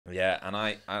Yeah, and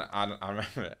I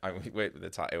remember I worked with a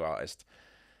tattoo artist.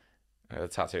 The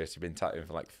tattooist had been tattooing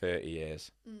for like 30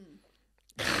 years.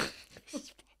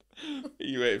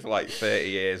 He worked for like 30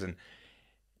 years, and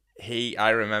I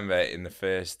remember in the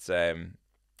first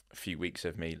few weeks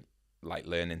of me like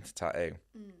learning to tattoo,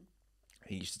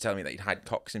 he used to tell me that he'd hide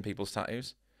cocks in people's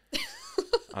tattoos.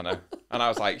 I know. And I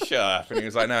was like, shut up. And he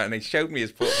was like, no. And he showed me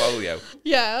his portfolio.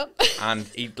 Yeah. And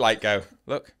he'd like go,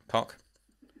 look, cock.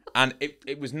 And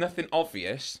it was nothing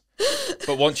obvious,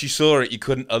 but once you saw it, you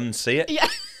couldn't unsee it. Yeah.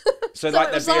 So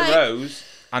like there'd be a rose,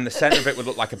 and the centre of it would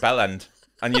look like a bell end.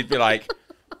 And you'd be like,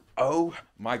 oh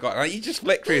my God. And you just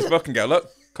flick through his book and go,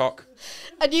 look, cock.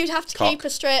 And you'd have to keep a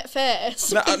straight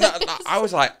face. No, I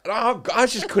was like, oh God, I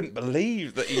just couldn't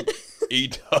believe that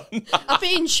he'd done that. I'd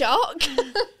be in shock.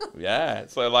 Yeah.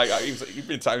 So like, he'd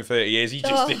been tattooing 30 years, he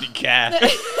just didn't care.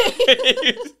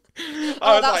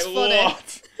 I was that's like, funny.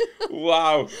 what?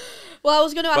 Wow. Well, I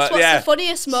was going to ask what's the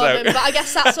funniest moment, but I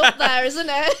guess that's up there, isn't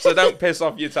it? So don't piss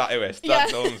off your tattooist.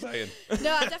 That's all I'm saying.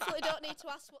 No, I definitely don't need to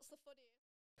ask what's the funniest.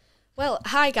 Well,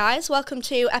 hi guys. Welcome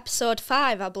to episode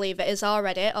 5, I believe it is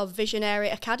already, of Visionary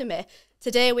Academy.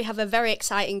 Today we have a very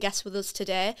exciting guest with us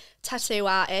today, tattoo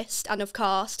artist and of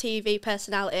course TV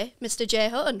personality, Mr. Jay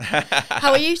Hutton.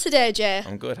 How are you today, Jay?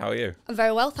 I'm good. How are you? I'm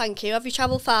very well, thank you. Have you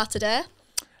travelled far today?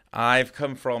 I've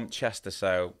come from Chester,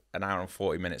 so an hour and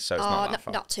 40 minutes, so it's not that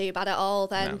far. Not too bad at all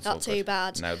then. No, not too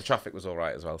bad. No, the traffic was all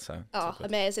right as well, so. Oh,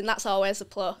 amazing. That's always a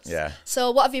plus. Yeah.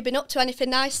 So what have you been up to? Anything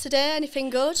nice today? Anything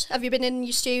good? Have you been in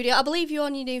your studio? I believe you're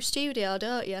on your new studio,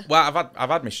 don't you? Well, I've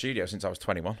had my studio since I was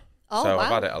 21. Oh, so wow.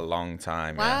 I've had it a long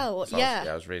time. Wow, yeah.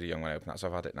 I was really young when I opened that, so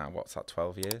I've had it now, what's that,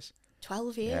 12 years?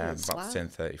 12 years. Yeah, I'm about to turn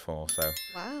 34, so.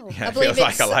 Wow. Yeah, it feels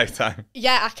like a lifetime.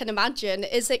 Yeah, I can imagine.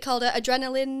 Is it called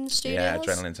Adrenaline Studios? Yeah,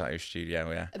 Adrenaline Tattoo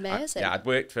Studio, yeah. Amazing.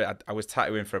 I was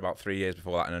tattooing for about 3 years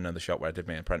before that in another shop where I did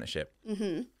my apprenticeship.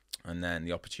 And then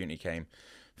the opportunity came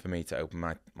for me to open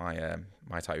my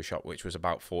tattoo shop, which was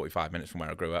about 45 minutes from where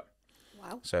I grew up.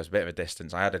 Wow. So it's a bit of a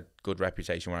distance. I had a good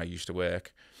reputation where I used to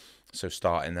work, so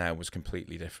starting there was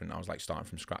completely different. I was like starting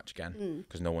from scratch again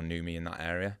because no one knew me in that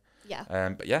area.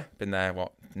 Yeah. But yeah, been there,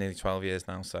 nearly 12 years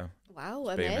now, so. Wow,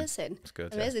 amazing. It's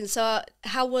good. Amazing. Yeah. So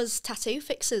how was tattoo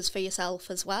fixes for yourself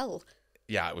as well?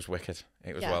 Yeah, it was wicked.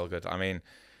 It was well good. I mean,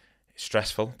 it's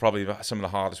stressful. Probably some of the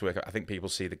hardest work. I think people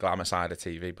see the glamour side of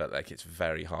TV, but like it's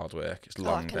very hard work. It's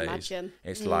long days. Imagine.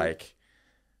 It's like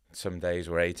some days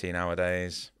were 18-hour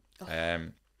days.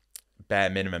 Bare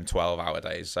minimum 12-hour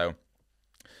days. So,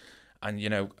 and you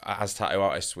know, as tattoo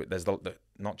artists, there's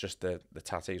not just the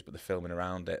tattoos, but the filming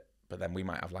around it. But then we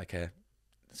might have we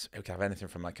could have anything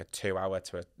from like a 2-hour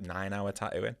to a 9-hour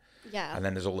tattooing. Yeah. And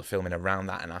then there's all the filming around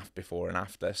that and before and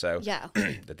after. So yeah,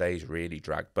 the days really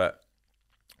dragged. But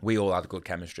we all had good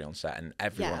chemistry on set, and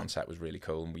everyone on set was really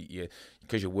cool. And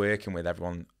because you're working with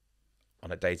everyone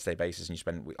on a day-to-day basis, and you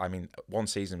spend, I mean, one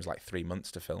season was like 3 months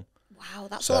to film. Wow,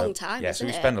 that's a long time. Yeah, so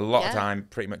we spend a lot of time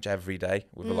pretty much every day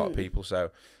with a lot of people.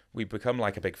 So we become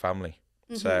like a big family.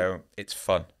 So it's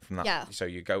fun from that. Yeah. So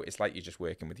it's like you're just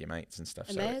working with your mates and stuff.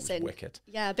 Amazing. So it was wicked.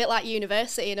 Yeah, a bit like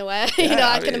university in a way.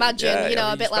 Yeah, I can imagine.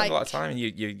 A bit like. You spend a lot of time, and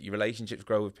your relationships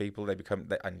grow with people. They become,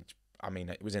 and I mean,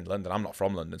 it was in London. I'm not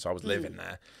from London, so I was living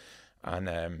there.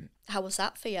 And how was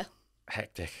that for you?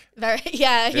 Hectic. Very.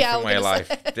 Yeah. Different way of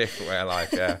life. Different way of life.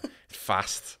 Yeah.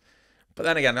 Fast. But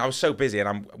then again, I was so busy, and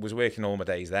I was working all my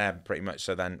days there pretty much.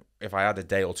 So then, if I had a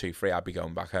day or two free, I'd be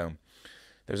going back home.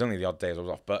 There was only the odd days I was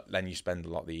off, but then you spend a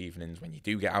lot of the evenings. When you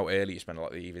do get out early, you spend a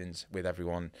lot of the evenings with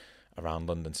everyone around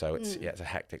London. So it's it's a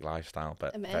hectic lifestyle,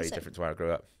 but very different to where I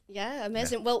grew up. Yeah,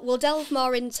 amazing. Yeah. Well, we'll delve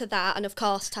more into that and, of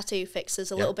course, tattoo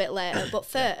fixes a little bit later. But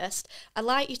first, I'd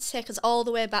like you to take us all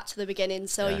the way back to the beginning.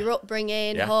 So your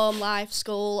upbringing, home life,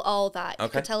 school, all that. You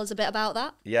could tell us a bit about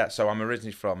that? Yeah, so I'm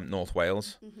originally from North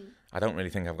Wales. I don't really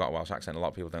think I've got a Welsh accent. A lot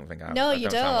of people don't think I have. No, you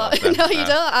don't. No, you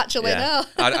don't, actually, no.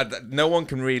 No one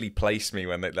can really place me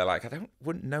when they're like,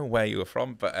 wouldn't know where you were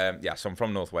from. But so I'm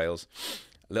from North Wales,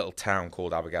 a little town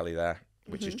called Abergele there,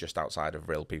 which is just outside of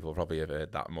Rhyl. People probably have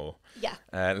heard that more. Yeah.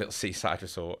 Little seaside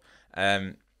resort.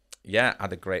 Had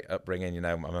a great upbringing. You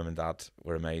know, my mum and dad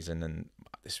were amazing, and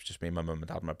this was just me, my mum and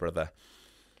dad, and my brother.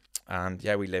 And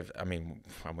we lived. I mean,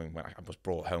 when I was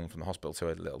brought home from the hospital to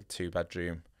a little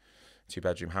two-bedroom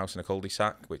house in a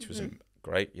cul-de-sac, which was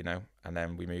great, you know. And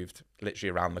then we moved literally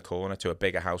around the corner to a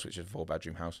bigger house, which is a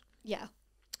 4-bedroom house. Yeah.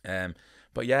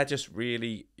 But just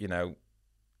really, you know,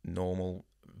 normal,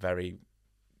 very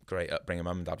great upbringing.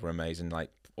 Mum and dad were amazing.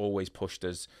 Like, always pushed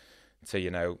us to, you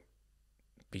know,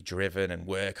 be driven and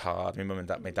work hard.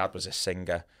 My dad was a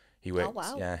singer. He worked,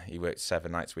 he worked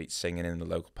 7 nights a week singing in the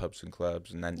local pubs and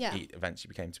clubs, and then he eventually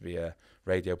became to be a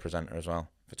radio presenter as well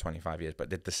for 25 years, but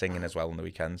did the singing as well on the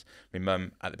weekends. My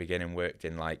mum at the beginning worked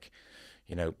in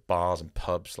bars and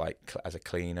pubs as a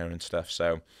cleaner and stuff.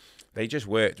 So they just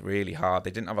worked really hard.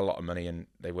 They didn't have a lot of money, and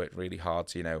they worked really hard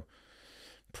to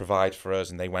provide for us.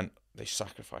 And they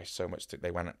sacrificed so much that they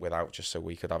went without just so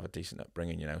we could have a decent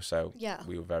upbringing. So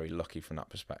we were very lucky from that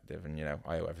perspective. And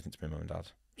I owe everything to my mum and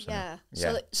dad. So,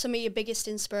 So some of your biggest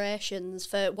inspirations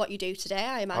for what you do today,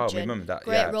 I imagine. Oh, my mum and dad.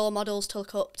 Great role models to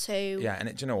look up to. Yeah,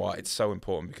 and do you know what? It's so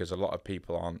important because a lot of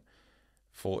people aren't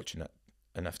fortunate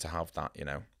enough to have that.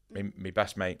 My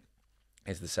best mate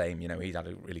is the same. He's had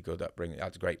a really good upbringing. He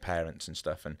had great parents and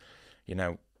stuff, and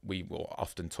we will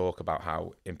often talk about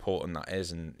how important that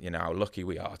is, and how lucky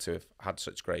we are to have had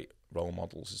such great role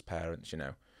models as parents.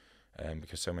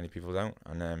 Because so many people don't,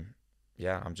 and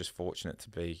I'm just fortunate to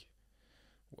be.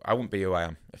 I wouldn't be who I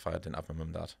am if I didn't have my mum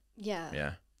and dad.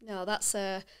 Yeah. No,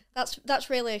 that's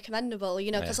really commendable.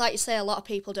 Because like you say, a lot of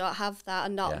people don't have that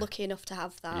and not lucky enough to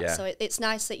have that. Yeah. So it's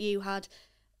nice that you had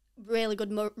really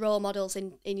good role models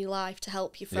in your life to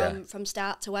help you from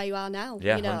start to where you are now.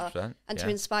 Yeah, 100%. And to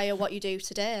inspire what you do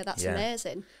today. That's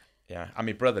amazing. Yeah, and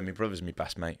my brother's my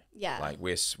best mate. Yeah,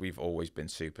 we've always been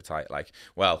super tight. Are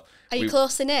you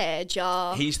close in age,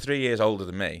 or? He's 3 years older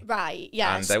than me. Right.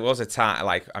 Yeah. And there was a time,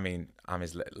 I'm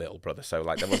his little brother, so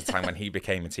there was a time when he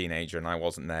became a teenager and I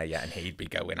wasn't there yet, and he'd be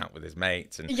going out with his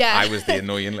mates, and I was the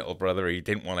annoying little brother who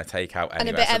didn't want to take out anywhere. And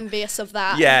a bit envious of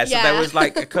that. Yeah. So there was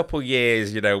a couple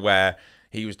years, where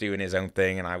he was doing his own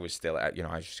thing, and I was still, I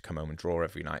used to come home and draw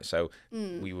every night. So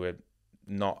we were.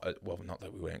 Not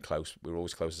that we weren't close. We were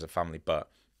always close as a family, but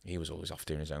he was always off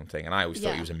doing his own thing, and I always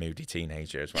thought he was a moody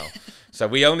teenager as well. So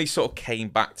we only sort of came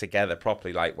back together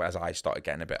properly, as I started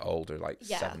getting a bit older,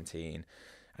 17,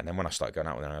 and then when I started going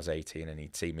out with him when I was 18, and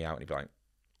he'd see me out and he'd be like,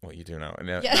 "What are you doing now?" And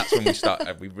that's when we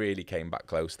started. We really came back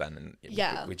close then,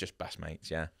 and we're just best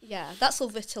mates. Yeah. Yeah, that's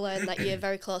lovely to learn that you're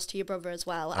very close to your brother as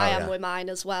well. I am with mine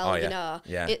as well.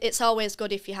 It's always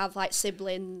good if you have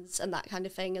siblings and that kind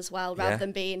of thing as well, rather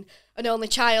than being an only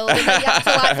child and then you have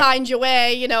to find your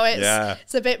way.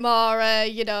 It's a bit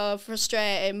more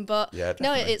frustrating. But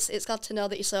it's glad to know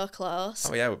that you're so close.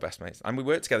 Oh yeah, we're best mates, and we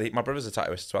work together. My brother's a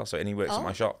tattooist as well, and he works at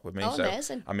my shop with me. Oh,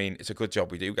 amazing. It's a good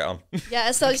job we do get on.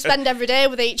 Yeah, so you spend every day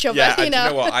with each other. Yeah, you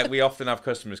know what? We often have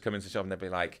customers come into the shop and they'll be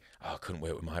like, "Oh, I couldn't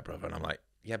work with my brother," and I'm like,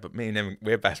 "Yeah, but me and him,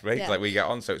 we're best mates. We get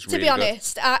on, so it's really good." To be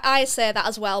honest, I say that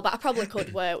as well, but I probably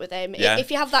could work with him.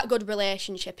 If you have that good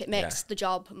relationship, it makes the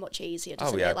job much easier,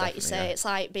 doesn't it? Like you say, it's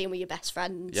like being with your best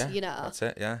friends. That's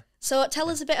it. Yeah. So tell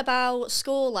us a bit about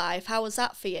school life. How was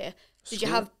that for you? Did you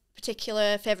have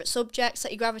particular favourite subjects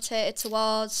that you gravitated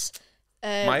towards?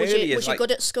 Was you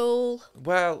good at school?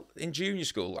 Well, in junior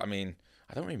school, I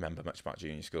don't remember much about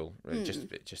junior school. Really,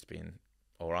 just being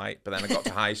all right. But then I got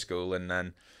to high school, and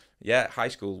then high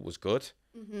school was good.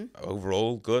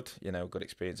 Overall, good. Good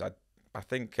experience. I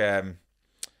think I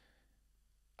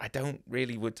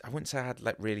wouldn't say I had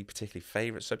really particularly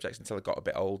favourite subjects until I got a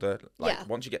bit older.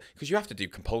 Once you get, because you have to do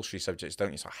compulsory subjects,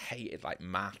 don't you? So I hated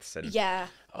maths and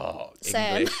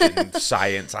English and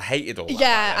science. I hated all that.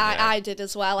 Yeah, I did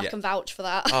as well. I can vouch for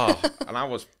that. And I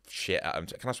was shit at them.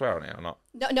 Can I swear on it or not?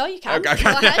 No, you can. Okay. Go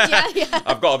ahead. Yeah.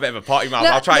 I've got a bit of a potty mouth.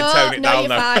 I'll try and tone it down.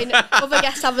 No, you're fine. Other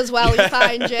guests have as well. You're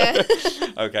fine, Jay.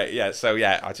 Okay, yeah. So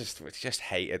I just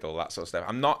hated all that sort of stuff.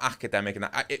 I'm not academic, and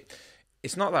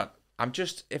it's not that. I'm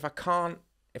just, if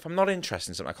I'm not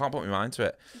interested in something, I can't put my mind to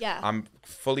it. Yeah. I'm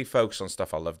fully focused on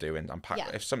stuff I love doing.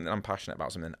 If something I'm passionate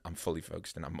about something, I'm fully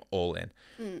focused and I'm all in.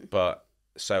 But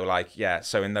so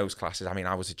in those classes,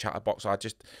 I was a chatterbox, so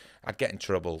I'd get in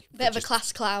trouble. Bit of a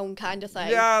class clown kind of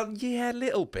thing. Yeah, a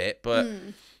little bit, but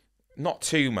not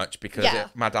too much, because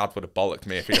my dad would have bollocked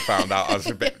me if he'd have found out I was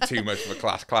a bit too much of a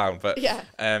class clown. But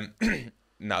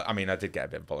no, I did get a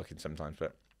bit of bollocking sometimes,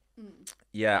 but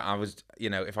I was,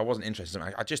 if I wasn't interested in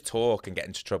it, I'd just talk and get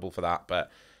into trouble for that.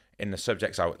 But in the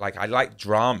subjects, I like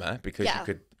drama, because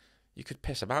you could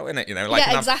piss about in it, and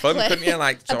have fun, couldn't you?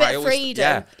 So a bit of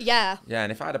freedom. Yeah.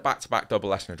 And if I had a back-to-back double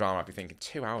lesson of drama, I'd be thinking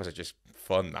 2 hours are just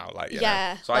fun now.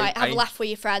 So have a laugh with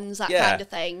your friends, that kind of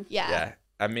thing. Yeah.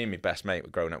 And me and my best mate were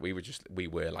growing up. We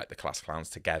were like the class clowns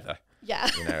together. Yeah.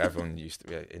 Everyone used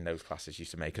to, in those classes,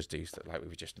 used to make us do stuff. We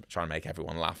were just trying to make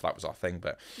everyone laugh. That was our thing.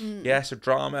 But so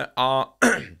drama, art.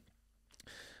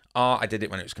 Art, I did it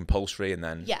when it was compulsory, and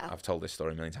then I've told this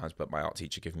story a million times, but my art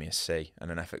teacher gave me a C and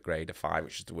an effort grade of 5,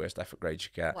 which is the worst effort grade you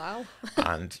get. Wow.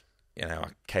 And, I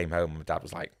came home and my dad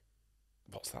was like,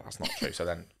 "What's that? That's not true." So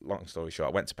then, long story short,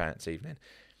 I went to parents' evening.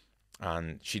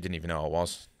 and she didn't even know I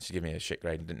was. She gave me a shit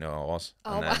grade and didn't know I was.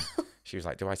 And then she was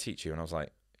like, "Do I teach you?" And I was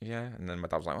like, "Yeah." And then my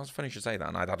dad was like, "Oh, it's funny you should say that."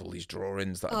 And I'd had all these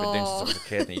drawings that I've been doing since I was a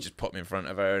kid, and he just put me in front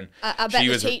of her. And I bet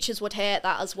the teachers would hate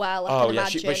that as well. I can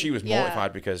imagine. But she was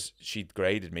mortified because she'd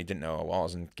graded me, didn't know I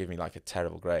was, and gave me like a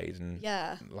terrible grade. And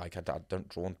like I don't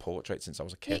draw portraits since I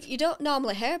was a kid. You don't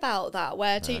normally hear about that,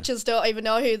 where teachers don't even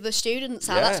know who the students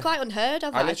are. That's quite unheard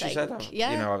of. I literally said,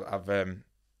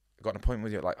 I've got an appointment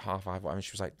with you at like 5:30, whatever. And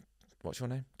she was like, "What's your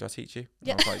name? Do I teach you?"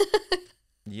 And I was like,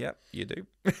 "Yep, you do."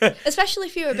 Especially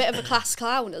if you're a bit of a class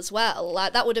clown as well.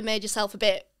 Like, that would have made yourself a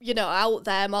bit, out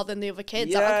there more than the other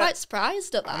kids. I'm quite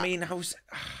surprised at that. I mean,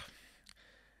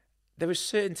 there were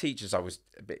certain teachers I was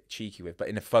a bit cheeky with, but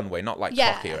in a fun way, not like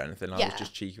cocky or anything. I was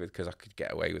just cheeky with because I could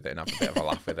get away with it and have a bit of a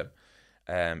laugh with them.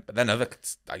 But then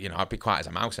I'd be quiet as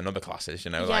a mouse in other classes,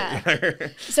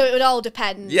 So it would all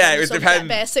depend. Yeah, it would depend.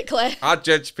 Basically. I'd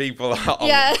judge people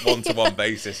on one-to-one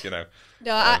basis, No,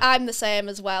 I'm the same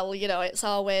as well. It's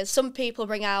always, some people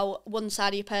bring out one side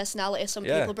of your personality, some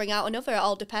people bring out another. It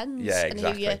all depends. Yeah, exactly.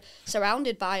 And who you're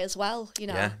surrounded by as well.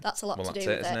 That's a lot to do with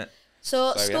it. Isn't it?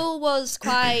 So school was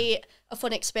quite a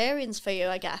fun experience for you,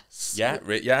 I guess.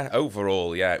 Yeah.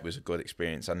 Overall, it was a good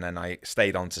experience. And then I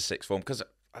stayed on to sixth form because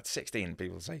at 16,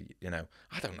 people say,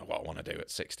 I don't know what I want to do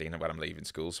at 16 when I'm leaving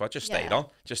school. So I just stayed on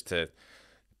just to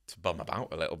bum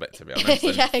about a little bit, to be honest.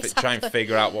 And try and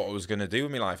figure out what I was going to do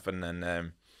with my life. And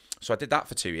then, so I did that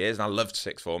for 2 years. And I loved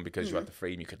sixth form because you had the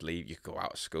freedom, you could leave, you could go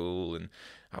out of school. And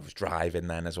I was driving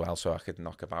then as well, so I could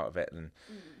knock about a bit. And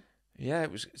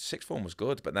sixth form was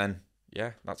good. But then,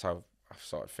 that's how I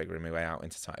started figuring my way out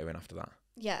into tattooing after that.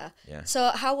 Yeah. So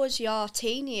how was your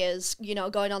teen years,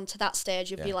 going on to that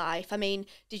stage of your life? I mean,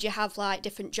 did you have like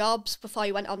different jobs before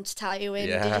you went on to tattooing?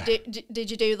 Yeah. Did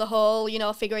you do the whole,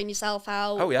 figuring yourself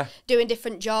out? Oh, yeah. Doing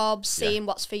different jobs, seeing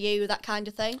what's for you, that kind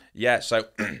of thing? Yeah, so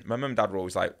my mum and dad were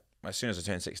always like, as soon as I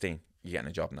turned 16, you're getting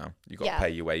a job now. You've got to pay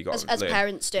your way. You got to as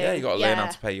parents do. Yeah, you got to learn how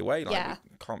to pay your way. Like,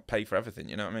 you can't pay for everything,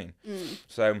 you know what I mean?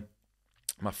 So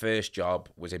my first job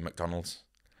was in McDonald's.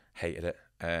 Hated it.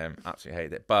 Absolutely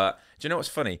hated it. But do you know what's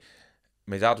funny?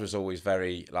 My dad was always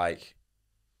very like,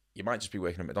 you might just be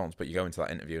working at McDonald's, but you go into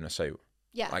that interview in a suit.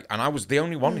 Yeah. Like, and I was the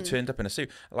only one who turned up in a suit.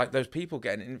 Like those people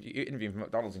getting interviewing from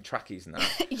McDonald's in trackies and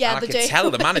that. And I could tell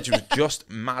the manager was just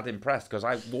mad impressed because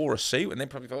I wore a suit, and they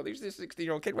probably thought, "Who's this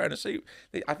 16-year-old kid wearing a suit?"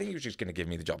 I think he was just going to give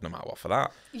me the job no matter what for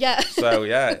that. Yeah. So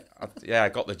I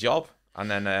got the job, and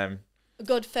then.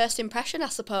 Good first impression, I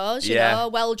suppose. You know,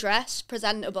 well dressed,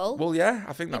 presentable. Well,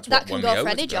 I think that's that what can go for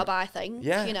any job. I think.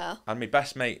 Yeah. And my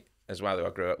best mate as well, who I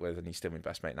grew up with, and he's still my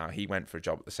best mate now. He went for a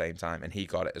job at the same time, and he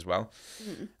got it as well.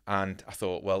 And I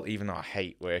thought, well, even though I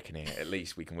hate working here, at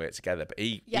least we can work together. But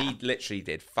he literally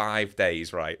did 5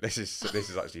 days. Right, this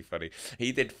is actually funny.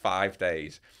 He did 5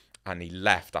 days. And he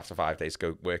left after 5 days to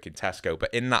go work in Tesco.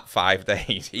 But in that 5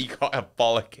 days, he got a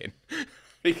bollocking.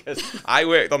 Because I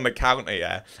worked on the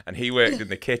counter, and he worked in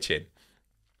the kitchen.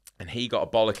 And he got a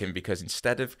bollocking because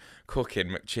instead of cooking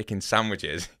McChicken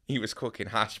sandwiches, he was cooking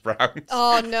hash browns.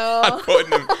 Oh, no. And putting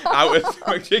them out as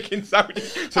McChicken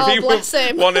sandwiches. So people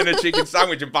wanting a chicken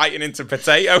sandwich and biting into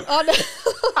potato. Oh, no.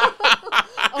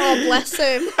 Oh, bless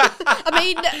him. I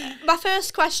mean, my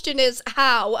first question is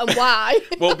how and why?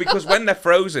 Well, because when they're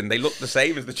frozen, they look the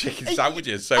same as the chicken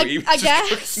sandwiches. So I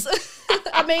guess.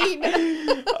 I mean,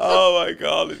 oh my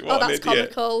God, what that's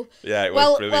comical. Yeah, it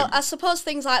was brilliant. Well, I suppose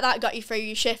things like that got you through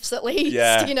your shifts at least.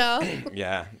 Yeah,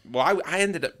 Yeah. Well, I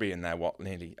ended up being there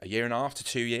nearly a year and a half to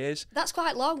 2 years. That's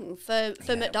quite long for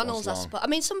McDonald's, I suppose. I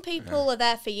mean, some people are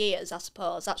there for years. I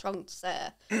suppose that's wrong to say,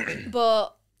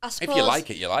 but I suppose if you like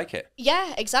it, you like it.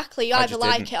 Yeah, exactly. You either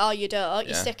like it or you don't.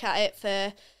 You stick at it for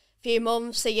a few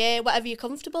months, a year, whatever you're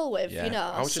comfortable with.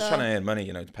 I was just trying to earn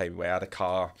money, to pay my way. I had a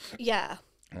car. Yeah.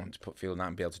 I wanted to put fuel in that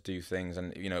and be able to do things,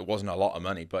 and it wasn't a lot of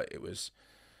money, but it was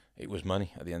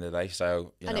money at the end of the day.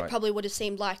 So and it probably would have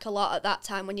seemed like a lot at that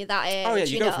time when you're that age. Oh yeah,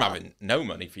 you go from having no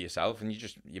money for yourself, and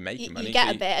you're making money. You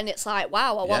get a bit, and it's like,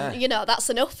 wow, I want, that's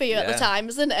enough for you at the time,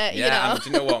 isn't it? Yeah, and do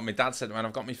you know what? My dad said when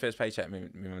I've got my first paycheck, my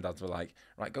mum and dad were like,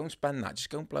 right, go and spend that. Just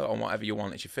go and blow it on whatever you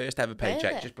want. It's your first ever paycheck.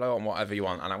 Really? Just blow it on whatever you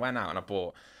want. And I went out and I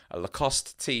bought a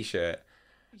Lacoste t-shirt.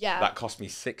 Yeah. That cost me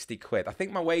 60 quid. I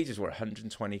think my wages were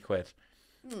 120 quid.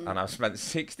 And I've spent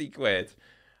 60 quid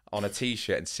on a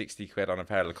t-shirt and 60 quid on a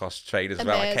pair of Lacoste trainers as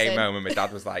well. I came home and my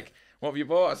dad was like, what have you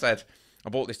bought? I said, I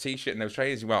bought this t-shirt and those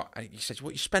trainers. He said,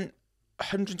 what, you spent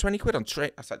 120 quid on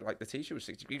trainers? I said, like, the t-shirt was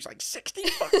 60 quid. He was like, 60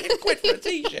 fucking quid for a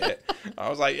t-shirt? I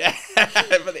was like, yeah.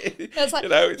 But it's like,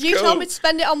 it's you cool. told me to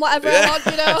spend it on whatever I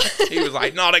want, He was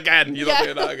like, not again. You're not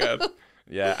doing that again.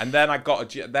 Yeah, and then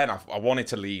I wanted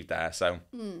to leave there, so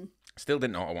still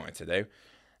didn't know what I wanted to do.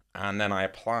 And then I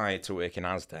applied to work in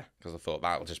Asda because I thought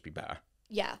that'll just be better.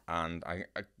 Yeah. And I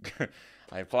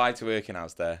applied to work in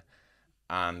Asda,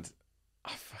 and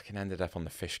I fucking ended up on the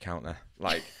fish counter.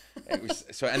 Like,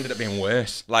 so it ended up being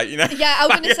worse. Like, you know. Yeah, I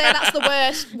was going to say that's the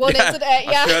worst one, isn't it?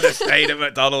 Yeah. I should have stayed at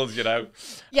McDonald's, you know.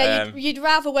 Yeah, you'd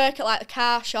rather work at like a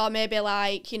cash or maybe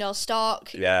like, you know,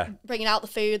 stock. Yeah. Bringing out the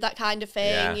food, that kind of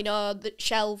thing. Yeah. You know, the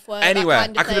shelf work. Anywhere.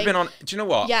 That kind of I could have been on. Do you know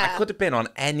what? Yeah. I could have been on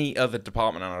any other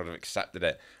department and I would have accepted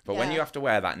it. But when you have to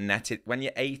wear that netted, when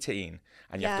you're 18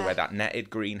 and you have to wear that netted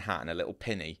green hat and a little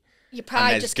pinny. Your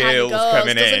pride just kind of goes,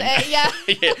 doesn't it? Yeah.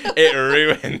 it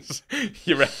ruins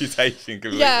your reputation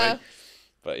completely. Yeah.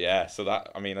 But yeah, so that,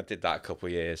 I mean, I did that a couple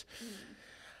of years.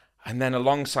 And then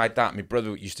alongside that, my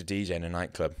brother used to DJ in a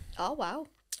nightclub. Oh, wow.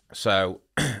 So,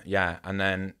 yeah, and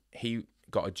then he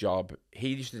got a job. He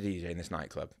used to DJ in this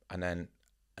nightclub. And then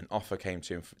an offer came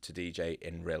to him to DJ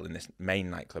in Rill, in this main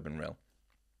nightclub in Rill.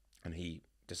 And he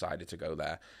decided to go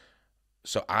there.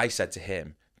 So I said to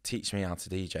him, teach me how to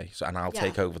DJ, and I'll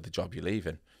take over the job you're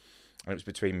leaving. And it was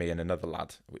between me and another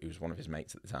lad who was one of his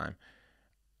mates at the time.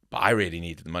 But I really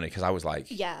needed the money because I was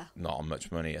like, not on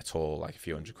much money at all, like a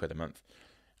few £100 a month.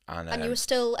 And you were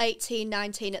still 18,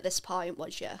 19 at this point,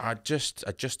 was you? I just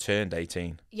turned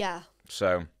 18. Yeah.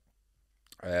 So,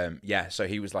 so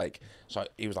he was like,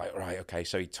 right, okay.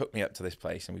 So he took me up to this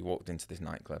place and we walked into this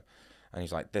nightclub, and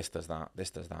he's like, this does that, this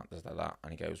does that, this does that,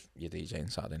 and he goes, you're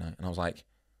DJing Saturday night, and I was like,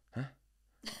 huh?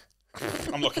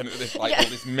 I'm looking at this all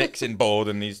this mixing board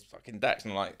and these fucking decks,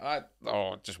 and I'm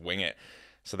like, just wing it.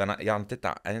 So then I did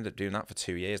that. I ended up doing that for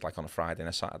 2 years, like on a Friday and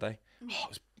a Saturday. It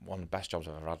was one of the best jobs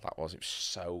I've ever had. That was. It was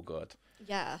so good.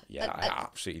 Yeah. Yeah, I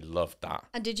absolutely loved that.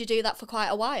 And did you do that for quite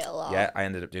a while? Or? Yeah, I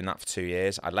ended up doing that for 2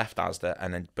 years. I left Asda,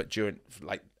 and then during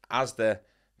like Asda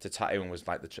to tattooing was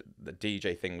like the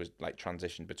DJ thing was like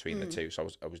transitioned between the two. So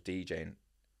I was DJing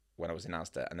when I was in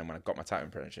Asda, and then when I got my tattoo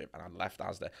apprenticeship and I left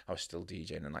Asda, I was still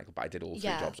DJing, and but I did all three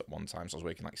jobs at one time, so I was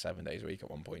working like 7 days a week at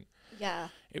one point. Yeah.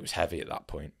 It was heavy at that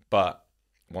point, but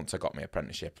once I got my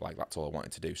apprenticeship, like that's all I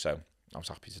wanted to do, so I was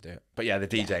happy to do it. But yeah, the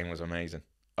DJing was amazing.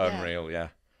 Unreal, yeah.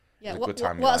 Yeah, what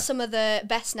are some of the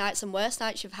best nights and worst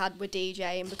nights you've had with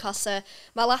DJing? Because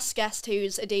my last guest,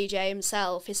 who's a DJ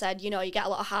himself, he said, you know, you get a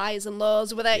lot of highs and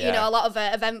lows with it, you know, a lot of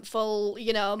eventful,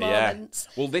 you know, moments.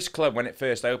 Well, this club, when it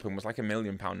first opened, was like £1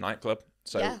 million nightclub.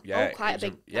 So quite a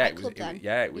big nightclub then.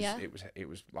 It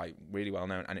was like really well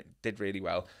known, and it did really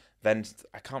well. Then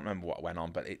I can't remember what went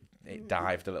on, but it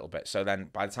dived a little bit. So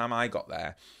then by the time I got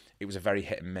there, it was a very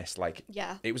hit and miss. Like,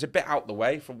 it was a bit out the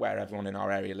way from where everyone in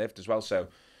our area lived as well. So,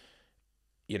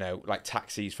 you know, like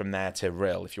taxis from there to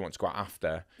Rill, if you want to go out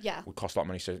after, would cost a lot of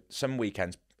money. So some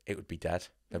weekends it would be dead.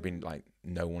 There'd be like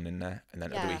no one in there, and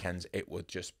then other weekends it would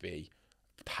just be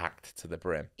packed to the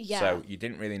brim. So you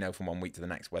didn't really know from one week to the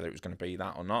next whether it was going to be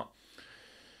that or not.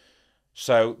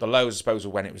 So the lows, I suppose,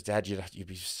 were when it was dead, you'd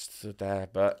be stood there.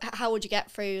 But how would you get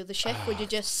through the shift? Would you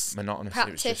just monotonous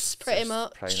practice pretty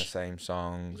much, playing the same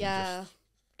songs? Yeah.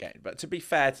 But to be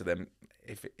fair to them,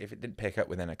 if it didn't pick up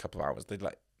within a couple of hours, they'd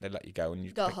let you go, and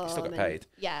you still got paid.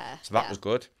 So that was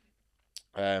good.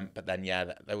 But then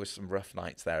there was some rough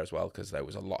nights there as well, because there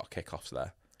was a lot of kickoffs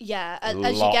there. Yeah, as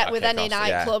you get with any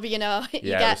nightclub, you know, you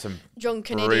get some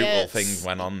drunken brutal idiots. Things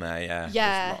went on there,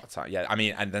 Yeah. I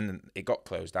mean, and then it got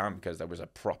closed down because there was a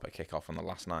proper kickoff on the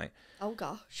last night. Oh,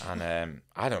 gosh. And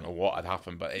I don't know what had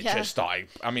happened, but it just started.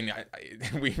 I mean,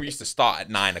 we used to start at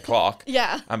 9 o'clock.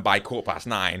 Yeah. And by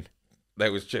 9:15,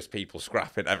 there was just people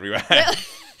scrapping everywhere. Really?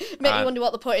 Make you wonder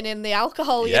what they're putting in the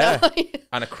alcohol, you know?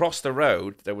 And across the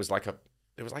road, there was like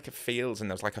a fields,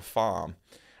 and there was like a farm,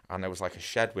 and there was like a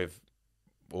shed with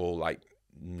all like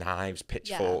knives,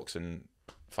 pitchforks, and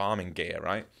farming gear,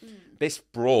 right? This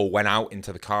brawl went out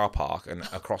into the car park and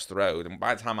across the road, and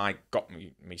by the time I got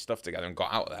me stuff together and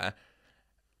got out there,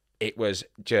 it was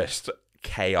just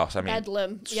chaos. I mean,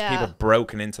 bedlam. People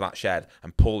broken into that shed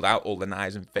and pulled out all the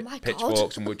knives and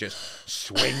pitchforks and were just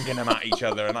swinging them at each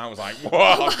other, and I was like, whoa.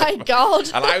 Oh my God.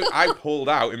 And I pulled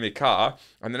out in my car,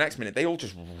 and the next minute they all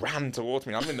just ran towards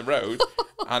me. I'm in the road,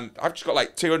 and I've just got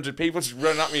like 200 people just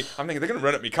running at me. I'm thinking they're going to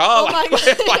run at my car like a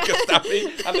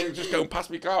stampede, and they were just going past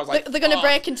my car. I was like, they're going to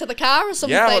break into the car or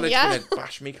something. Yeah, they're going to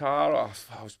bash my car off.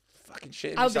 I was fucking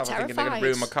shitting myself. I would be terrified. Thinking they're going to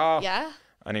ruin my car. Yeah.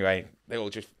 Anyway, they all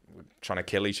just were trying to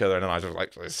kill each other, and then I was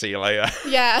like, see you later.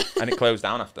 Yeah. And it closed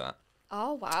down after that.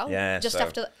 Oh, wow. Yeah. Just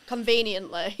after,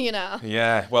 conveniently, you know.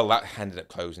 Yeah. Well, that ended up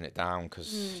closing it down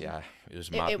because, it was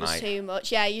a mad night. It was too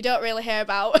much. Yeah, you don't really hear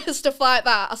about stuff like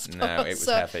that, I suppose. No, it was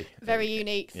heavy. Very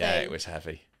unique thing. Yeah, it was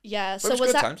heavy. Yeah, so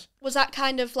was that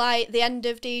kind of like the end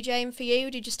of DJing for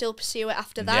you? Did you still pursue it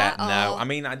after that? Yeah, no. I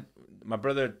mean, my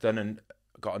brother had done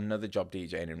got another job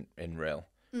DJing in Rill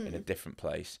in a different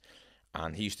place,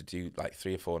 and he used to do like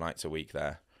 3 or 4 nights a week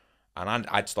there. And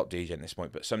I'd stopped DJing at this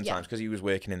point, but sometimes because he was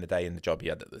working in the day in the job he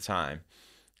had at the time,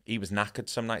 he was knackered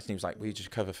some nights, and he was like, "Will you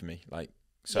just cover for me?" Like,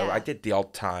 so I did the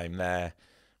odd time there,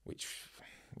 which.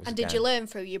 And did you learn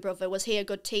through your brother? Was he a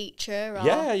good teacher? Or?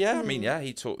 Yeah. I mean,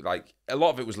 he taught, like, a lot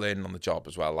of it was learning on the job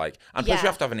as well. Like, and plus you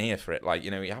have to have an ear for it. Like,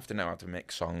 you know, you have to know how to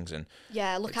mix songs and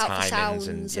look out for sounds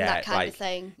and that kind of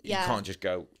thing. Yeah, you can't just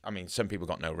go. I mean, some people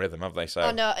got no rhythm, have they? So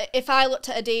I know. If I looked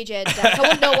at a DJ deck, I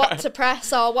wouldn't know what to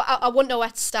press or what. I wouldn't know where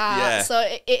to start. Yeah. So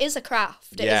it is a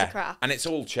craft. It is a craft. And it's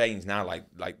all changed now. Like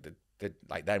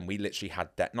then we literally had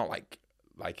not like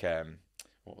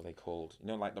what were they called? You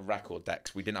know, like the record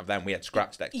decks. We didn't have them. We had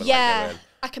scratch decks. But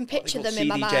I can picture them in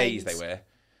my mind. CDJs they were.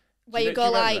 Where you go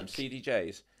like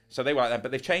CDJs. So they were like that, but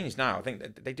they've changed now. I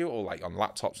think they do it all like on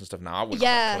laptops and stuff now. I wouldn't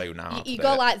have a clue now. You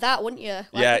go like that, wouldn't you?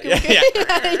 Like,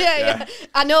 Yeah.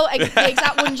 I know the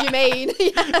exact ones you mean.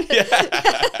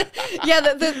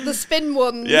 The spin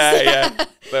ones. Yeah.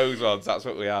 Those ones. That's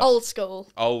what we are. Old school.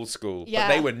 Yeah.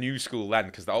 But they were new school then,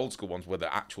 because the old school ones were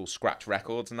the actual scratch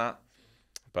records and that.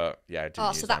 But yeah, I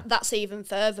didn't use them. That's even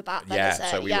further back then, is it?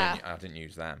 So I didn't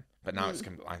use them. But now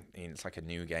it's like a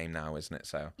new game now, isn't it?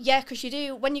 So yeah, because you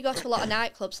do, when you go to a lot of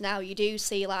nightclubs now, you do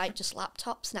see like just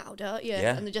laptops now, don't you?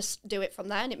 Yeah. And they just do it from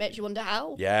there, and it makes you wonder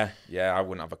how. Yeah, I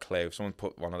wouldn't have a clue. If someone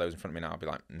put one of those in front of me now, I'd be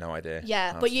like, no idea.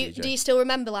 Yeah, but do you still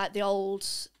remember like the old,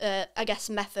 I guess,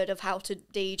 method of how to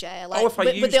DJ? Like, if I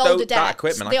used with the older that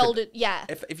equipment,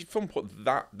 If you put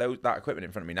that equipment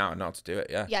in front of me now, I know how to do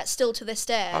it. Yeah. Yeah, still to this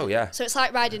day. Oh yeah. So it's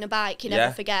like riding a bike; you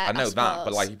never forget. I know that,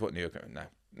 but like you put new equipment now.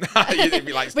 You'd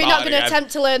be like, we're not going to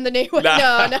attempt to learn the new one.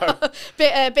 No.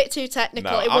 Bit too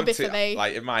technical. It would be for me.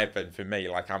 Like, it might have been for me.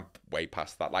 Like, I'm way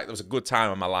past that. Like, there was a good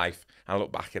time in my life, and I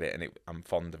look back at it, and I'm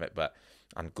fond of it,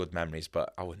 and good memories.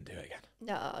 But I wouldn't do it again.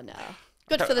 No.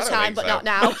 Good for the time, but not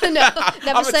now. No,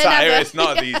 never I'm say a never. It's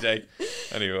not a DJ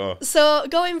anymore. So,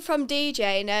 going from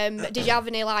DJing, did you have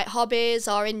any like hobbies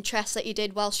or interests that you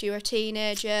did whilst you were a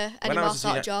teenager? Any more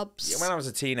sort of jobs? When I was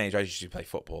a teenager, I used to play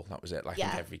football. That was it. Like, I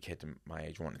think every kid my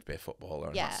age wanted to be a footballer,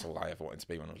 and that's all I ever wanted to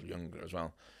be when I was younger as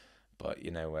well. But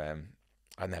you know,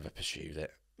 I never pursued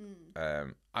it.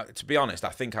 To be honest,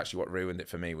 I think actually what ruined it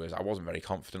for me was I wasn't very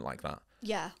confident like that.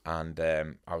 Yeah. And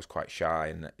I was quite shy,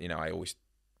 and you know,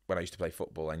 when I used to play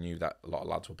football, I knew that a lot of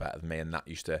lads were better than me, and that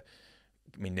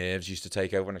my nerves used to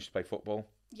take over when I used to play football.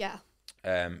 Yeah.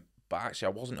 But actually,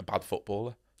 I wasn't a bad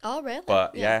footballer. Oh, really?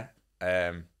 But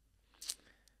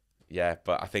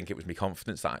but I think it was my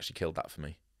confidence that actually killed that for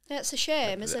me. It's a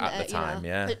shame, isn't it? At the time,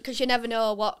 because you never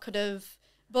know what could have.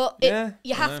 But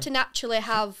you have to naturally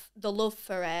have the love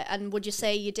for it, and would you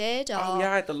say you did? Or? Oh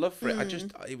yeah, I had the love for it.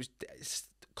 It's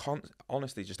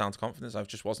honestly just down to confidence. I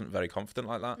just wasn't very confident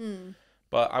like that.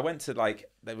 But I went to I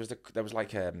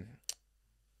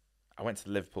went to the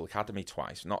Liverpool Academy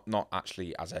twice. Not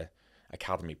actually as a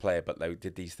academy player, but they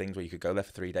did these things where you could go there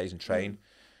for 3 days and train.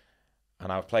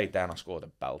 And I played there, and I scored a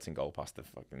belting goal past the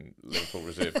fucking Liverpool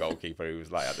reserve goalkeeper, who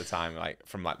was like at the time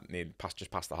from just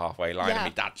past the halfway line, and my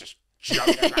dad just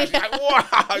jumped. I was like,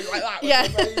 wow, like that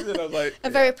was amazing. I was like, a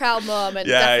very proud moment,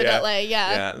 definitely.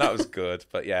 Yeah, that was good.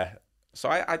 But yeah. So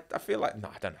I feel like, no,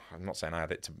 I don't know. I'm not saying I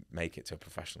had it to make it to a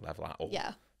professional level at all.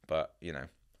 Yeah. But, you know,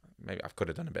 maybe I could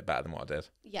have done a bit better than what I did.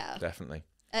 Yeah. Definitely.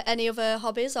 Any other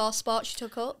hobbies or sports you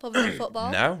took up other than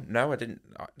football? No, I didn't.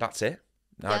 That's it.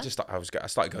 No, I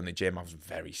started going to the gym. I was a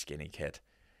very skinny kid.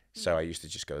 So I used to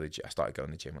just go to the gym. I started going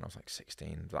to the gym when I was like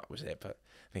 16. That was it. But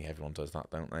I think everyone does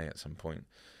that, don't they, at some point?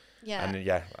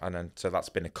 Yeah. And then so that's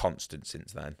been a constant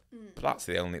since then. But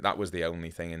that was the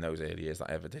only thing in those early years that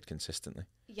I ever did consistently.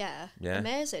 Yeah.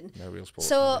 Amazing. No real sports.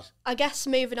 So hobbies. I guess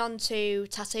moving on to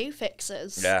tattoo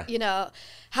fixers. Yeah. You know,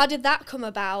 how did that come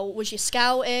about? Was you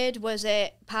scouted? Was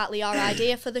it partly your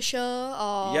idea for the show?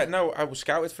 Or yeah, no, I was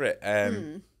scouted for it.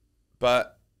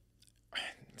 But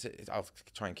I'll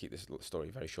try and keep this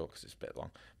story very short because it's a bit long.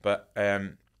 But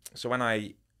so when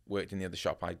I worked in the other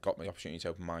shop, I got the opportunity to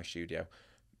open my studio.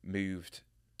 Moved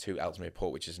to Ellesmere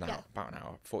Port, which is now about an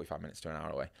hour, 45 minutes to an hour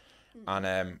away.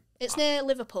 And it's near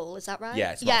Liverpool, is that right?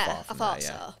 Yeah, it's not far from I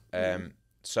thought there, so.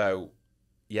 So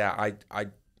yeah, I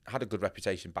had a good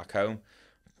reputation back home.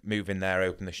 Move in there,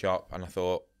 open the shop, and I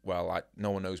thought, well, no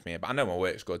one knows me, but I know my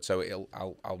work's good, so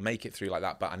I'll make it through like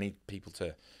that. But I need people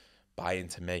to buy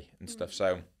into me and stuff.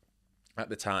 So at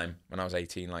the time when I was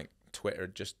 18, like Twitter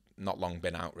had just not long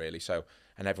been out really. So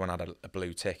and everyone had a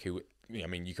blue tick who. I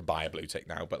mean, you could buy a blue tick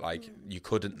now, but like you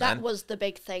couldn't then. That was the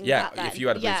big thing. Yeah, back then. If you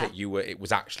had a blue tick, it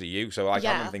was actually you. So like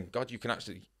I remember thinking, God, you can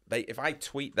actually. If I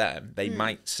tweet them, they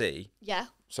might see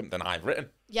something I've written.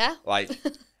 Yeah. Like,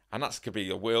 And that could be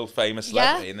a world famous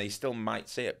celebrity, and they still might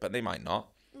see it, but they might not.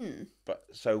 But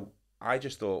so I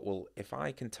just thought, well, if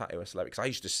I can tattoo a celebrity, because I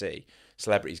used to see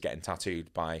celebrities getting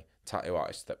tattooed by tattoo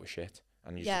artists that were shit,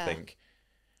 and used to think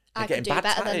they're getting bad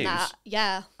tattoos. Than that.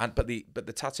 Yeah. And but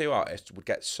the tattoo artist would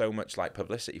get so much like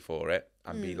publicity for it,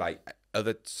 and be like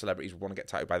other celebrities would want to get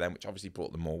tattooed by them, which obviously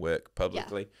brought them more work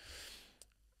publicly.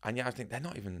 Yeah. And I think they're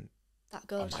not even that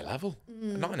good on my level.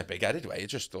 Not in a big-headed way. I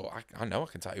just thought I know I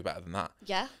can tattoo better than that.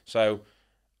 Yeah. So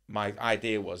my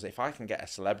idea was, if I can get a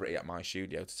celebrity at my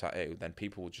studio to tattoo, then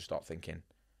people will just start thinking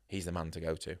he's the man to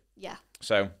go to. Yeah.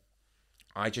 So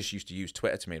I just used to use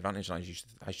Twitter to my advantage, and I used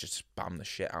to spam the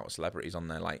shit out of celebrities on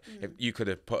there. Like, if you could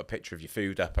have put a picture of your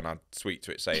food up, and I'd tweet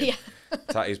to it saying,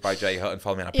 tattoos by Jay Hutton,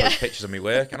 follow me, and I post pictures of my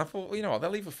work. And I thought, well, you know what,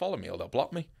 they'll either follow me or they'll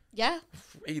block me. Yeah.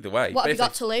 Either way. What have you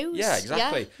got to lose? Yeah,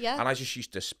 exactly. Yeah. And I just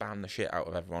used to spam the shit out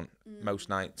of everyone most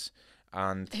nights.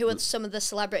 And who are some of the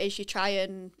celebrities you try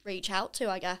and reach out to,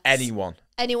 I guess? Anyone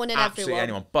and absolutely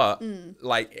everyone. But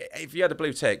like, if you had a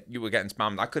blue tick, you were getting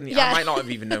spammed. I might not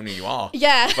have even known who you are.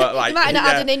 Yeah, but like, you might not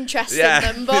had an interest in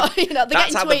them, but they're that's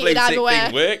getting how the blue tweeted either way. tick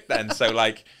thing worked then. So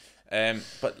like,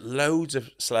 but loads of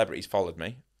celebrities followed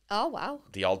me. Oh wow!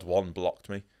 The odd one blocked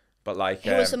me, but like,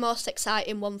 who was the most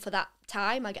exciting one for that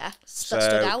time? I guess that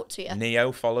stood out to you.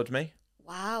 Neo followed me.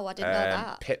 Wow, I didn't know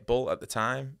that. Pitbull at the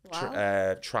time.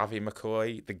 Wow. Travis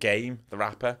McCoy, The Game, the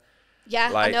rapper. Yeah,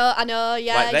 like, I know.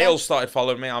 Yeah, like they all started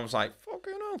following me. I was like,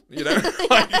 fucking hell, you know.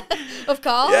 Of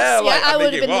course. Yeah, like, I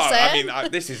would have been the same. I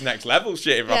mean, this is next level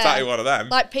shit. If I tattoo one of them,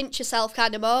 like pinch yourself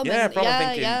kind of moment. Yeah, probably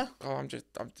thinking, oh, I'm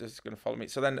just gonna follow me.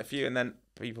 So then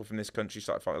people from this country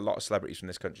started following. A lot of celebrities from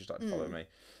this country started following me.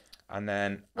 And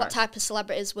then what type of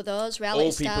celebrities were those?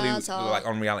 Reality stars? All people who were like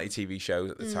on reality TV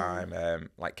shows at the time.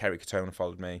 Like Kerry Katona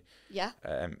followed me. Yeah.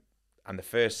 And the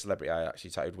first celebrity I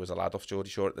actually tattooed was a lad off Geordie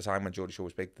Shore at the time, when Geordie Shore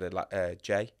was big.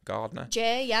 Jay Gardner.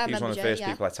 Jay, yeah, he was one of the first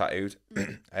people I tattooed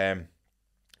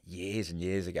years and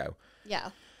years ago. Yeah.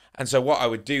 And so what I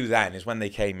would do then is, when they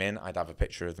came in, I'd have a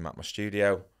picture of them at my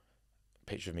studio,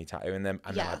 picture of me tattooing them,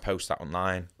 and then I'd post that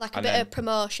online. Like a bit of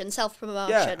promotion, self-promotion.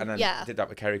 Yeah, and then I did that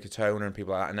with Kerry Katona and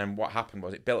people like that. And then what happened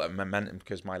was, it built up momentum,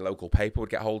 because my local paper would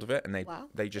get hold of it, and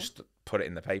they just put it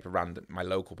in the paper, my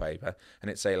local paper, and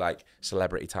it'd say like,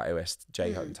 celebrity tattooist,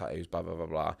 Jay Hutton tattoos, blah, blah, blah,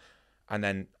 blah. And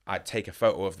then I'd take a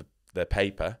photo of the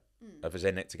paper of us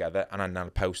in it together, and then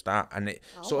I'd post that, and it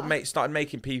started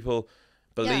making people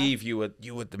believe you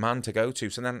were the man to go to.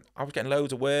 So then I was getting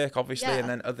loads of work, obviously, and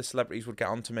then other celebrities would get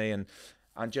onto me, and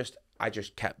I just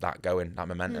kept that going, that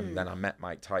momentum. Then I met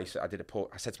Mike Tyson.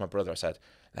 I said to my brother, I said,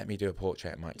 let me do a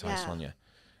portrait of Mike Tyson on you,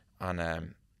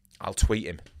 and I'll tweet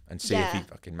him and see if he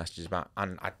fucking messages back.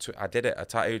 And I did it. I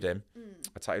tattooed him.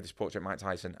 I tattooed this portrait of Mike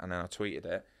Tyson, and then I tweeted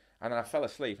it. And then I fell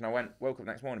asleep, and woke up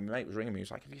the next morning. My mate was ringing me. He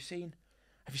was like, have you seen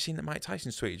that Mike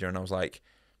Tyson's tweeted you? And I was like,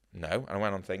 no. And I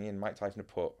went on thinking, and Mike Tyson had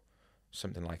put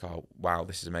something like, oh, wow,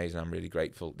 this is amazing. I'm really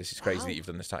grateful. This is crazy that you've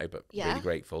done this tattoo, but really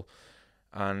grateful.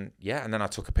 And and then I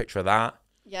took a picture of that.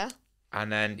 Yeah.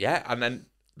 And then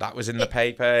that was in the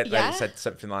paper. They said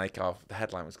something like, oh, the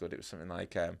headline was good. It was something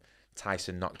like,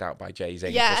 Tyson knocked out by Jay-Z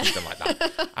or something like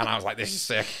that. And I was like, this is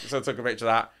sick. So I took a picture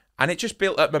of that, and it just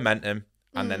built up momentum.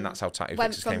 And then that's how Tattoo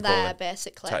Fixers came forward. Went from there,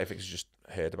 basically. Tattoo Fixers just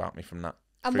heard about me from that.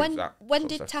 And when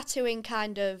did tattooing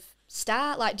kind of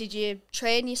start? Like, did you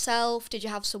train yourself? Did you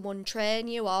have someone train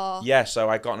you, or? Yeah, so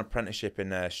I got an apprenticeship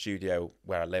in a studio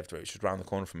where I lived, which was around the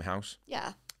corner from my house.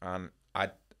 Yeah. And I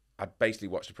basically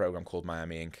watched a program called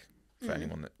Miami Ink. For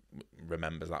anyone that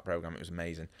remembers that program, it was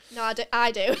amazing. No, I do.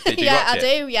 Did you watch it?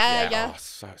 I do. Yeah.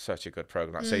 Oh, such a good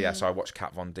program. So so I watched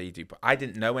Kat Von D do, but I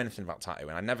didn't know anything about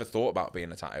tattooing. I never thought about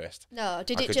being a tattooist. No,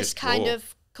 did it just kind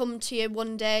of come to you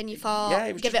one day and you thought,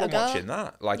 it was give just it a go? Watching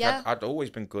that. Like, I'd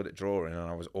always been good at drawing, and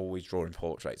I was always drawing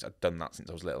portraits. I'd done that since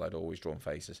I was little. I'd always drawn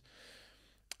faces,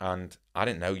 and I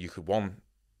didn't know you could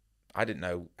I didn't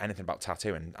know anything about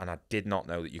tattooing, and I did not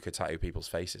know that you could tattoo people's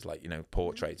faces, like,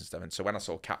 portraits and stuff. And so when I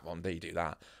saw Kat Von D do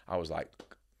that, I was like,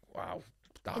 wow,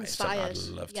 that inspired. is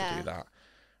something I'd love to do that.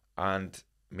 And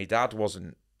my dad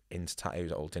wasn't into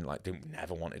tattoos at all,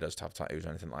 never wanted us to have tattoos or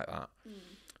anything like that.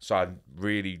 So I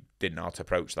really didn't know how to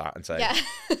approach that and say,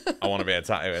 I want to be a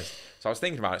tattooist. So I was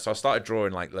thinking about it. So I started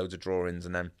drawing like loads of drawings,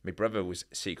 and then my brother was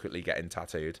secretly getting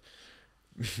tattooed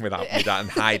without my dad, and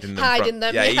hiding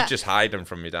them. He'd just hide them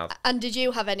from my dad. And did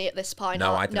you have any at this point?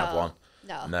 No, I didn't have one.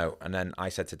 No. And then I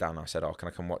said to Dan, I said, oh, can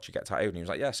I come watch you get tattooed? And he was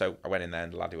like, yeah. So I went in there,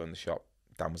 and the lad who owned the shop,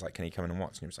 Dan was like, can you come in and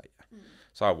watch? And he was like, yeah.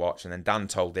 So I watched, and then Dan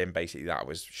told him basically that I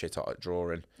was shit at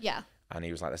drawing. Yeah. And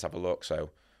he was like, let's have a look. So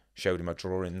showed him my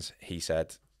drawings. He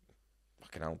said,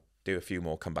 fucking hell, do a few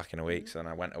more, come back in a week. So then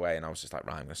I went away and I was just like,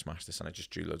 right, I'm going to smash this. And I just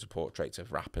drew loads of portraits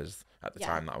of rappers at the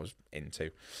time that I was into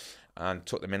and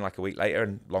took them in like a week later.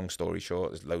 And long story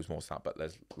short, there's loads more to that, but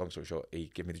long story short,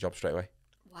 he gave me the job straight away.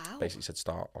 Wow. Basically said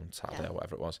start on Saturday or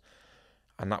whatever it was.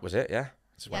 And that was it, yeah.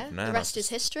 Just went from there. The rest is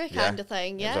history kind of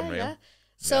thing. Yeah, yeah.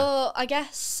 So Yeah. I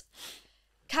guess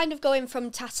kind of going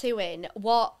from tattooing,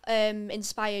 what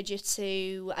inspired you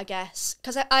to, I guess,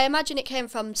 because I imagine it came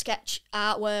from sketch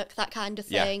artwork, that kind of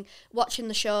thing, watching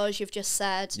the shows you've just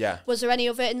said. Yeah. Was there any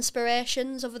other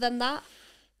inspirations other than that?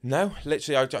 No,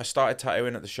 literally, I started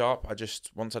tattooing at the shop.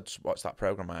 Once I'd watched that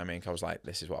program, I was like,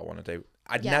 this is what I want to do.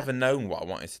 I'd never known what I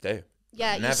wanted to do.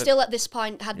 Yeah, you still at this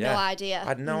point had no idea. I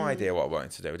had no idea what I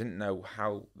wanted to do. I didn't know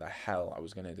how the hell I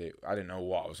was going to do. I didn't know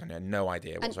what I was going to do. No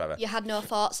idea whatsoever. You had no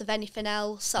thoughts of anything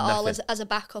else at all as a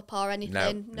backup or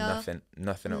anything? No,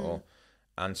 nothing at all.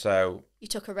 And so... You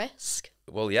took a risk?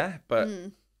 Well, yeah, but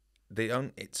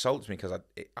it sold to me because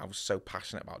I was so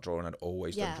passionate about drawing. I'd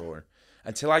always done drawing.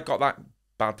 Until I got that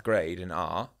bad grade in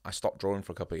art, I stopped drawing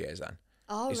for a couple of years then.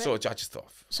 Oh, really? Sort of, I just thought...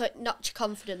 So it knocked your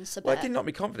confidence a bit? Well, it did knock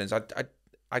me confidence.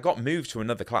 I got moved to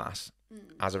another class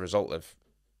as a result of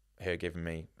her giving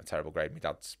me a terrible grade, my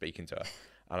dad speaking to her.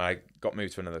 And I got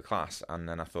moved to another class, and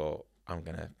then I thought, I'm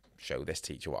going to show this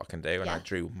teacher what I can do. And I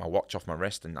drew my watch off my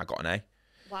wrist, and I got an A.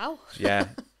 Wow. Yeah.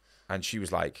 And she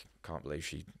was like, can't believe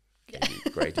she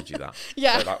graded you that.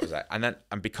 Yeah. So that was it.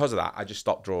 And because of that, I just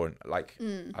stopped drawing. Like,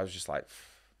 I was just like,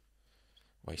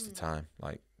 waste of time.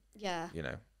 Like, you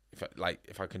know,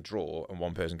 if I can draw and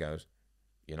one person goes,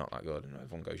 you're not that good, and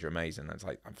everyone goes, you're amazing, and it's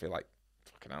like, I feel like,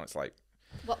 fucking hell, it's like,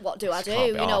 what do I do?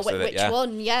 You know, which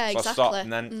one? Yeah, so exactly. I stopped,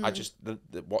 and then I just,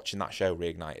 watching that show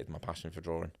reignited my passion for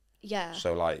drawing. Yeah.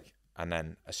 So like, and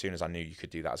then as soon as I knew you could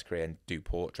do that as a career and do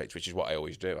portraits, which is what I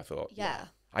always do, I thought,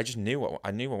 I just knew I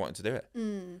wanted to do it.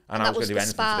 And I was going to do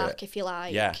anything spark, to do it. if you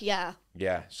like.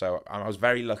 Yeah. So I was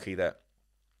very lucky that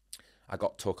I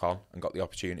got took on and got the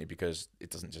opportunity, because it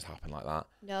doesn't just happen like that.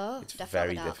 No, it's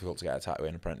very difficult to get a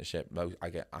tattooing apprenticeship. I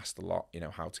get asked a lot, you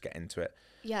know, how to get into it.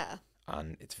 Yeah.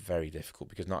 And it's very difficult,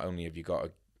 because not only have you got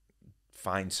to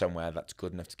find somewhere that's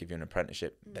good enough to give you an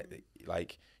apprenticeship,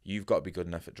 like, you've got to be good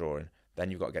enough at drawing.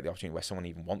 Then you've got to get the opportunity where someone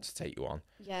even wants to take you on.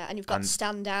 Yeah, and you've got to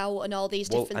stand out and all these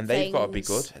different things. And they've got to be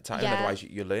good at tattooing, otherwise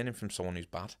you're learning from someone who's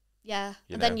bad. Yeah,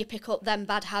 then you pick up them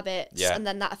bad habits, and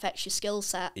then that affects your skill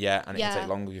set. Yeah, and it can take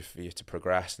longer for you to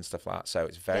progress and stuff like that. So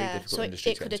it's very difficult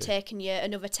industry to get into. It could have taken you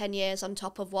another 10 years on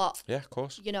top of what. Yeah, of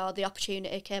course. You know, the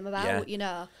opportunity came about. Yeah. You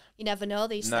know, you never know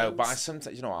these things. No, but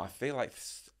sometimes, you know, I feel like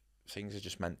things are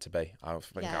just meant to be. I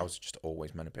think I was just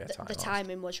always meant to be a tattoo artist. The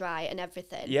timing was right and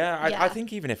everything. Yeah, I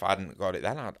think even if I hadn't got it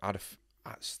then,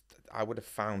 I would have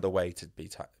found a way to be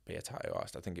a tattoo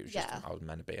artist. I think it was just I was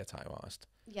meant to be a tattoo artist.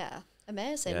 Yeah,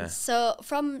 amazing. Yeah. So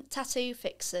from tattoo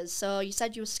fixers, so you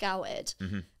said you were scouted.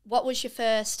 What was your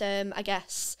first, I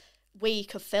guess,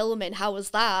 week of filming? How was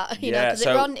that? You know, because it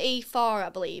was on E4, I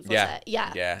believe, was it?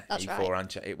 Yeah, that's E4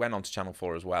 right. And it went on to Channel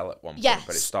 4 as well at one point, yes,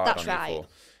 but it started on E4.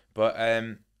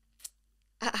 But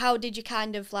how did you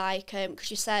kind of like,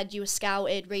 because you said you were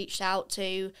scouted, reached out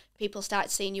to people, started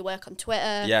seeing your work on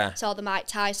Twitter, saw the Mike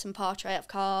Tyson portrait, of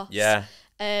course. Yeah.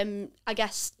 I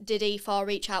guess, did E4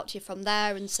 reach out to you from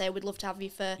there and say, we'd love to have you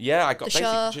for the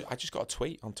show? I just got a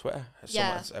tweet on Twitter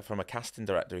from a casting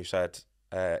director who said,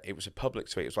 it was a public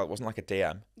tweet as well. It wasn't like a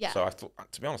DM. Yeah. So I thought,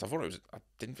 to be honest, I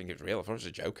didn't think it was real. I thought it was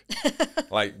a joke.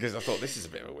 Because I thought, this is a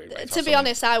bit of a weird way to be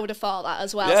honest, I would have thought that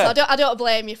as well. Yeah. So I don't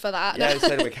blame you for that. Yeah, they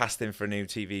said we're casting for a new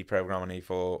TV program on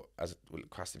E4, we're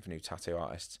casting for new tattoo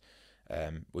artists.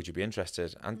 Would you be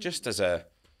interested? And just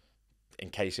in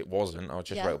case it wasn't, I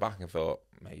just wrote back and thought,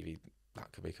 maybe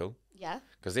that could be cool. Yeah.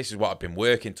 Because this is what I've been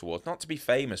working towards, not to be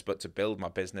famous, but to build my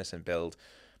business and build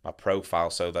my profile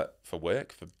so that for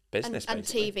business, and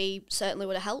TV certainly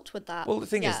would have helped with that. Well, the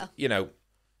thing is, you know,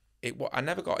 I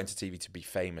never got into TV to be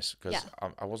famous, because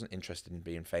I wasn't interested in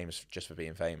being famous just for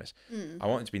being famous. I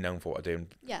wanted to be known for what I do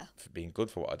and for being good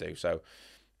for what I do. So,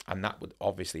 and that would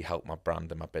obviously help my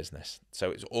brand and my business.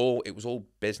 So it was all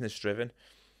business driven.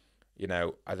 You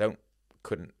know,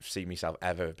 couldn't see myself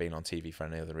ever being on TV for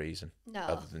any other reason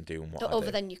other than doing what I do. Other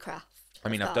than your craft. I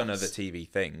mean, I've done other TV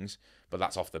things, but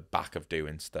that's off the back of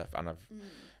doing stuff. And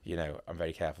you know, I'm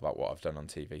very careful about what I've done on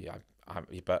TV.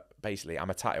 But basically, I'm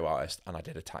a tattoo artist, and I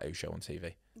did a tattoo show on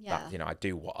TV. Yeah. You know, I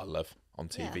do what I love on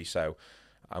TV. Yeah. So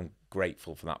I'm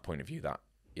grateful from that point of view that,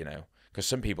 you know, because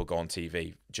some people go on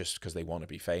TV just because they want to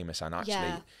be famous and actually...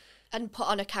 Yeah. And put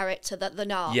on a character that they're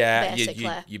not, basically.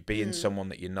 You're being someone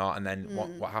that you're not. And then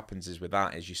what happens is with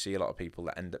that is you see a lot of people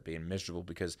that end up being miserable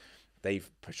because they've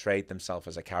portrayed themselves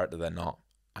as a character they're not.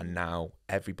 and now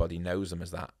everybody knows them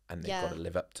as that, and they've got to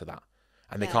live up to that,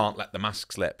 and they Yeah. can't let the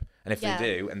mask slip. And if Yeah.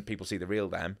 they do, and people see the real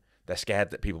them, they're scared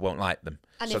that people won't like them,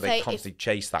 And so if they constantly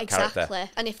chase that character. Exactly.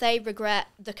 And if they regret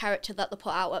the character that they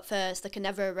put out at first, they can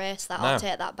never erase that or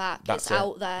take that back. That's it's it.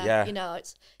 out there. Yeah. You know,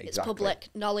 it's Exactly. public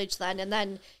knowledge then, and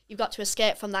then you've got to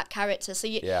escape from that character. So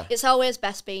Yeah. it's always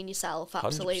best being yourself.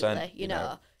 Absolutely. 100%, You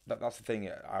know. That's the thing.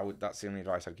 That's the only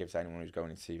advice I'd give to anyone who's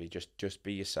going into TV. Just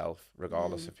be yourself,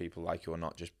 regardless if people like you or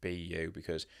not. Just be you,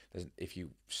 because if you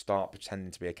start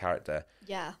pretending to be a character,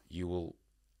 you will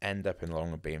end up in the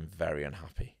long run being very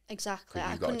unhappy. Exactly.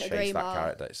 You've I got to couldn't chase agree that more.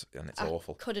 character, and it's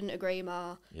awful. Couldn't agree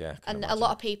more. Yeah, and a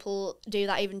lot of people do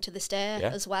that even to this day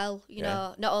as well. You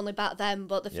know, not only back then,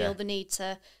 but they feel the need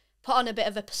to put on a bit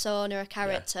of a persona, a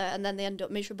character, and then they end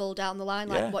up miserable down the line,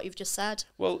 like what you've just said.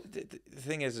 Well, the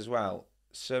thing is as well,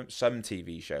 some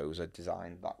TV shows are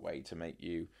designed that way to make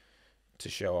you, to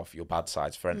show off your bad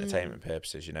sides for entertainment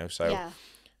purposes, you know. So,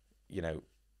 you know,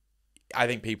 I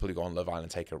think people who go on Love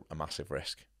Island take a massive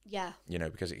risk. Yeah. You know,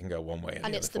 because it can go one way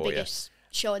and the it's other the for biggest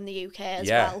show in the UK as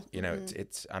yeah, well. You know,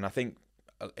 it's and I think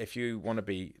if you want to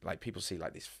be, like, people see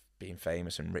like this being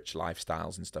famous and rich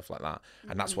lifestyles and stuff like that,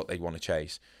 and that's what they want to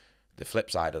chase. The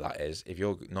flip side of that is, if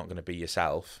you're not going to be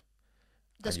yourself,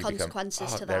 there's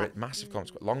consequences to that. There are massive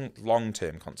consequences,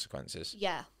 long-term consequences.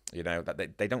 Yeah. You know,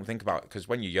 that they don't think about, because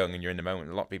when you're young and you're in the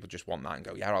moment, a lot of people just want that and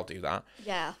go, yeah, I'll do that.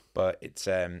 Yeah. But it's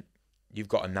you've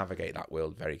got to navigate that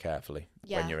world very carefully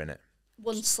when you're in it.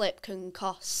 One slip can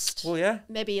cost. Well, yeah.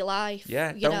 Maybe your life.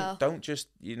 Yeah. Don't just,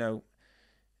 you know,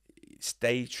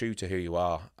 stay true to who you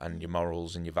are and your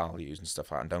morals and your values and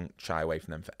stuff like that, and don't shy away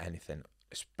from them for anything,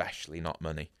 especially not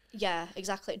money. Yeah,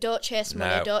 exactly. Don't chase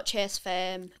money. Don't chase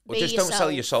fame. Or just don't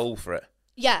sell your soul for it.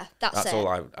 Yeah, that's it.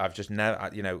 All I've just never,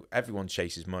 you know, everyone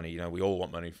chases money. You know, we all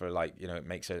want money for, like, you know, it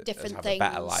makes us have a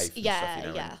better life and stuff,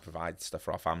 you know, and provide stuff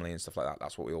for our family and stuff like that.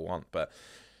 That's what we all want. But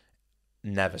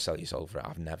never sell your soul for it.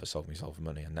 I've never sold my soul for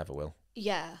money, and never will.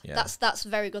 Yeah. That's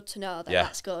very good to know.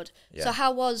 That's good. Yeah. So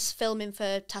how was filming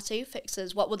for Tattoo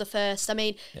Fixers? What were the first? I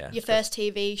mean, your first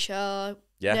TV show.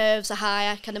 Yeah. Nerves are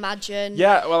high, I can imagine.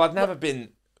 Yeah. Well, I've never been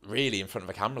really in front of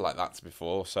a camera like that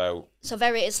before, so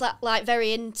it's like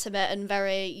very intimate and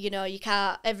very, you know, you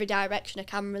can't, every direction of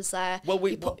cameras there. Well,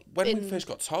 when we first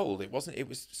got told, it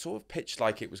was sort of pitched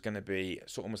like it was going to be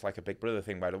sort of almost like a Big Brother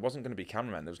thing, where there wasn't going to be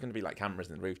cameramen, there was going to be like cameras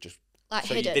in the roof, just like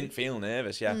so hidden. You didn't feel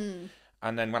nervous.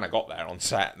 And then when I got there on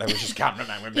set, there was just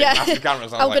cameramen with big massive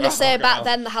cameras. I'm going to say back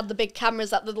then they had the big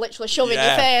cameras that they'd literally shove in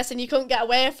your face and you couldn't get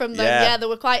away from them. Yeah, they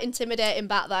were quite intimidating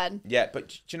back then. Yeah, but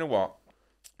do you know what?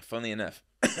 Funny enough,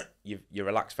 you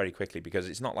relax very quickly, because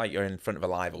it's not like you're in front of a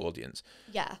live audience.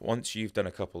 Yeah. Once you've done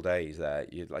a couple days there,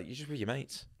 you're just with your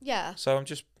mates. Yeah. So I'm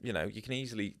just, you know, you can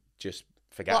easily just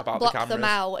forget about the cameras. Block them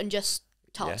out and just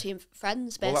talk to your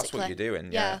friends, basically. Well, that's what you're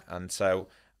doing, yeah. And so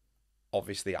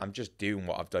obviously I'm just doing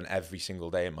what I've done every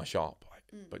single day in my shop,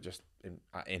 but just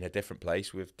in a different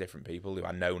place with different people who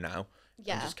I know now.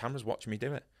 Yeah. And just cameras watching me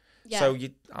do it. Yeah. So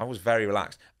I was very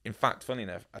relaxed. In fact, funny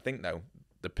enough, I think though,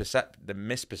 the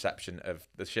misperception of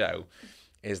the show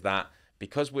is that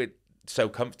because we're so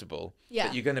comfortable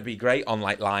that you're going to be great on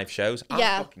like live shows.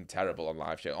 I'm fucking terrible on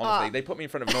live shows. Honestly, they put me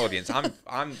in front of an audience.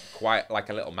 I'm quite like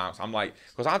a little mouse. I'm like,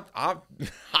 because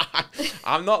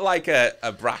I'm not like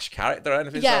a brash character or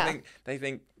anything. Yeah. So I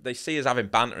think they see us having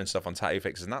banter and stuff on Tattoo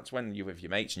Fixers, and that's when you're with your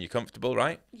mates and you're comfortable,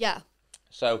 right? Yeah.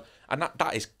 So, and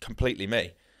that is completely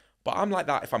me. But I'm like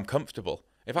that if I'm comfortable.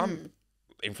 If I'm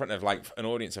in front of like an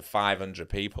audience of 500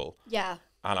 people, and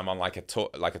I'm on like a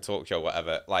talk show,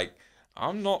 whatever, like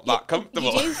I'm not that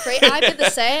comfortable. You do freeze. I'd be the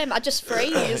same. I just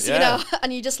freeze, you know,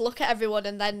 and you just look at everyone,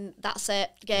 and then that's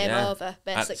it, game over,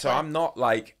 basically. And so I'm not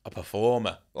like a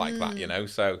performer like that, you know.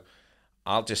 So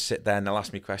I'll just sit there and they'll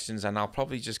ask me questions, and I'll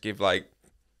probably just give like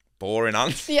boring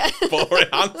answers. Boring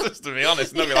answers, to be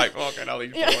honest. And they'll be like, fucking hell,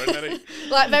 he's boring, isn't he?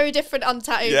 Like, very different on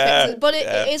Tattoo Fixers. But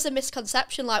it is a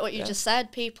misconception, like what you just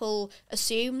said. People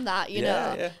assume that, you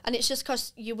know. Yeah. And it's just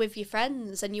because you're with your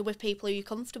friends and you're with people who you're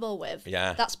comfortable with.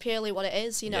 Yeah. That's purely what it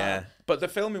is, you know. Yeah. But the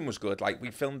filming was good. Like,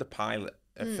 we filmed the pilot.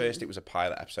 At first, it was a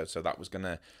pilot episode, so that was going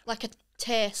to... Like a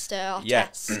taster or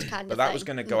test kind of thing. But that was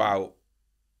going to go out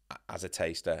as a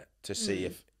taster to see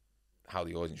how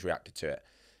the audience reacted to it.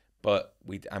 But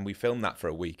we filmed that for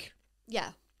a week.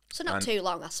 Yeah. So not too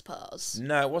long, I suppose.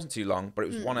 No, it wasn't too long, but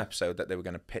it was one episode that they were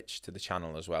going to pitch to the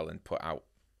channel as well and put out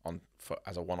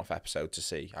as a one-off episode to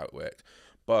see how it worked.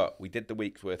 But we did the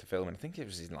week's worth of filming. I think it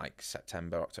was in like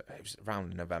September, October. It was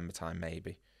around November time,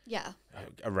 maybe. Yeah.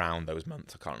 Around those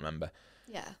months, I can't remember.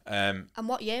 Yeah. And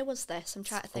what year was this? I'm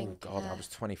trying to think. Oh God, I was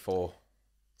 24.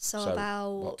 So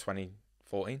about what,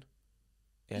 2014?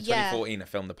 Yeah, 2014 I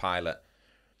filmed the pilot.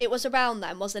 It was around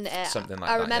then, wasn't it? Something like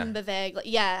I that, remember vaguely.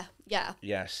 Yeah.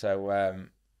 Yeah, so,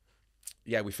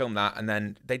 we filmed that, and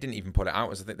then they didn't even put it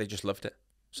out. I think they just loved it.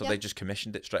 So they just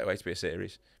commissioned it straight away to be a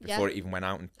series before it even went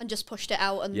out. And just pushed it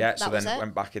out, and so then it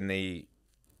went back in the,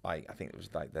 I think it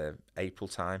was like the April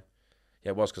time. Yeah,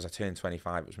 it was, because I turned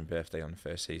 25. It was my birthday on the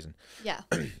first season. Yeah.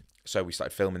 So we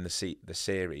started filming the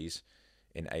series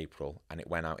in April, and it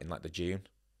went out in like the June.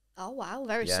 Oh wow,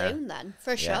 very soon then,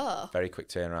 for sure. Very quick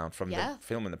turnaround from the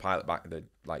filming the pilot back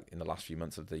in the last few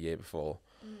months of the year before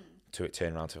to it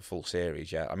turning around to a full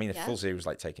series. Yeah, I mean, the full series was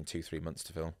like taking 2-3 months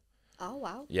to film. Oh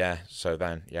wow. Yeah, so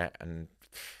then and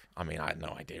I mean, I had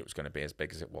no idea it was going to be as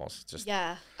big as it was.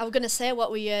 I was going to say,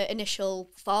 what were your initial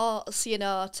thoughts, to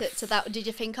that? Did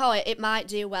you think, it might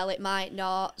do well, it might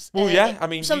not? Well, I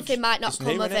mean, something might not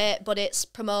come of it, but it's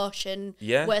promotion.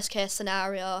 Yeah. Worst case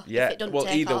scenario. Yeah. If it doesn't well,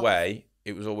 take either off. way,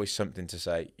 it was always something to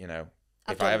say.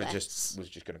 If I ever was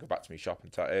just going to go back to my shop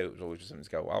and tattoo, it was always something to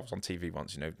go. Well, I was on TV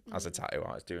once, as a tattoo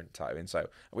artist doing tattooing, so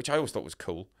which I always thought was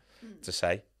cool to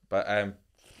say, but I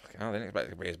didn't expect it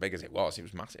to be as big as it was. It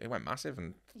was massive. It went massive,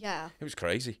 and it was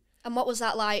crazy. And what was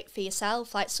that like for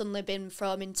yourself? Like suddenly being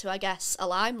thrown into, I guess, a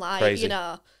limelight.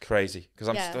 Crazy, because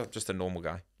I'm still just a normal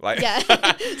guy. Like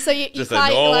so you just a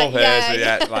normal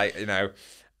person.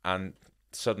 And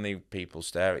suddenly people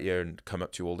stare at you and come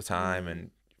up to you all the time. And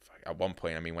at one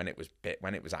point, I mean, when it was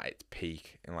at its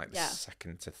peak in like the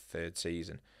second to third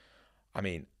season, I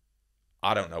mean,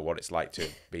 I don't know what it's like to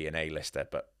be an A-lister,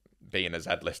 but being a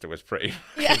Z-lister was pretty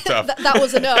tough. That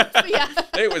was enough. Yeah,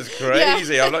 it was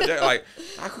crazy. I'm not joking. Like,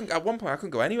 at one point I couldn't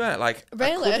go anywhere. Like,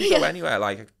 really? I couldn't go anywhere.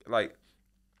 Like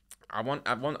I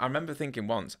remember thinking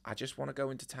once, I just want to go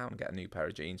into town and get a new pair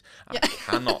of jeans. I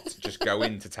cannot just go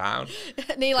into town.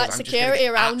 Need like security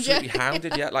around you. Absolutely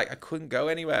hounded. Yeah, like I couldn't go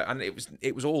anywhere, and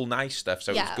it was all nice stuff,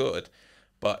 so it was good.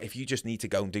 But if you just need to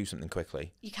go and do something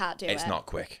quickly, you can't do it. It's not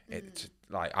quick. It's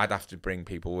like I'd have to bring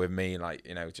people with me, like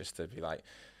just to be like.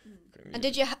 And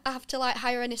did you have to like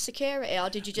hire any security, or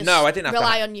did you just I didn't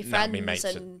rely on your friends? My mates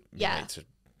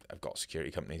have got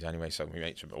security companies anyway, so my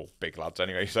mates are all big lads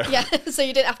anyway. So so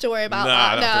you didn't have to worry about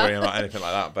that. I don't have to worry about anything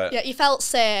like that. But you felt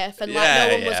safe, and like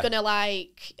no one was gonna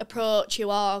like approach you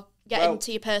or get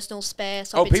into your personal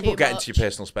space. Or people get into your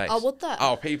personal space. Oh, would they?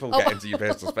 Oh, people get into your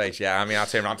personal space. Yeah, I mean, I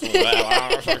turn around to them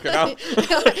like, fucking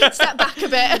hell. Step back a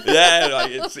bit. Yeah,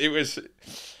 like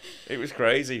it was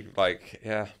crazy. Like,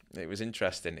 it was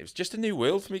interesting. It was just a new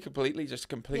world for me completely, just a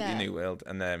completely new world.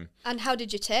 And how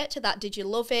did you take to that? Did you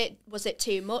love it? Was it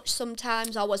too much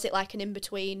sometimes, or was it like an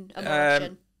in-between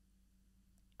emotion?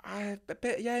 A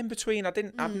bit, in between.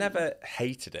 I've never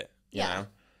hated it, you know,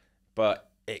 but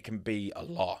it can be a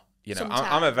lot.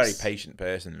 I'm a very patient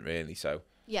person, really, so.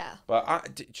 Yeah.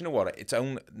 But do you know what?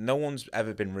 No one's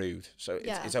ever been rude, so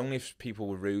it's only if people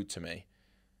were rude to me.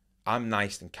 I'm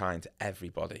nice and kind to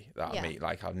everybody that I meet.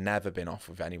 Like, I've never been off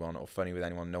with anyone or funny with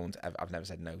anyone. I've never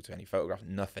said no to any photograph,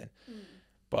 nothing.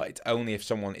 But it's only if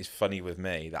someone is funny with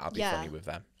me that I'll be funny with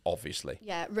them, obviously.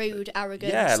 Yeah, rude,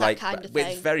 arrogant, that kind of thing.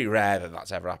 It's very rare that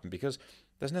that's ever happened, because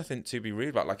there's nothing to be rude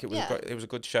about. Like, it was a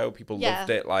good show. People loved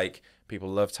it. Like, people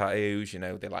love tattoos,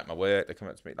 they like my work. They come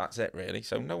up to me. That's it, really.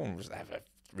 So no one was ever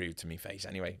rude to me face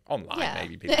anyway. Online,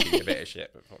 maybe people give me a bit of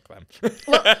shit, but fuck them.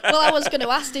 well, I was going to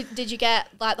ask, did you get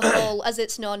like the whole, as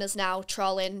it's known as now,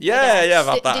 trolling? I've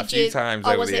had that a few times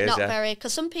over the years. Or was it not very?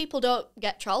 Because some people don't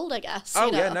get trolled, I guess.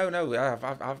 No.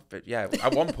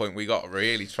 At one point we got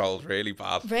really trolled, really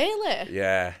bad. Really?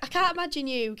 Yeah. I can't imagine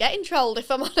you getting trolled, if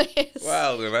I'm honest.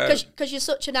 Well, because you're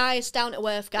such a nice, down to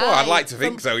earth guy. Well, I'd like to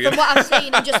think so. From what I've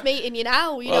seen and just meeting you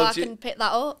now, I can pick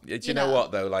that up. Do you know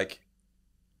what though? Like,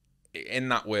 in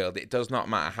that world, it does not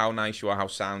matter how nice you are, how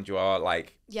sound you are.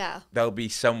 Like, there'll be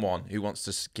someone who wants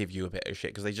to give you a bit of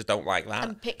shit because they just don't like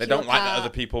that. They don't like that other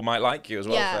people might like you as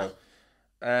well. Yeah.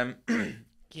 So,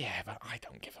 but I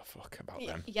don't give a fuck about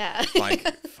them. Yeah. Like,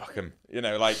 fuck them.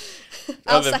 Like.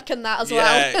 I'll second that as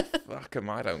well. Yeah, fuck them.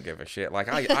 I don't give a shit. Like,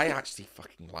 I actually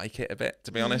fucking like it a bit,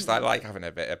 to be honest. I like having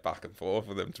a bit of back and forth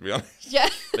with them, to be honest. Yeah.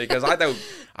 Because I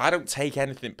don't take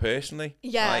anything personally.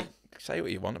 Yeah. Like, say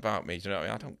what you want about me, do you know what I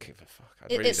mean? I don't give a fuck.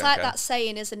 It's like that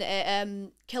saying, isn't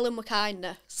it? Kill him with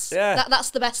kindness. Yeah.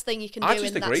 That's the best thing you can do in that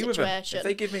situation. I just agree with them. If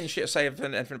they give me shit, say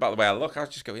anything about the way I look, I'll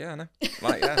just go, yeah, no.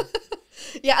 Like, yeah.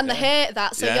 Yeah, and they hate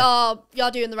that. So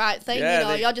you're doing the right thing.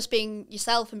 You're just being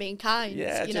yourself and being kind.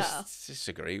 Yeah, just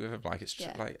agree with them. Like, it's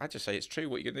like, I just say it's true.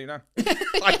 What you gonna do now?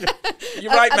 Like,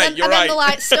 you're right, mate. You're right. And then the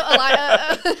lights stutter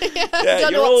like,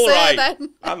 you're all right.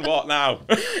 Then. And what now?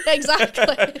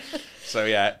 Exactly.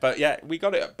 So but we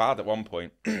got it bad at one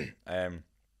point. The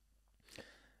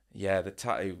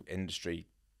tattoo industry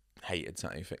hated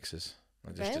tattoo fixers.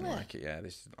 I just didn't like it. Yeah, they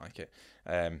just didn't like it.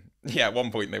 At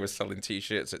one point they were selling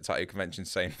T-shirts at tattoo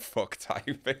conventions saying "fuck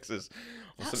tattoo fixers"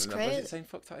 or That's something. crazy. Was it saying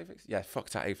 "fuck tattoo fixers"? Yeah,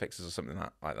 "fuck tattoo fixers" or something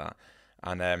like that.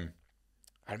 And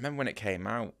I remember when it came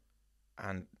out,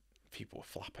 and people were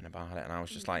flapping about it, and I was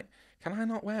just like, "Can I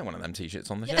not wear one of them T-shirts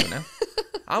on the show now?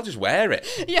 I'll just wear it.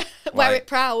 Yeah, wear it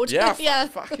proud. Yeah,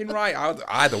 fucking right. I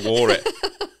either wore it,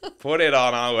 put it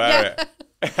on, I'll wear it."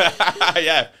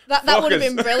 Yeah, that would have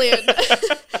been brilliant.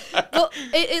 But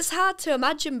it's hard to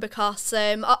imagine because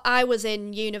I was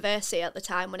in university at the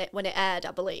time when it aired,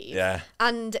 I believe. Yeah.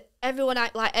 And everyone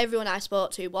I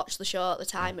spoke to watched the show at the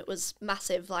time. It was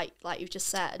massive, like you've just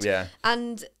said. Yeah.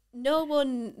 And no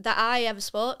one that I ever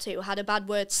spoke to had a bad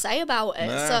word to say about it.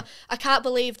 No. So I can't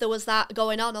believe there was that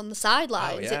going on the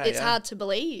sidelines. Oh, yeah, it's hard to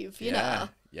believe, you know.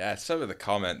 Yeah, some of the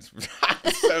comments. And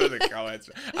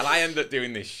I ended up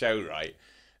doing this show, right?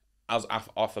 I was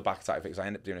off the back of Tattoo Fix. I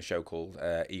ended up doing a show called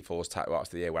E4's Tattoo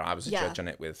Artist of the Year, where I was a judge on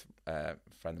it with a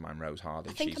friend of mine, Rose Hardy.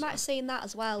 I think I might have seen that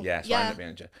as well. Yeah, so I ended up being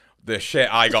a judge. The shit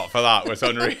I got for that was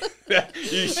unreal.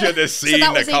 You should have seen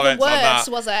so that the comments worse, on that.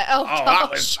 Was it? Oh, gosh.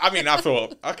 That was. I mean, I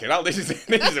thought, okay, well, this is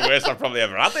the worst I've probably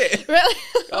ever had it. Really?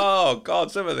 Oh God,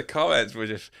 some of the comments were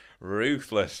just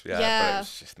ruthless. Yeah. But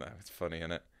it's just it's funny,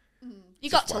 isn't it? You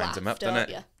got to laugh, don't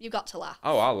you? You got to laugh.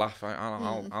 Oh, I'll laugh.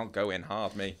 I'll go in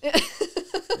hard, me.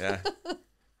 Yeah.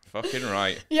 Fucking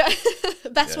right. Yeah.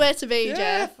 Best way to be,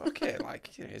 yeah, Joe. Fuck it.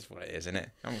 Like, it is what it is, isn't it?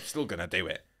 I'm still going to do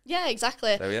it. Yeah,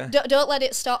 exactly. So, yeah. Don't let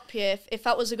it stop you. If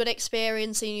that was a good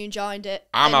experience and you enjoyed it,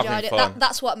 I'm having fun.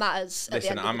 That's what matters.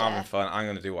 Listen, I'm having fun. I'm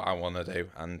going to do what I want to do.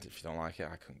 And if you don't like it,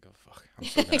 I couldn't go fuck. I'm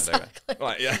still going to do it.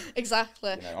 Like, yeah.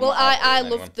 Exactly. You know, well, I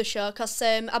loved the show because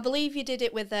I believe you did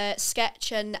it with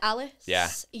Sketch and Alice.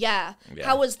 Yeah.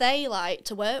 How was they like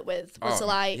to work with? Was it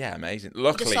like... Yeah, amazing.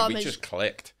 Luckily, we just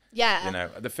clicked. Yeah. You know,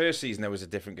 the first season, there was a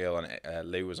different girl on it.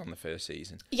 Lou was on the first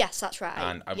season. Yes, that's right.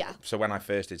 And so when I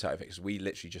first did Tattoo Fix, we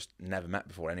literally just never met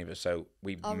before, any of us. So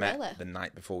we met the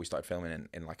night before we started filming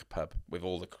in like a pub with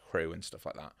all the crew and stuff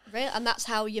like that. Really? And that's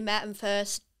how you met and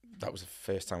first... That was the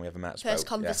first time we ever met. First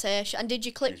conversation. Yeah. And did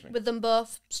you click with them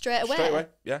both straight away? Straight away,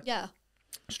 yeah. Yeah.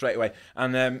 Straight away.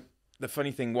 And the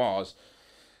funny thing was,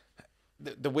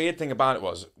 the weird thing about it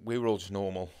was, we were all just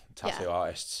normal tattoo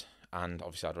artists and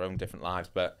obviously had our own different lives,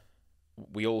 but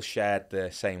we all shared the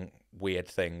same weird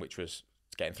thing, which was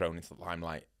getting thrown into the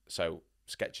limelight. So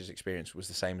Sketch's experience was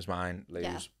the same as mine.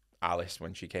 Lou's, Alice,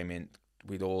 when she came in,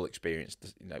 we'd all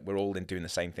experienced, you know, we're all in doing the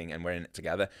same thing and we're in it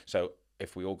together. So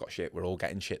if we all got shit, we're all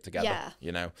getting shit together,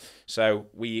 you know. So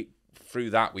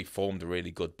through that, we formed a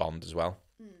really good bond as well.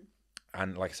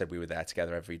 And like I said, we were there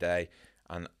together every day.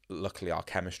 And luckily our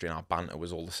chemistry and our banter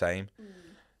was all the same.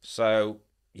 So...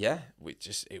 yeah,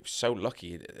 it was so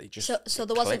lucky. So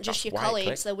there wasn't just your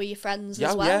colleagues, there were your friends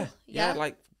as well? Yeah,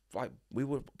 like we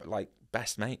were like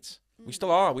best mates. We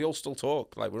still are. We all still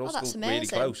talk. Like we're all still really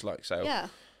close. Like so.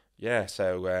 Yeah.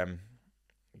 So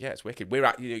it's wicked.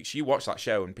 You watch that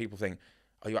show and people think,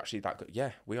 "Are you actually that good?"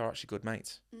 Yeah, we are actually good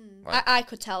mates. Like, I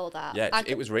could tell that. Yeah,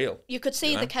 it was real. You could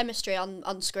see the chemistry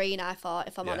on screen. I thought,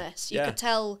 if I'm honest, you could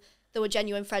tell. There were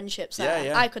genuine friendships there.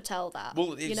 Yeah. I could tell that.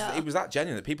 Well, it was that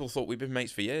genuine that people thought we'd been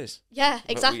mates for years. Yeah,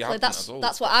 exactly. That's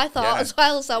what I thought as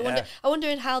well. So I'm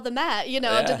wondering how they met. You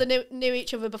know, did they knew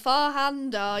each other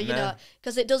beforehand, or you know,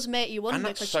 because it does make you wonder. And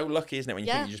that's so lucky, isn't it? When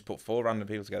you think you just put 4 random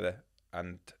people together,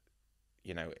 and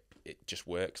you know, it just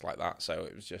works like that. So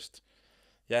it was just,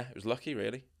 it was lucky,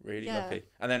 really lucky.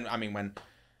 And then, I mean, when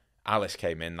Alice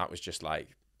came in, that was just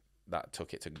like that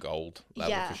took it to gold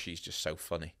level because she's just so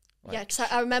funny. Like,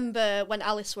 because I remember when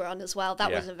Alice were on as well.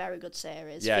 That was a very good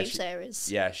series.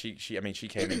 Series. Yeah, she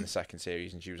came in the second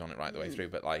series and she was on it right the way through.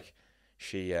 But like,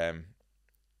 she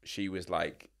was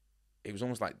like, it was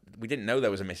almost like we didn't know there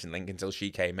was a missing link until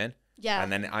she came in. Yeah.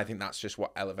 And then I think that's just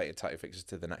what elevated Tattoo Fixers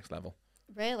to the next level.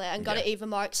 Really, and got it even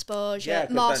more exposure,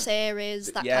 more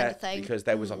series, that kind of thing. Because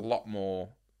there was a lot more.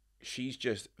 She's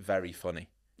just very funny.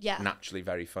 Yeah. Naturally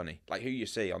very funny. Like who you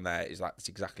see on there is like, that's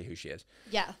exactly who she is.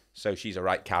 Yeah. So she's a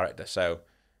right character. So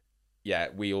yeah,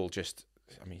 we all just,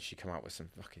 I mean, she come out with some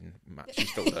fucking, she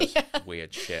still does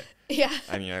weird shit. Yeah.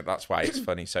 And you know, that's why it's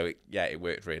funny. So it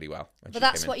worked really well. But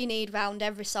that's what you need round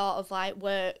every sort of like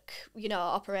work, you know,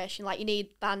 operation. Like you need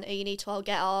banter, you need to all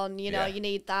get on, you know, you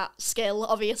need that skill,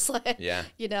 obviously. Yeah.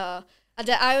 You know. And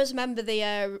I always remember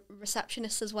the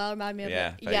receptionist as well, remind me of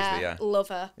it. Paisley, love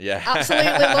her. Yeah.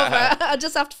 Absolutely love her. I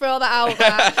just have to throw that out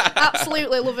there.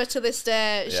 Absolutely love her to this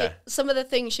day. Some of the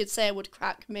things she'd say would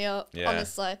crack me up,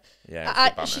 honestly.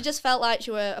 Yeah, she just felt like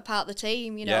she were a part of the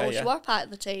team, you know. She were part of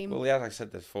the team. Well, yeah, like I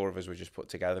said, the 4 of us were just put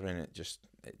together and it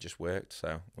just worked.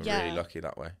 So we're really lucky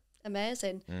that way.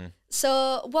 Amazing.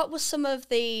 So what was some of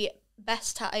the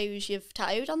best tattoos you've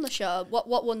tattooed on the show?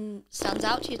 What one stands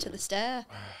out to you to this day?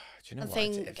 Do you know I what?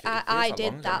 think I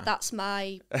did that. That's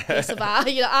my piece of art.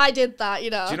 I did that. Do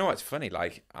you know what's funny?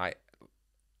 Like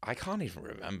I can't even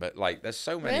remember. Like there's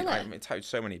so many. Really? I tattooed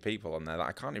so many people on there that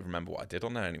I can't even remember what I did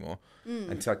on there anymore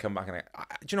until I come back and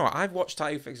do you know what? I've watched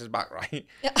Tattoo Fixers back, right?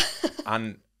 Yeah.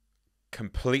 And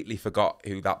completely forgot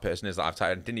who that person is that I've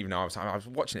tattooed. Didn't even know I was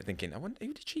watching it thinking, I wonder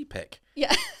who did she pick?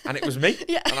 Yeah. And it was me.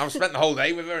 Yeah. And I've spent the whole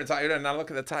day with her and tattooed her, and I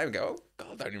look at the tattoo and go, oh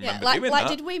God, I don't even remember doing like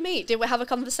that. did we meet? Did we have a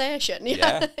conversation?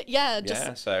 Yeah.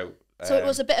 Yeah. So it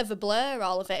was a bit of a blur,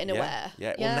 all of it, in a way.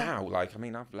 Yeah. Well, now, like, I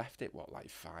mean, I've left it,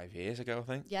 5 years ago, I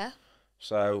think? Yeah.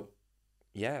 So,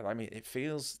 yeah, I mean, it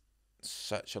feels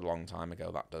such a long time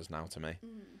ago, that does now to me.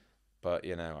 But,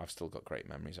 I've still got great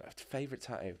memories. Favourite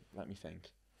tattoo? Let me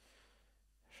think.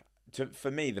 For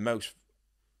me,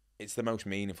 it's the most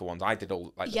meaningful ones. I did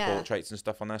all, the portraits and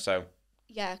stuff on there, so...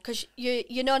 Yeah, because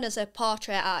you're known as a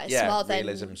portrait artist more than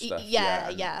realism stuff.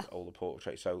 Yeah. All the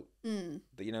portraits. So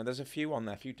there's a few on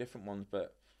there, a few different ones,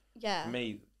 but for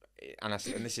me, and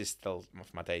this is still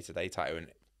my day-to-day tattooing.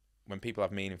 When people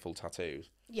have meaningful tattoos,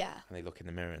 and they look in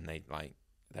the mirror and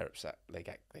they're upset,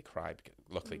 they cry.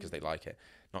 Luckily, because they like it,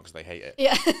 not because they hate it.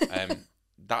 Yeah.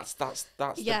 That's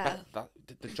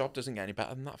the job doesn't get any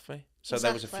better than that for me. So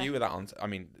there was a few of that on. I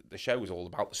mean, the show was all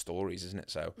about the stories, isn't it?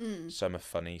 So some are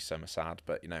funny, some are sad,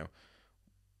 but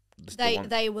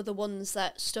they were the ones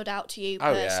that stood out to you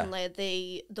personally. Oh,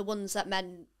 yeah. The ones that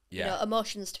meant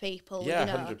emotions to people.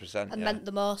 100%, and meant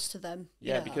the most to them.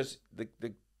 Yeah, because the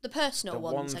personal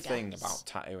ones. The one thing about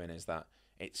tattooing is that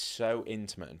it's so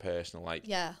intimate and personal.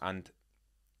 And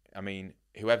I mean,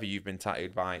 whoever you've been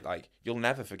tattooed by, you'll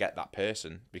never forget that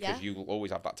person because you'll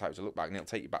always have that tattoo to look back, and it'll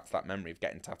take you back to that memory of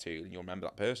getting tattooed, and you'll remember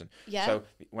that person. Yeah. So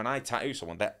when I tattoo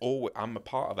someone, I'm a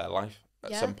part of their life.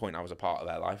 At some point, I was a part of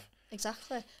their life.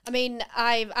 Exactly. I mean,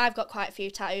 I've got quite a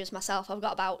few tattoos myself. I've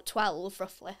got about 12,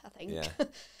 roughly, I think. Yeah.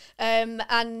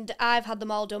 And I've had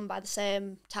them all done by the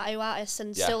same tattoo artist,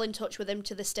 and still in touch with him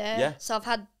to this day. Yeah. So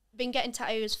been getting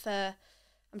tattoos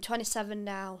I'm 27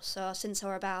 now, so since I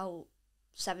was about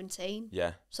 17.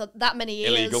 Yeah. So that many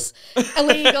years.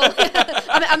 Illegal.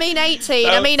 I mean 18.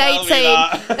 Don't 18.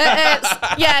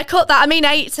 Cut that. I mean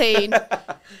 18.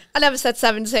 I never said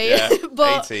 17. Yeah,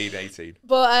 but 18.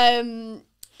 But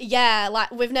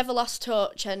we've never lost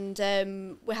touch, and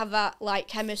we have that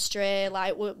chemistry.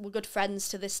 We're good friends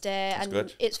to this day. That's and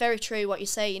good. It's very true what you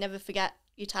say. You never forget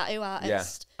your tattoo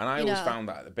artist. Yeah. And I always found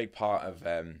that a big part of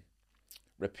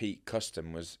repeat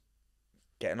custom was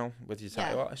getting on with your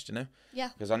tattoo artist, Yeah.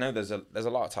 Because I know there's a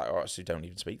lot of tattoo artists who don't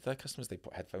even speak to their customers. They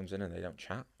put headphones in and they don't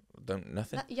chat,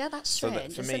 nothing. That's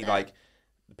strange. So for me,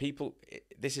 people,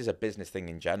 this is a business thing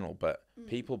in general, but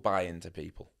people buy into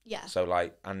people. Yeah. So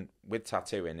and with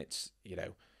tattooing, it's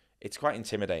it's quite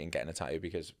intimidating getting a tattoo,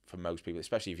 because for most people,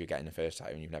 especially if you're getting a first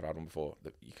tattoo and you've never had one before,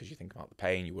 because you think about the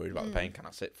pain, you're worried about the pain. Can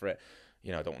I sit for it? I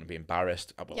don't want to be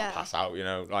embarrassed. I will pass out,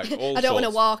 all I don't want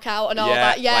to walk out and all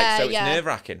that. Yeah, so it's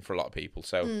nerve-wracking for a lot of people.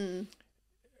 So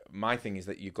my thing is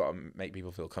that you've got to make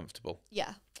people feel comfortable.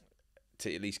 Yeah.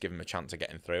 To at least give them a chance of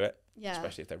getting through it. Yeah.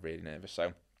 Especially if they're really nervous.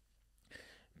 So,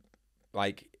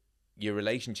 your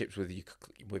relationships with your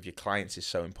clients is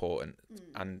so important.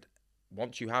 And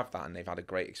once you have that and they've had a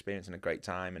great experience and a great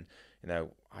time, and, I'm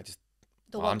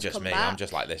just me. I'm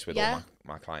just like this with all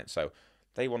my clients. So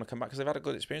they want to come back because they've had a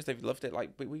good experience. They've loved it.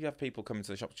 We have people coming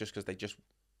to the shops just because they just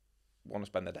want to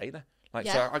spend their day there.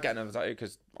 So I get another tattoo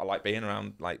because I like being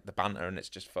around the banter, and it's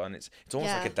just fun. It's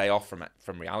almost like a day off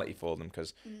from reality for them,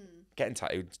 because getting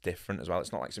tattooed is different as well.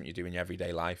 It's not like something you do in your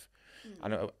everyday life. I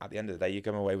know at the end of the day you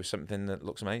come away with something that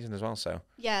looks amazing as well. So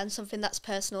and something that's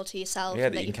personal to yourself. Yeah,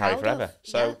 that you can carry forever.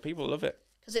 So people love it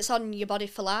because it's on your body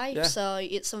for life. Yeah. So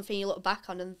it's something you look back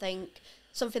on and think.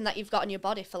 Something that you've got on your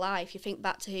body for life. You think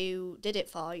back to who did it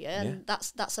for you, and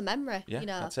that's a memory. Yeah,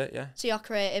 that's it. Yeah. So you're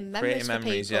creating memories for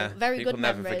people. Yeah. Very people good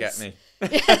memories. People never forget me.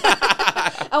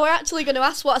 And we're actually going to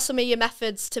ask what are some of your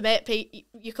methods to make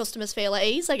your customers feel at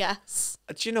ease, I guess.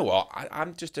 Do you know what?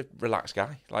 I'm just a relaxed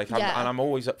guy. And I'm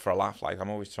always up for a laugh. I'm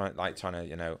always trying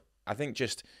to. I think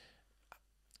just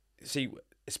see,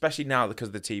 especially now because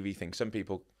of the TV thing. Some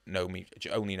people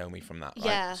only know me from that. Right?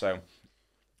 Yeah. So.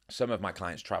 Some of my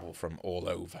clients travel from all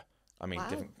over. I mean,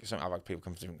 I've had people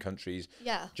come from different countries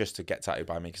just to get tattooed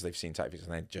by me because they've seen tattoos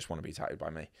and they just want to be tattooed by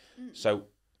me. So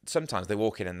sometimes they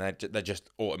walk in and they're just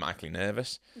automatically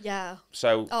nervous. Yeah.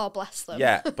 So bless them.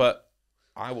 Yeah, but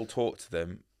I will talk to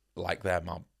them like they're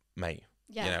my mate.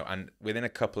 Yeah. And within a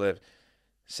couple of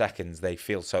seconds, they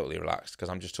feel totally relaxed because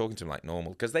I'm just talking to them like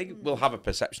normal. Because they will have a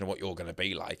perception of what you're going to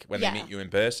be like when they meet you in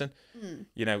person.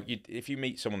 You know, if you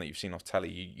meet someone that you've seen off telly,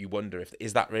 you wonder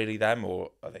is that really them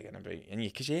or are they going to be? And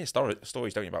because you hear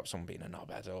stories, don't you, about someone being a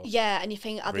knobhead or and you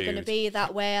think, are they going to be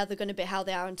that way? Are they going to be how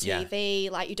they are on TV?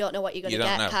 Like, you don't know what you're going to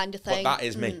get, kind of thing. But that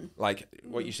is me. Like,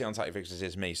 what you see on Tattoo Fixers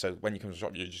is me. So when you come to the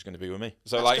shop, you're just going to be with me.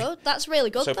 So that's good. That's really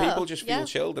good. So people just feel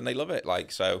chilled and they love it.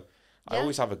 Like, so I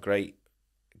always have a great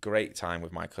time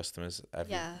with my customers.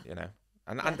 You know,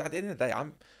 and at the end of the day,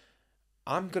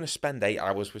 I'm going to spend 8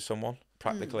 hours with someone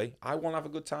practically. I want to have a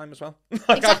good time as well.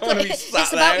 Like, exactly. I don't be sat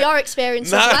it's about your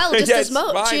experience as well, just as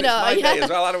much. Mine, you know, it's my day as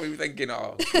well. I don't be thinking,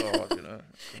 oh God, you know,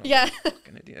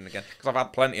 fucking idiot again. Because I've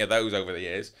had plenty of those over the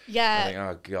years. I think,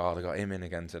 oh God, I got him in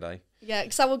again today. Yeah,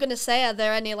 because I was going to say, are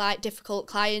there any like difficult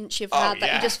clients you've had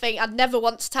that you just think, I'd never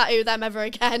want to tattoo them ever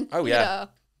again? Oh yeah. You know?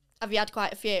 Have you had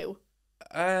quite a few?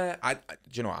 Do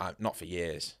you know what? Not for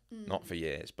years. Not for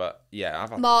years. But yeah, I've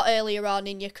had more earlier on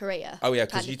in your career. Oh yeah,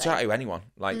 because you tattoo anyone.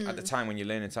 Like at the time when you're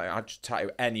learning tattoo, I'd just tattoo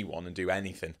anyone and do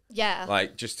anything. Yeah.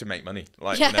 Like just to make money.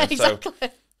 Like exactly. So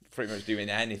pretty much doing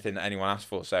anything that anyone asks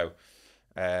for. So,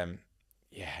 and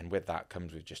with that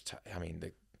comes with just.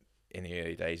 In the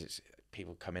early days, it's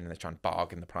people come in and they try and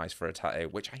bargain the price for a tattoo,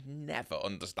 which I never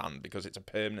understand because it's a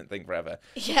permanent thing forever.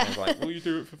 Yeah. I was like, will you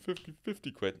do it for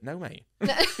 50 quid? No, mate.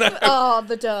 Oh,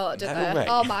 the door, did no, they? Mate.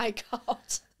 Oh, my God.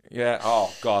 Yeah.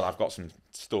 Oh, God, I've got some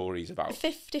stories about...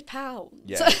 £50?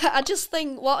 Yeah. I just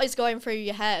think, what is going through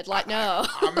your head? Like, no.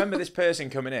 I remember this person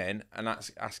coming in and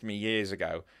asking me years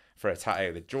ago for a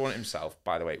tattoo. They'd drawn it himself.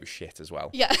 By the way, it was shit as well.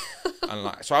 Yeah.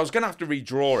 And so I was going to have to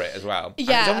redraw it as well. Yeah.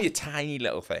 And it was only a tiny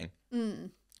little thing.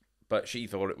 But she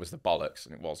thought it was the bollocks,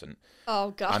 and it wasn't.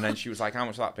 Oh, God. And then she was like, how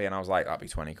much will that be? And I was like, that'd be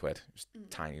 20 quid. It was a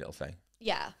tiny little thing.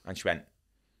 Yeah. And she went,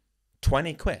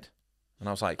 20 quid? And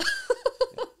I was like...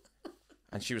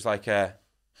 And she was like,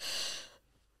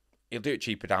 you'll do it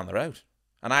cheaper down the road.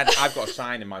 And I've got a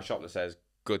sign in my shop that says,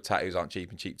 good tattoos aren't cheap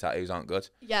and cheap tattoos aren't good.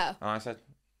 Yeah. And I said,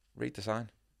 read the sign.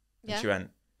 And yeah. she went,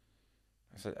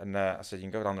 I said, you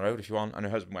can go down the road if you want. And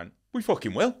her husband went, we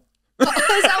fucking will. Is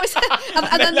that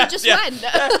what and then they just went.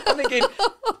 Yeah. I'm thinking,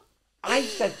 I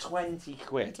said 20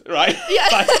 quid, right? Yeah.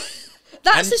 Like,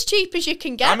 that's as cheap as you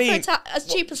can get. As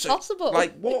cheap as possible.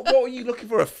 Like, what are you looking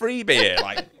for? A freebie here?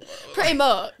 Like, pretty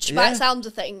much, by the sounds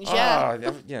of things, yeah. I've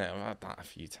had that a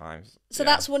few times. So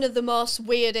that's one of the most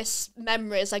weirdest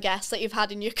memories, I guess, that you've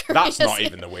had in your career. That's not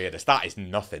even the weirdest. That is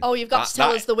nothing. Oh, you've got to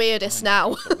tell us the weirdest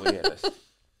now. The weirdest.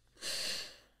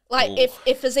 Like,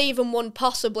 if there's even one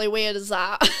possibly weird as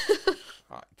that.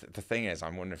 The thing is,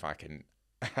 I'm wondering if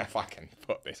I can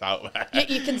put this out there.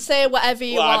 You can say whatever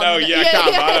you want. I know,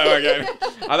 I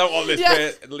can. I don't want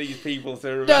this to lead people to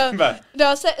remember.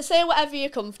 No, say whatever you're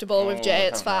comfortable with, Jay.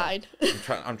 It's fine.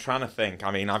 I'm trying to think.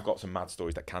 I mean, I've got some mad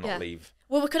stories that cannot leave.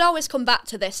 Well, we could always come back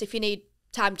to this if you need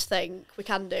time to think. We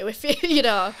can do if you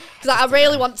know, because I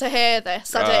really want to hear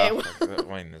this. I do. I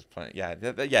mean, there's plenty. Yeah.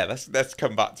 Let's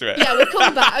come back to it. Yeah, we'll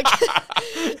come back.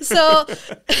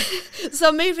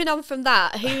 So moving on from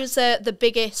that, who's the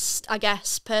biggest, I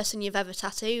guess, person you've ever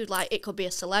tattooed? Like, it could be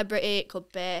a celebrity, it could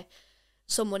be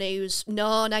someone who's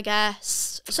known, I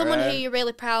guess, someone who you're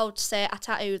really proud to say I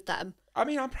tattooed them. I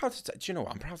mean, I'm proud to. Do you know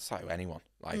what? I'm proud to tattoo anyone.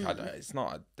 Like, it's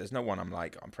not. There's no one I'm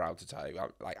like. I'm proud to tattoo.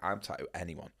 I'm tattoo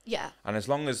anyone. Yeah. And as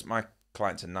long as my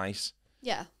clients are nice.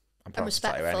 Yeah. I'm proud to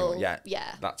tattoo anyone. Yeah.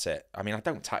 Yeah. That's it. I mean, I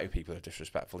don't tattoo people who are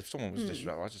disrespectful. If someone was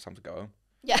disrespectful, I just have to go home.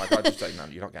 Yeah. Like, I just say, no,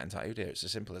 you're not getting tattaooed here. It's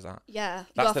as simple as that. Yeah.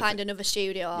 You gotta find another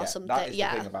studio or something. That is the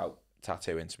thing about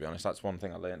tattooing. To be honest, that's one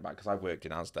thing I learned about because I worked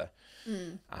in Asda,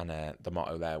 and the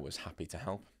motto there was happy to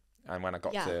help. And when I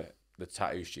got to the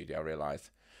tattoo studio, I realised.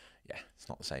 Yeah, it's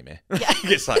not the same here. Yeah.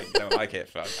 It's like, don't like it,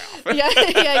 fuck off.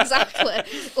 Yeah, exactly.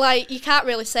 Like, you can't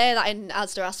really say that in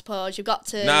Asda, I suppose. You've got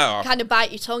to kind of bite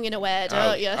your tongue in a way,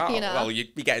 don't you? You know? Well,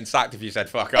 you'd be getting sacked if you said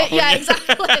fuck off. Yeah,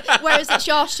 exactly. Whereas it's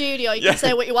your studio, you can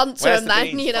say what you want to them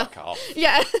then, you know. Fuck off.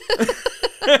 Yeah.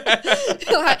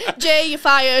 Like, Jay, you're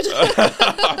fired.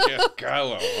 Just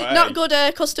go away. Not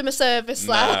good customer service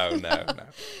there. No.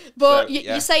 But so,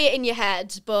 you say it in your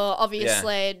head, but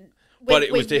obviously... Yeah. But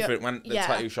it was different when the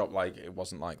tattoo shop, like, it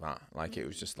wasn't like that. Like, it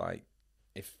was just like,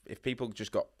 if people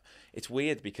just got... It's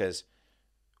weird because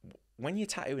when you're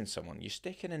tattooing someone, you're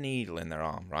sticking a needle in their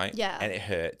arm, right? Yeah. And it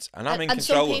hurts. And I'm in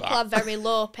control of that. And some people have very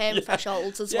low pain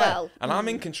thresholds as well. And I'm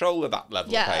in control of that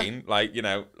level of pain. Like, you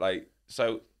know, like...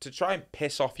 So, to try and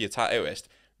piss off your tattooist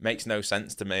makes no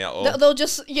sense to me at all. They'll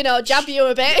just, jab you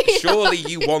a bit. Surely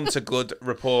you want a good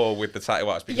rapport with the tattoo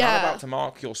artist because I'm about to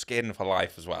mark your skin for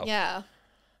life as well. Yeah.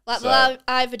 Like, they'll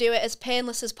either do it as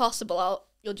painless as possible or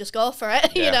you'll just go for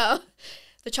it, you know.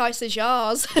 the choice is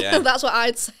yours. Yeah. That's what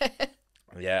I'd say.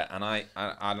 Yeah, and I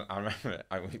remember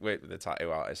I worked with a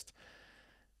tattoo artist.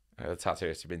 The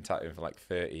tattooist had been tattooing for like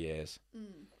 30 years.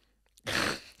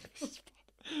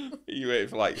 He worked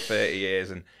for like 30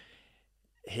 years, and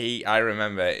I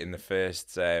remember in the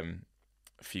first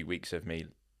few weeks of me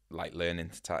like learning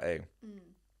to tattoo,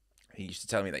 he used to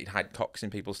tell me that he'd hide cocks in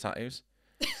people's tattoos.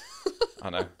 I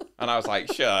know. And I was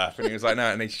like, shut up. And he was like,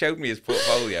 no. And he showed me his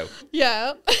portfolio.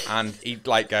 Yeah. And he'd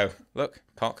like go, look,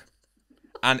 cock.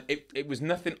 And it was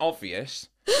nothing obvious,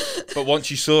 but once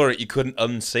you saw it, you couldn't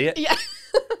unsee it. Yeah.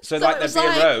 So like there'd be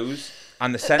a rose,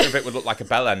 and the centre of it would look like a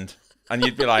bell end. And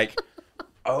you'd be like,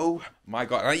 oh my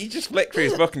God. And you just flick through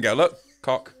his book and go, look,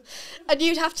 cock. And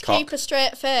you'd have to keep a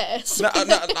straight face. No,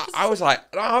 I was like,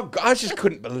 oh, I just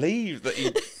couldn't believe that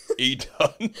he'd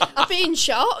done that. I'd be in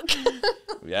shock.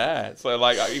 Yeah. So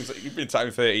like, he'd been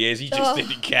tattooing 30 years, he just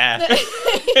didn't care.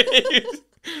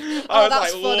 I was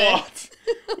that's like, funny. what?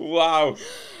 Wow.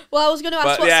 Well, I was going to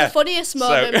ask what's the funniest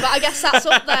moment, but I guess that's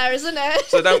up there, isn't it?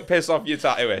 So don't piss off your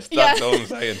tattooist. That's all I'm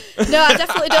saying. No, I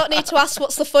definitely don't need to ask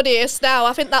what's the funniest now.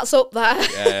 I think that's up there.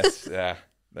 Yes, yeah.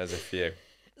 There's a few.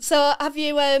 So have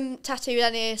you tattooed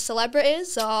any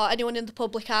celebrities or anyone in the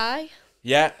public eye?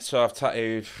 Yeah, so I've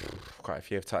tattooed quite a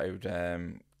few. I've tattooed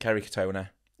Kerry Katona.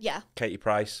 Yeah. Katie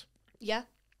Price. Yeah.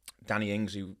 Danny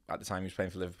Ings, who at the time he was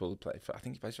playing for Liverpool, I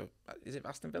think he plays for, is it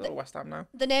Aston Villa or West Ham now?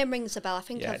 The name rings a bell, I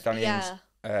think. Yeah, Danny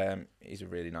Ings. He's a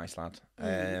really nice lad.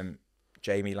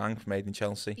 Jamie Lang from Made in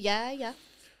Chelsea. Yeah,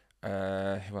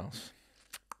 yeah. Who else?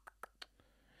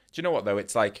 Do you know what, though?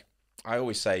 It's like, I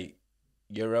always say,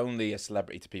 you're only a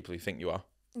celebrity to people who think you are.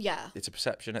 Yeah. It's a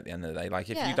perception at the end of the day. Like,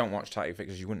 if you don't watch Tattoo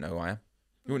Fixers, you wouldn't know who I am.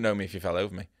 You wouldn't know me if you fell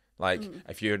over me. Like,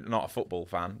 if you're not a football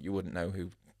fan, you wouldn't know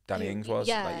who Danny Ings was.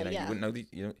 Yeah, like, you yeah.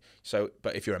 wouldn't know so,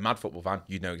 but if you're a mad football fan,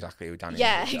 you'd know exactly who Danny Ings was.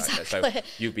 Yeah, exactly. So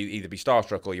you'd either be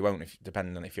starstruck or you won't,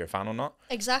 depending on if you're a fan or not.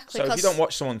 Exactly. So if you don't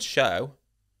watch someone's show,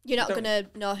 you're not going to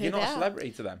know who they are. You're not a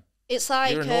celebrity to them. It's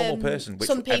like you're a normal person, which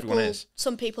everyone is.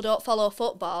 Some people don't follow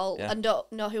football and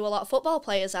don't know who a lot of football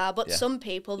players are, but some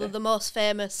people they're the most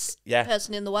famous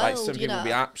person in the world. Like some people will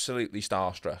be absolutely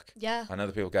starstruck. Yeah. And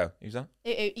other people go, who's that?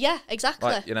 Yeah,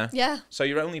 exactly. Like, Yeah. So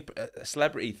you're only a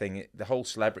celebrity thing. The whole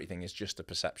celebrity thing is just a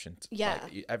perception. Yeah.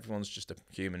 Like, everyone's just a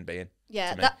human being.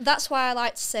 Yeah, that's why I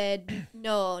like to say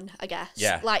known, I guess.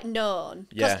 Yeah. Like known.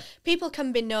 Because people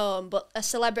can be known, but a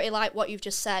celebrity like what you've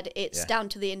just said, it's down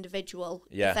to the individual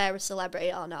if they're a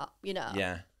celebrity or not, you know.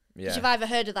 Yeah. Because you've either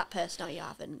heard of that person or you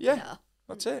haven't. Yeah. You know?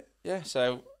 That's it. Yeah.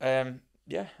 So, I've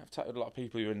tattooed a lot of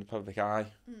people who are in the public eye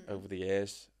over the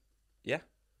years. Yeah.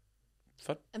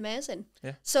 Fun. Amazing.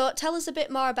 Yeah. So tell us a bit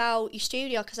more about your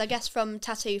studio, because I guess from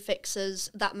Tattoo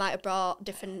Fixers that might have brought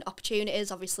different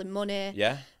opportunities, obviously money.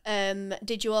 Yeah.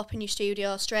 Did you open your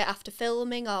studio straight after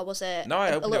filming, or was it? No,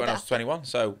 I opened it when I was 21.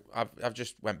 So I've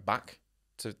just went back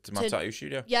to my tattoo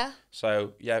studio. Yeah.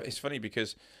 So yeah, it's funny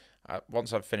because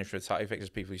once I've finished with Tattoo Fixers,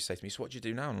 people used to say to me, "So what do you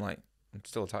do now?" I'm like, I'm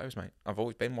still a tattooist, mate. I've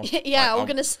always been one. Yeah, like, I'm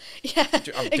gonna. Yeah,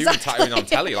 I'm doing tattooing on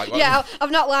telly. Like, yeah,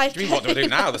 I'm not like. What do you mean? What do I do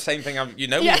now? The same thing you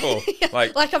know me for.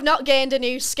 Like I've not gained a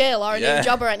new skill or a new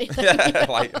job or anything. Yeah,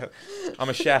 like I'm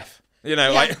a chef. You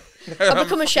know, like I've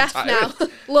become a chef now.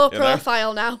 Low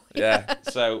profile now. Yeah.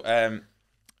 So,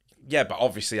 but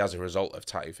obviously as a result of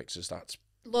Tattoo Fixers, that's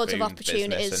loads of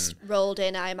opportunities rolled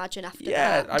in, I imagine, after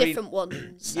that. Different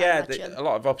ones. Yeah, a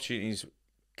lot of opportunities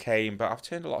came, but I've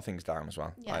turned a lot of things down as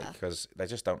well. Yeah. Because they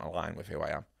just don't align with who I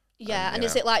am. Yeah, and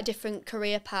is it like different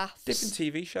career paths? Different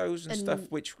TV shows and stuff,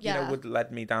 which, you know, would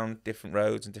led me down different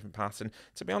roads and different paths. And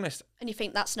to be honest... And you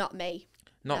think that's not me?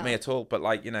 Not me at all, but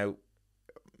like, you know,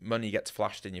 money gets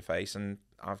flashed in your face and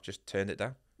I've just turned it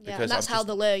down. Yeah, and that's how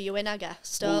they lure you in, I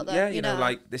guess, don't they? Yeah, you know,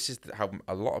 like, this is how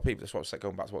a lot of people, that's what I was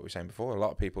going back to what we were saying before, a lot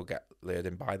of people get lured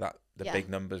in by that, the big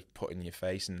numbers put in your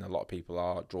face, and a lot of people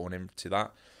are drawn into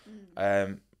that.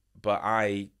 But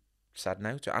I said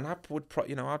no to it, and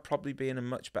I'd probably be in a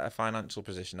much better financial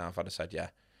position now if I'd have said yeah.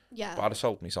 Yeah. But I'd have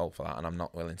sold my soul for that, and I'm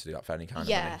not willing to do that for any kind of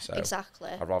money. So exactly.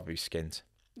 I'd rather be skint.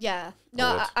 Yeah.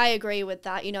 No, I agree with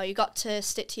that. You know, you got to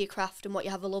stick to your craft and what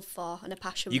you have a love for and a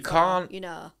passion for. You can't, you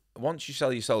know. Once you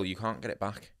sell your soul, you can't get it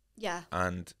back. Yeah.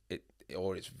 And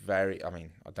it's very,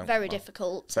 very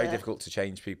difficult. It's very difficult to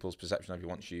change people's perception of you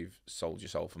once you've sold your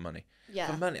soul for money. Yeah.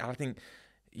 For money, I think,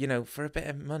 you know, for a bit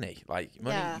of money, like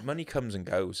money comes and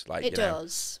goes. Like it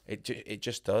does. It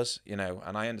just does, you know.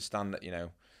 And I understand that, you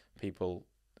know, people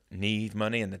need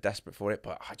money and they're desperate for it,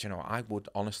 but you know, I would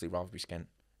honestly rather be skint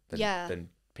than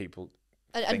people.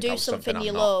 And do something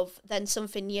you love than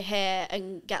something you hate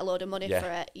and get a load of money for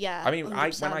it. Yeah. I mean,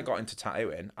 when I got into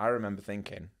tattooing, I remember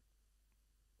thinking,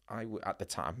 at the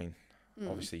time, I mean,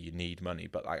 obviously you need money,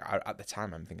 but like at the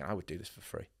time I'm thinking I would do this for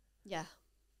free. Yeah.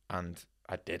 And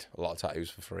I did a lot of tattoos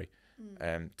for free,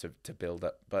 to build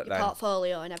up. But your then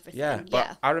portfolio and everything. Yeah,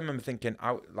 but I remember thinking,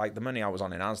 like the money I was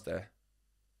on in Asda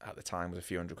at the time was a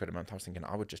few £100 a month. I was thinking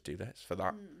I would just do this for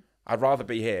that. I'd rather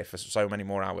be here for so many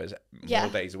more hours, more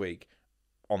days a week,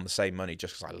 on the same money,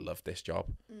 just because I love this job.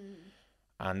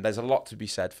 And there's a lot to be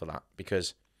said for that,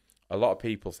 because a lot of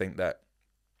people think that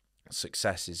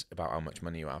success is about how much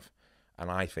money you have,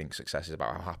 and I think success is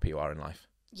about how happy you are in life.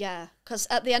 Yeah, because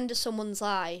at the end of someone's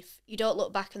life, you don't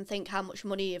look back and think how much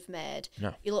money you've made.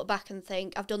 No. You look back and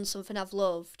think, I've done something I've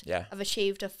loved. Yeah. I've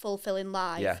achieved a fulfilling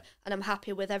life. Yeah. And I'm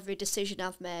happy with every decision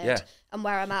I've made. Yeah. And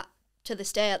where I'm at to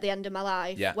this day at the end of my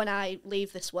life, when I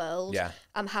leave this world,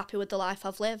 I'm happy with the life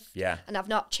I've lived. Yeah. And I've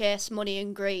not chased money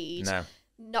and greed. No.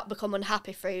 Not become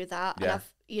unhappy through that. Yeah.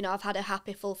 And I've had a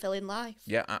happy, fulfilling life.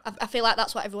 Yeah. I feel like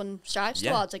that's what everyone strives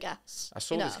towards, I guess. I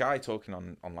saw this guy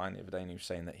talking online the other day, and he was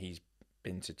saying that he's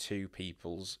been to 2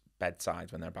 people's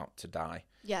bedsides when they're about to die.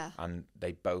 Yeah. And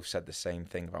they both said the same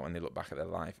thing about when they look back at their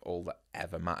life, all that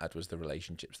ever mattered was the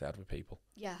relationships they had with people.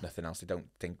 Yeah. Nothing else. They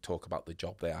don't talk about the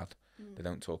job they had. They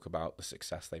don't talk about the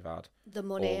success they've had. The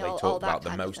money, or they talk all that about the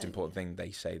kind of most thing. important thing they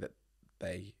say that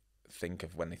they think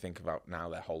of when they think about now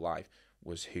their whole life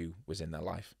was who was in their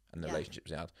life and the relationships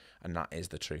they had. And that is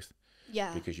the truth.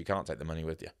 Yeah. Because you can't take the money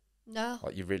with you. No.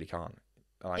 Like, you really can't.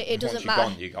 Like, it doesn't once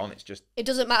matter. You're gone. It's just. It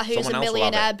doesn't matter who's a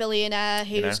millionaire, billionaire,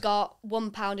 who's got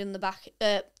 £1 in the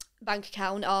bank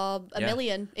account or a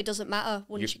million. It doesn't matter.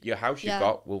 Your house you've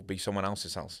got will be someone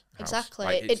else's house. Exactly.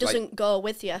 Like, it doesn't go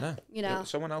with you. No, you know.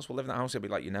 Someone else will live in that house. It'll be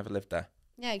like you never lived there.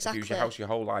 Yeah, exactly. If you use your house your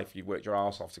whole life, you've worked your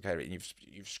arse off to care it, and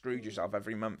you've screwed yourself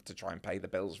every month to try and pay the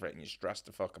bills for it, and you're stressed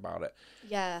the fuck about it.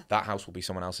 Yeah. That house will be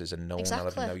someone else's, and no one will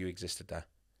ever know you existed there.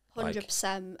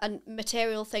 100%. And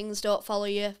material things don't follow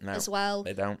you as well.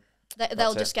 They don't.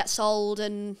 They'll just get sold,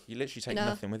 and you literally take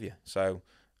nothing with you. So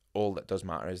all that does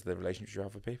matter is the relationships you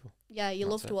have with people. Yeah, your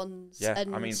loved ones. Yeah,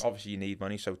 and I mean, obviously you need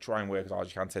money, so try and work as hard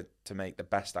as you can to make the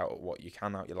best out of what you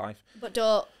can out of your life. But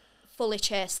don't fully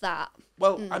chase that.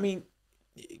 Well, I mean,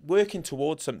 working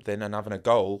towards something and having a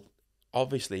goal,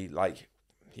 obviously, like,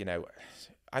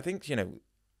 I think,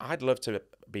 I'd love to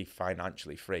be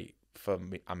financially free for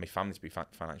me and my family to be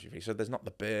financially free. So there's not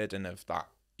the burden of that,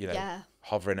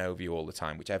 hovering over you all the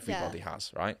time, which everybody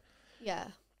has, right? Yeah.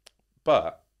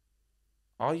 But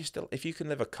are you still, if you can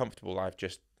live a comfortable life,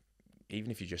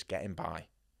 even if you're just getting by,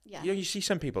 you see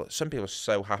some people are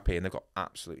so happy and they've got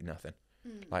absolutely nothing.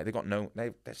 Like they've got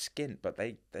they're skint, but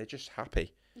they're just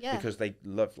happy. Yeah. Because they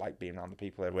love like being around the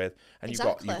people they're with, and you've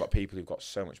got people who've got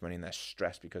so much money and they're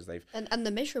stressed because they've and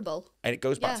they're miserable. And it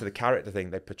goes back to the character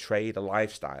thing. They portrayed a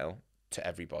lifestyle to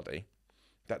everybody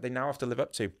that they now have to live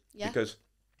up to. Yeah. Because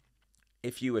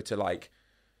if you were to like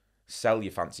sell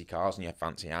your fancy cars and your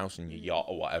fancy house and your yacht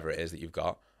or whatever it is that you've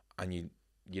got, and you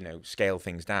scale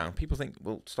things down, people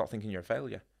will start thinking you're a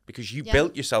failure because you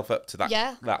built yourself up to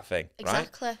that thing.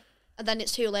 Exactly. Right? And then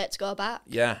it's too late to go back.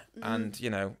 Yeah, and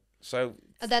so.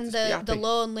 And then the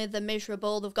lonely, the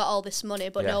miserable, they've got all this money,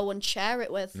 but no one to share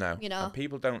it with. No, and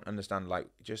people don't understand. Like,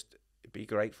 just be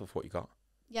grateful for what you got.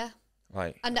 Yeah.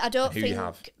 Like, and I don't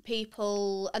think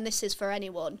people, and this is for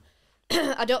anyone,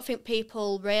 I don't think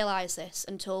people realise this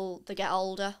until they get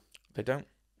older. They don't.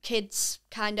 Kids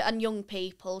and young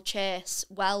people chase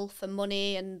wealth and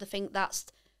money, and they think that's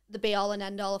the be all and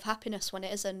end all of happiness when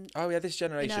it isn't. Oh yeah, this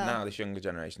generation now, this younger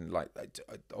generation, like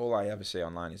all I ever see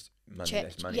online is money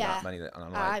this, money that, money that, and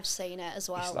I'm like, I've seen it as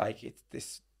well. It's like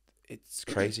it's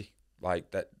crazy.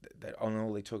 Like that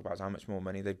all they talk about is how much more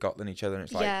money they've got than each other, and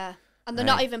it's like and they're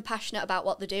not even passionate about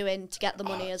what they're doing to get the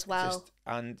money as well.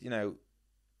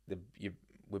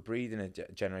 We're breeding a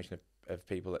generation of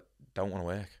people that don't want to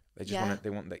work. They just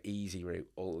want the easy route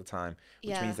all the time,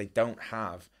 which means they don't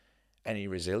have any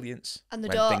resilience, and they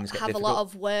don't have a lot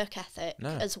of work ethic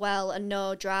as well, and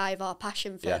no drive or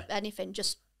passion for anything,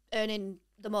 just earning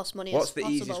the most money What's as the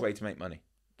possible. easiest way to make money?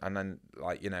 And then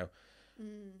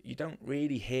you don't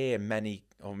really hear many,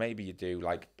 or maybe you do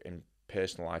like in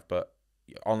personal life, but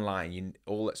online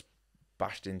all that's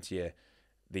bashed into you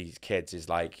these kids is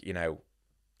like,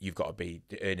 you've got to be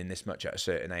earning this much at a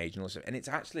certain age, and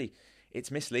it's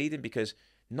misleading because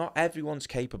not everyone's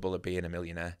capable of being a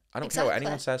millionaire. I don't care what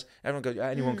anyone says. Everyone goes,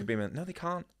 anyone could be a millionaire. No, they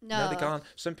can't. No, they can't.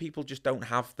 Some people just don't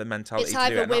have the mentality to do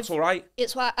it, and that's all right.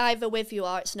 It's either with you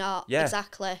or it's not. Yeah.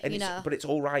 Exactly. But it's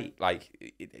all right.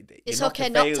 Like, it's okay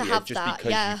not to have just that.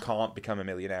 because you can't become a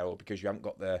millionaire or because you haven't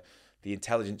got the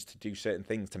intelligence to do certain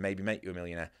things to maybe make you a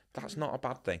millionaire. That's not a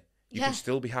bad thing. You can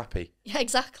still be happy. Yeah,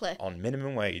 exactly. On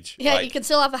minimum wage. Yeah, you can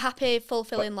still have a happy,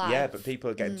 fulfilling life. Yeah, but people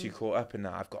are getting too caught up in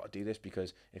that. I've got to do this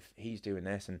because if he's doing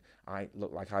this and I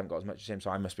look like I haven't got as much as him,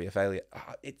 so I must be a failure.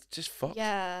 It's just fucked.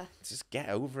 Yeah. Just get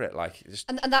over it. Like,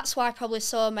 and that's why probably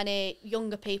so many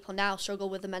younger people now struggle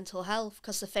with the mental health,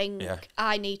 because they think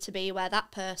I need to be where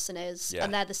that person is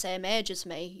and they're the same age as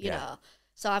me, you know.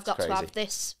 So I've got to have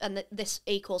this, and this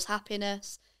equals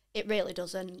happiness. It really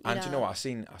doesn't. And do you know what?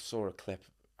 I saw a clip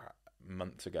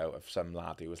months ago of some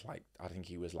lad who was like, I think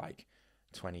he was like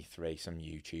 23, some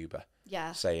YouTuber,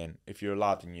 saying, if you're a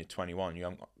lad and you're 21, you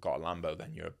haven't got a Lambo,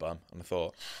 then you're a bum. And I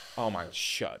thought, oh my God,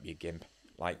 shut up, you gimp.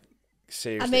 Like,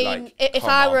 seriously. I mean, if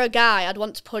I were a guy, I'd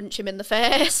want to punch him in the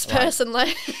face,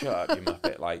 personally. Shut up, you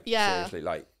muppet. Like, seriously,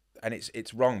 like, and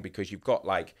it's wrong, because you've got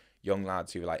like young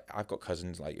lads who are like, I've got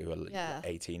cousins like who are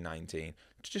 18, 19,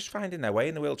 just finding their way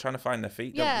in the world, trying to find their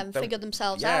feet. And figure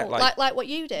themselves out, like what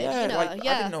you did. You know, I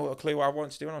didn't know a clue what I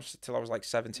wanted to do until I was like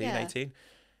 17, 18.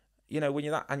 You know, when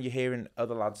you're that, and you're hearing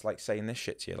other lads like saying this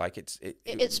shit to you, like it's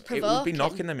provoking. It would be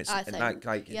knocking them. It's like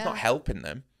it's not helping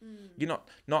them. You're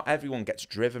not everyone gets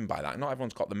driven by that. Not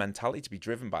everyone's got the mentality to be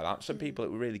driven by that. Some people,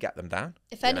 it will really get them down.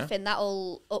 If anything,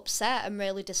 that'll upset and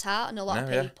really dishearten a lot of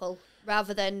people,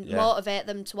 rather than motivate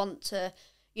them to want to,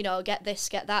 you know, get this,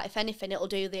 get that. If anything, it'll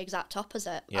do the exact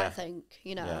opposite, I think,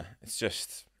 you know. Yeah, it's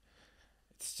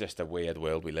just a weird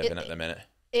world we live in at the minute.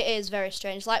 It is very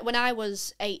strange. Like, when I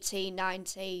was 18,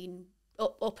 19,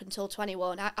 up until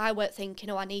 21, I weren't thinking,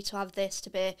 I need to have this to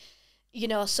be, you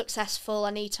know, successful.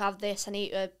 I need to have this. I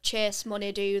need to chase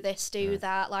money, do this, do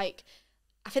that. Like,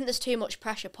 I think there's too much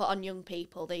pressure put on young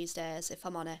people these days, if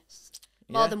I'm honest.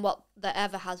 More than what there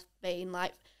ever has been.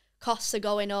 Like, costs are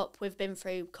going up. We've been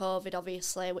through COVID,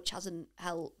 obviously, which hasn't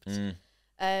helped.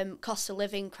 Cost of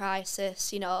living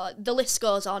crisis, you know, the list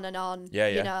goes on and on,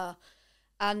 you know.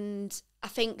 And I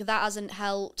think that hasn't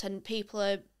helped, and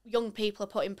young people are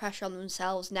putting pressure on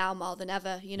themselves now more than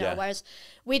ever, you know, whereas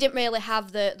we didn't really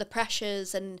have the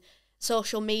pressures and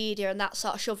social media and that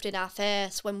sort of shoved in our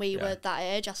face when we were that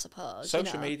age, I suppose.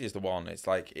 Social media is the one. It's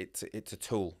like, it's a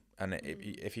tool, and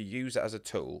if you use it as a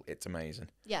tool, it's amazing.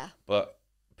 Yeah. But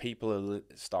people are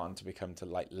starting to become to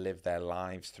like live their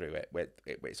lives through it.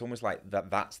 It's almost like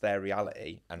that's their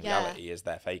reality, and reality is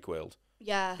their fake world.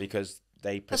 Yeah. Because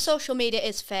social media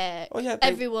is fake. Oh yeah,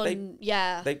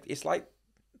 it's like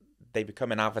they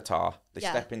become an avatar. They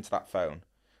step into that phone,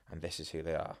 and this is who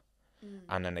they are.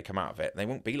 And then they come out of it. They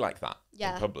won't be like that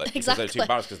in public because they're too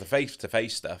embarrassed. Because the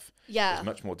face-to-face stuff is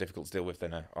much more difficult to deal with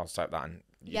than outside that. And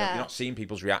you're not seeing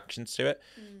people's reactions to it.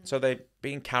 So they're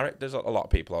being characters. A lot of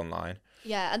people online.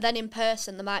 Yeah, and then in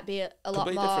person they might be a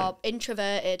lot more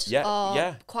introverted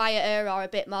or quieter or a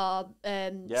bit more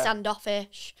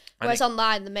standoffish. Whereas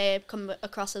online they may come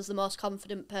across as the most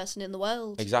confident person in the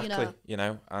world. Exactly, you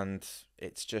know, and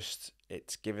it's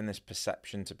giving this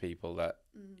perception to people that,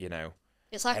 you know,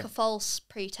 it's like a false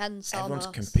pretense. Everyone's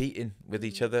competing with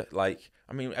each other. Like,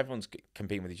 I mean, everyone's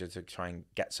competing with each other to try and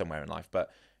get somewhere in life, but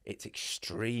it's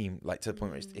extreme, like to the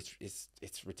point where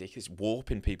it's ridiculous,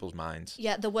 warping people's minds.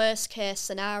 Yeah, the worst case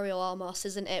scenario almost,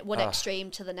 isn't it? One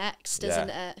extreme to the next, isn't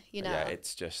it? You know. Yeah,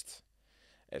 it's just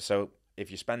so if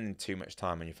you're spending too much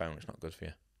time on your phone, it's not good for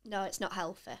you. No, it's not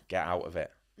healthy. Get out of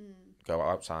it. Go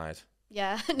outside.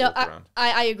 Yeah, no,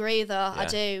 I agree though. Yeah. I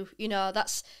do. You know,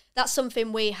 that's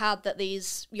something we had that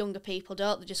these younger people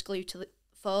don't. They're just glued to the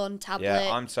phone, tablet.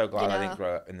 Yeah, I'm so glad I didn't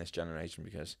grow up in this generation,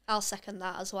 because I'll second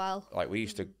that as well. Like, we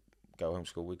used to go home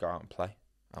school, we'd go out and play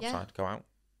outside, go out.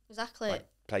 Exactly.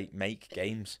 Like, make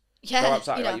games. Yeah. Go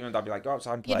outside, you and Dad be like, go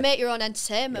outside and play. You'd make your own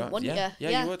entertainment, wouldn't you?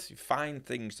 Yeah, you would. You find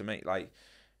things to make, like,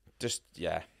 just,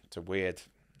 it's a weird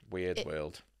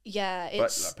world. Yeah,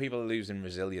 but people are losing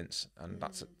resilience, and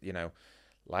that's, you know,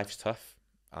 life's tough,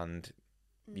 and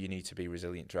you need to be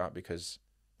resilient throughout, because,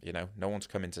 you know, no one's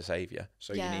coming to save you.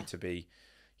 So you need to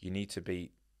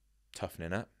be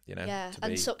toughening up, you know. Yeah,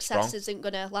 and success isn't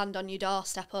going to land on your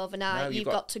doorstep overnight. No, you've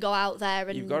got to go out there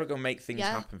and... You've got to go make things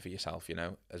happen for yourself, you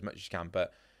know, as much as you can.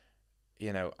 But,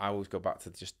 you know, I always go back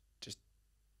to just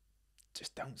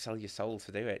don't sell your soul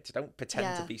to do it. Just don't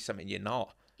pretend to be something you're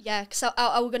not. Yeah, because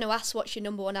I was going to ask, what's your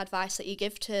number one advice that you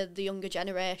give to the younger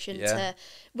generation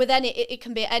with it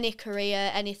can be any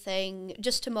career, anything,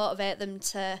 just to motivate them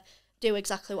to do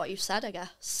exactly what you've said, I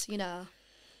guess, you know.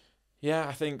 Yeah,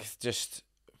 I think just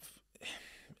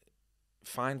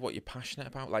find what you're passionate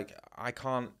about. Like,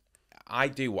 I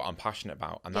do what I'm passionate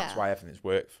about, and that's why everything's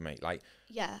worked for me. Like,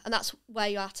 yeah, and that's where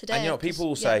you are today. And, you know, people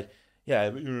will say,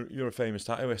 but you're a famous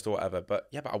tattooist or whatever, but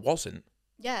I wasn't.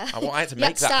 Yeah, I had to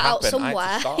make that happen. Somewhere. I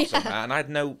had to start somewhere, and I had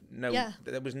no.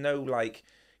 There was no like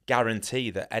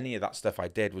guarantee that any of that stuff I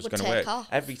did was going to work. Off.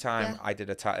 Every time I did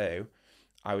a tattoo,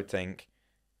 I would think,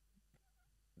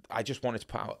 I just wanted to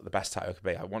put out the best tattoo I could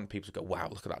be. I wanted people to go, wow,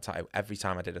 look at that tattoo. Every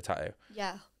time I did a tattoo.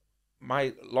 Yeah.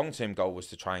 My long-term goal was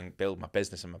to try and build my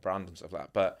business and my brand and stuff like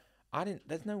that. But I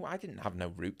didn't have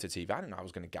no route to TV. I didn't know I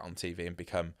was going to get on TV and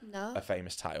become a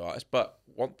famous tattoo artist. But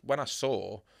when I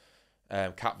saw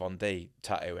Kat Von D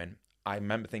tattooing, I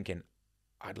remember thinking,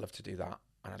 I'd love to do that.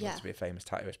 And I'd love to be a famous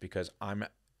tattooist, because I'm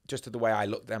just the way I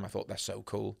looked at them, I thought they're so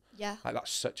cool. Yeah. Like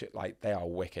that's such a, like they are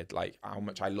wicked. Like how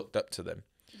much I looked up to them.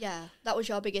 Yeah, that was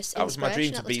your biggest inspiration. That was my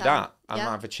dream to be that, and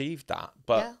I've achieved that.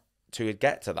 But to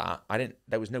get to that,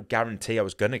 there was no guarantee I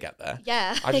was going to get there.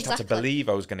 Yeah, I just had to believe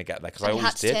I was going to get there, because I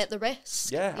always did. You had to take the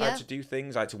risk. Yeah, I had to do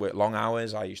things. I had to work long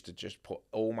hours. I used to just put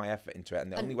all my effort into it,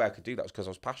 and the only way I could do that was because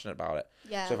I was passionate about it.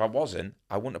 Yeah. So if I wasn't,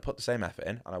 I wouldn't have put the same effort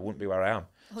in, and I wouldn't be where I am.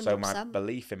 100%. So my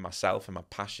belief in myself and my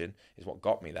passion is what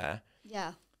got me there.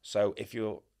 Yeah. So if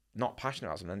you're not passionate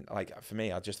about something, like for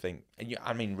me, I just think,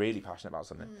 really passionate about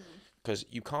something. Because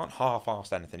you can't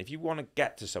half-arse anything. If you want to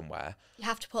get to somewhere, you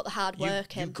have to put the hard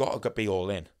work in. You've got to be all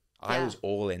in. I was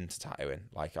all into tattooing.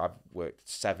 Like I've worked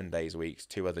 7 days a week,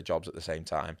 2 other jobs at the same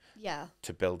time. Yeah.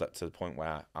 To build up to the point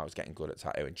where I was getting good at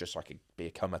tattooing, just so I could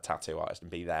become a tattoo artist and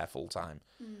be there full time.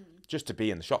 Just to be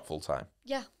in the shop full time.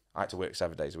 Yeah. I had to work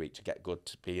 7 days a week to get good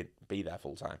to be there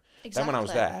full time. Exactly. Then when I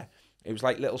was there, it was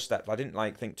like little steps. I didn't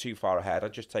like think too far ahead.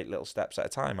 I'd just take little steps at a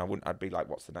time. I'd be like,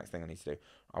 what's the next thing I need to do?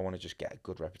 I want to just get a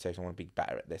good reputation. I want to be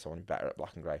better at this. I want to be better at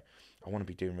black and grey. I want to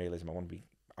be doing realism. I want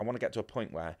to get to a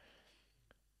point where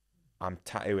I'm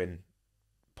tattooing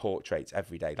portraits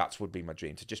every day. That would be my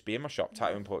dream, to just be in my shop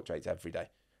tattooing portraits every day.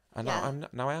 And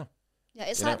now I am. Yeah,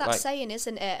 it's like that saying,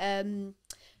 isn't it?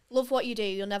 Love what you do,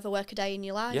 you'll never work a day in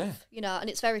your life. Yeah. And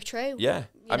it's very true. Yeah.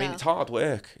 I mean, it's hard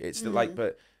work. It's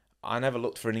but I never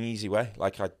looked for an easy way.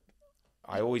 Like I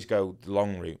always go the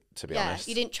long route, to be honest.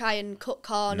 You didn't try and cut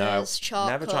corners, shortcuts.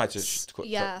 Never tried to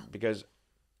cut, because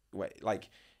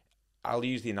I'll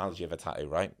use the analogy of a tattoo,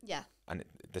 right? Yeah. And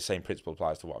the same principle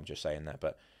applies to what I'm just saying there.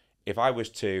 But if I was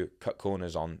to cut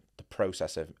corners on the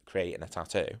process of creating a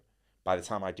tattoo, by the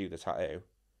time I do the tattoo,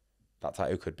 that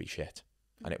tattoo could be shit.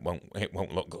 And it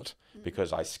won't look good,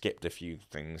 because I skipped a few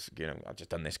things. I just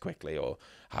done this quickly, or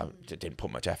I didn't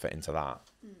put much effort into that.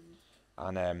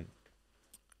 And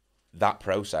that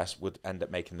process would end up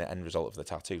making the end result of the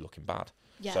tattoo looking bad.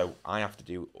 Yeah. So I have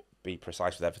to be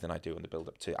precise with everything I do in the build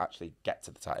up to actually get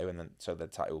to the tattoo, and then so the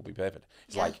tattoo will be perfect.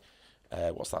 It's like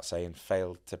what's that saying?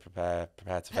 Fail to prepare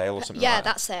to fail, or something. Like that.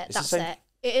 That's it. That's it.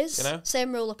 It is.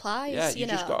 Same rule applies. Yeah, you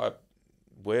just gotta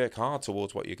work hard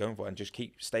towards what you're going for, and just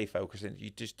stay focused, and you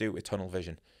just do it with tunnel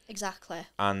vision. Exactly.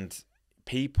 And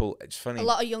people, it's funny, a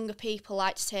lot of younger people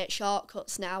like to take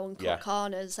shortcuts now and cut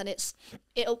corners, and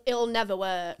it'll never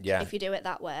work if you do it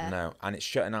that way. No, and it's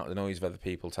shutting out the noise of other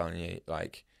people telling you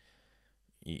like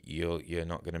you're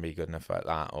not going to be good enough at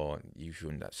that, or you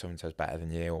shouldn't, someone says better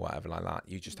than you, or whatever like that.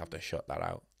 You just have to shut that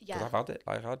out. Because I've had it.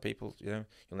 I've had people, you'll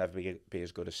never be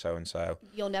as good as so and so.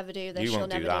 You'll never do this. You won't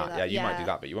never do that. Yeah, you might do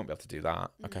that, but you won't be able to do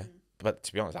that. Okay. But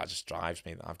to be honest, that just drives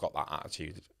me. That I've got that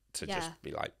attitude to just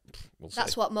be like, we'll see.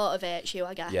 That's what motivates you,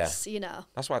 I guess. Yeah.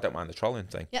 That's why I don't mind the trolling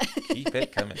thing. Yeah. Keep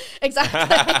it coming. Exactly.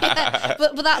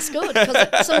 But that's good,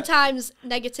 because sometimes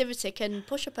negativity can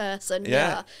push a person.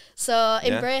 Yeah. So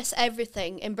embrace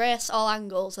everything. Embrace all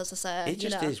angles, as I say. It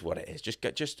just is what it is.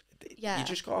 You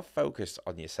just got to focus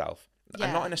on yourself.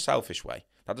 And not in a selfish way.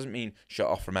 That doesn't mean shut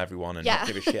off from everyone and not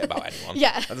give a shit about anyone.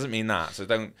 That doesn't mean that. So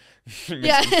don't do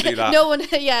that. No one,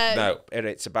 No,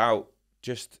 it's about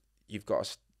just, you've got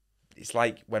to, it's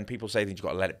like when people say things, you've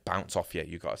got to let it bounce off you.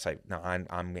 You've got to say, no,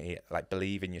 I'm here. Like,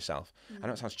 believe in yourself. I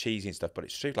know it sounds cheesy and stuff, but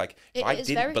it's true. Like, if I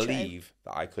didn't believe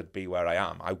that I could be where I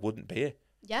am, I wouldn't be here.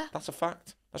 Yeah. That's a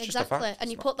fact. That's just a fact.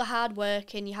 And you put the hard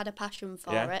work in, you had a passion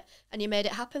for it, and you made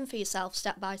it happen for yourself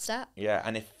step by step. Yeah,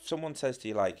 and if someone says to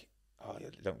you, like, oh,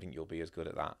 I don't think you'll be as good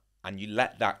at that, and you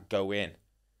let that go in,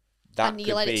 that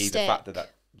could be the fact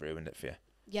that ruined it for you.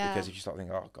 Yeah. Because if you start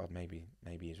thinking, oh, God, maybe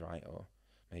he's right, or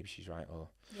maybe she's right, or...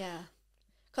 Yeah.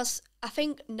 Because I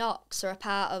think knocks are a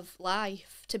part of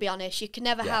life, to be honest. You can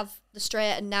never have the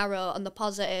straight and narrow and the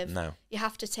positive. No. You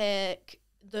have to take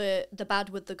the bad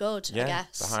with the good, I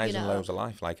guess. The highs and lows of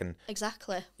life.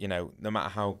 Exactly. No matter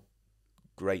how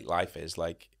great life is,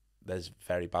 like, there's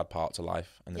very bad parts of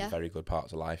life, and there's very good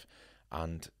parts of life.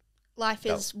 And life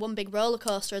is one big roller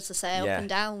coaster, as they say, up and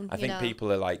down. I think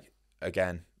people are like,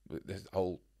 again, the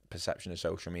whole perception of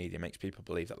social media makes people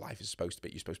believe that life is supposed to be,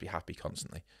 you're supposed to be happy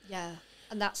constantly. Yeah.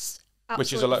 And that's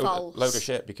Which is a load of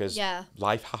shit, because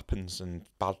life happens and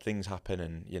bad things happen,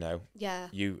 and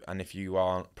if you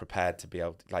aren't prepared to be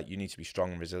able to, like, you need to be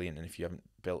strong and resilient, and if you haven't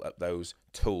built up those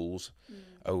tools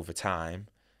over time,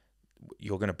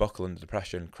 you're going to buckle under the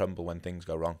pressure and crumble when things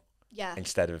go wrong. Yeah.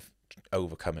 Instead of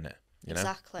overcoming it, you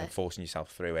know, and forcing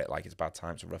yourself through it, like it's bad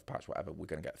times, a rough patch, whatever. We're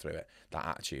going to get through it. That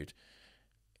attitude.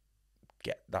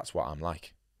 That's what I'm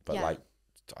like. But like,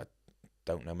 I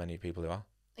don't know many people who are.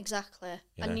 Exactly.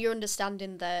 And you're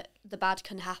understanding that the bad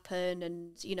can happen,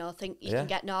 and you can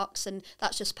get knocks, and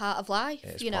that's just part of life.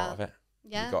 It's part of it.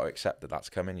 Yeah. You've got to accept that that's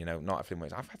coming. Not everything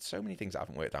works. I've had so many things that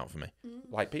haven't worked out for me.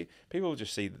 Like people will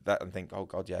just see that and think, oh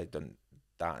God, yeah, I've done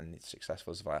that and it's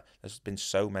successful. Stuff like that. There's been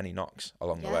so many knocks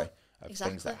along the way of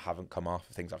things that haven't come off,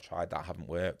 of things I've tried that haven't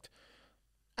worked.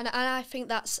 And I think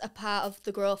that's a part of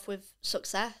the growth with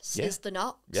success is the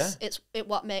knocks. Yeah. It's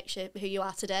what makes you who you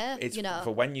are today. It's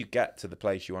for when you get to the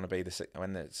place you want to be,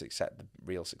 when the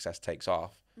real success takes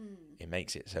off, it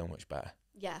makes it so much better.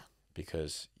 Yeah.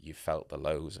 Because you felt the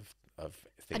lows of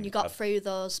things. And you got through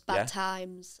those bad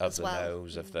times as well. Of the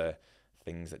lows, of the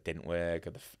things that didn't work,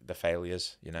 or the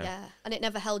failures, Yeah. And it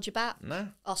never held you back. No.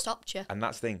 Or stopped you. And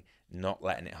that's the thing, not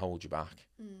letting it hold you back.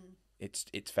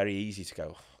 It's very easy to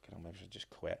go, maybe I should just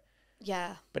quit.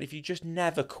 Yeah. But if you just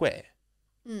never quit.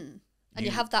 And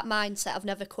you have that mindset of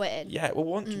never quitting. Yeah, well,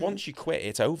 once you quit,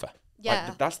 it's over. Yeah.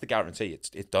 Like, that's the guarantee. It's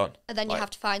done. And then you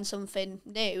have to find something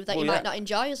new that you might not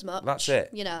enjoy as much. That's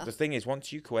it. The thing is,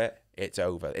 once you quit, it's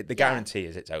over. The guarantee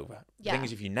is it's over. The thing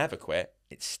is, if you never quit,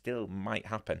 it still might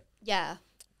happen. Yeah.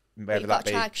 But you've got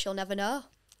to try, because you'll never know.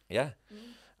 Yeah.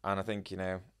 And I think, you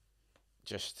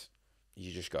just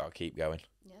got to keep going.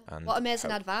 Yeah. And what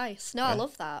amazing advice. No, I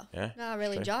love that. Yeah. No, I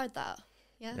really enjoyed that.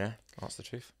 Yeah. Yeah, that's the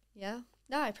truth. Yeah.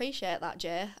 No, I appreciate that,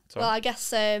 Jay. Well, I guess,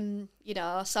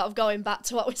 sort of going back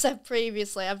to what we said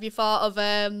previously, have you thought of...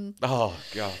 Oh,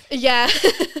 God. Yeah.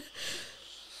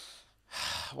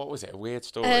 What was it? A weird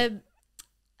story?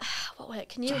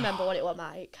 Can you remember what it was,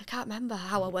 Mike? I can't remember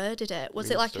how I worded it. Was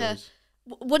weird it like stories.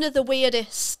 One of the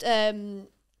weirdest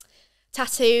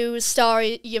tattoo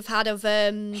story you've had of...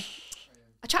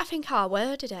 I try to think how I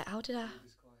worded it. How did I?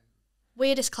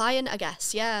 Weirdest client, I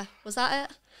guess. Yeah. Was that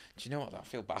it? Do you know what? I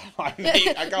feel bad. I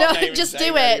can't just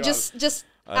do it. Just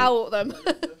out them.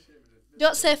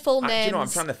 Don't say full names. Do you know, I'm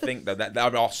trying to think though.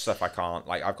 There are stuff I can't.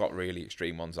 Like, I've got really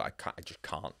extreme ones that I just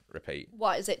can't repeat.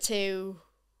 What is it to?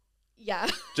 Yeah.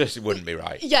 Just it wouldn't be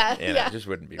right. Yeah. It just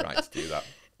wouldn't be right to do that.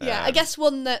 Yeah. I guess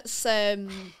one that's. Trying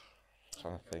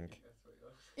to think.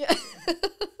 Yeah.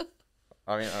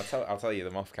 I mean, I'll tell you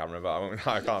them off camera, but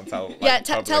I can't tell. Like, yeah,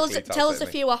 tell us a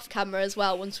few off camera as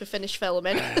well once we finish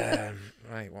filming.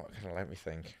 Right, what can I let me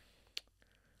think?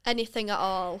 Anything at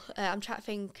all? I'm trying to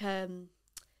think.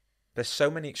 There's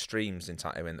so many extremes in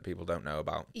tattooing that people don't know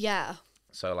about. Yeah.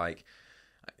 So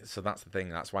that's the thing.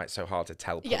 That's why it's so hard to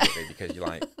tell publicly, because you're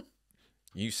like,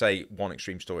 you say one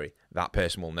extreme story, that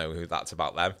person will know who that's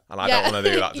about them, and I don't want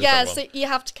to do that. To someone. So you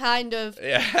have to kind of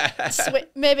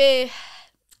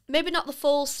maybe not the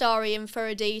full story in for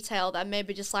a detail, then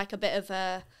maybe just like a bit of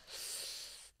a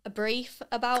brief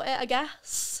about it, I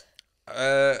guess.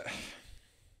 Well,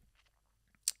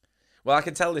 I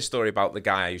can tell this story about the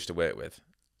guy I used to work with.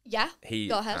 Yeah,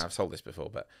 go ahead. I've told this before,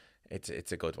 but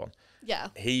it's a good one. Yeah.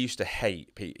 He used to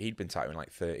hate people. He'd been tattooing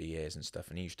like 30 years and stuff,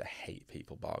 and he used to hate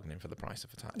people bargaining for the price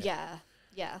of a tattoo. Yeah,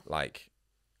 yeah. Like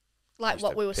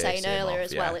what we were saying earlier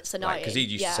as well, it's annoying. Because he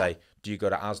used to say, do you go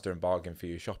to Asda and bargain for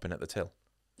your shopping at the till?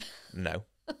 No.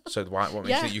 So what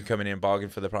makes you come in and bargain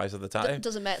for the price of the tattoo?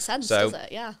 Doesn't make sense, does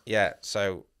it? Yeah. Yeah.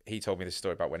 So he told me this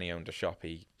story about when he owned a shop.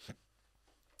 He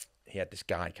had this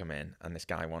guy come in, and this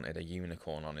guy wanted a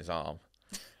unicorn on his arm.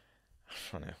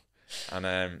 I know.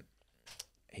 And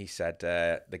he said,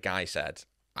 the guy said,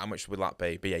 how much would that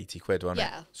be? Be 80 quid, won't it?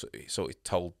 Yeah. So he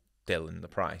told Dylan the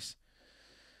price,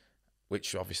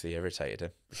 which obviously irritated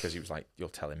him, because he was like, you're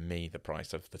telling me the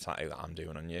price of the tattoo that I'm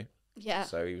doing on you. Yeah.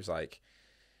 So he was like,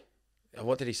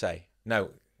 what did he say?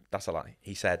 No, that's a lie.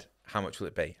 He said, how much will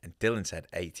it be? And Dylan said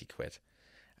 80 quid.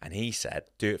 And he said,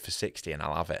 do it for 60 and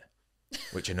I'll have it,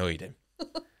 which annoyed him.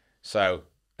 So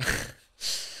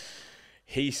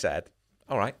he said,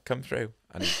 all right, come through.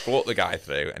 And he brought the guy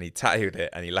through, and he tattooed it,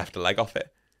 and he left a leg off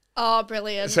it. Oh,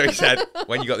 brilliant. So he said,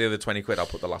 when you got the other 20 quid, I'll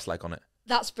put the last leg on it.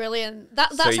 That's brilliant.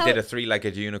 So he did a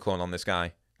 3-legged unicorn on this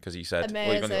guy, because he said,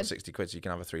 well, you've only got 60 quid, so you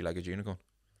can have a 3-legged unicorn.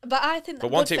 But I think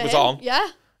But once it was on,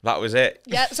 that was it.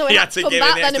 Yeah, so he had to come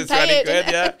back then and pay it.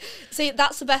 Yeah. See,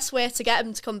 that's the best way to get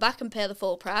him to come back and pay the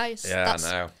full price. Yeah, I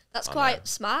know. That's quite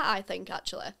smart, I think,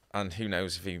 actually. And who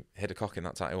knows if he hid a cock in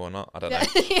that tattoo or not? I don't know.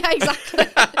 Yeah, exactly.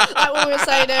 Like what we were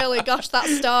saying earlier, gosh, that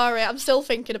story, I'm still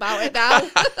thinking about it now.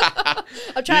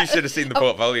 You should have seen the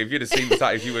portfolio. If you'd have seen the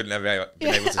tattoos, you wouldn't have been able to see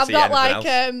anything else. I've got like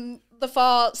the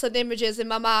thoughts and images in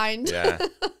my mind. Yeah,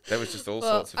 there was just all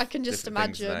sorts of I can just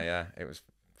imagine. There, yeah, it was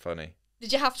funny.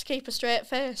 Did you have to keep a straight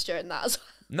face during that as well?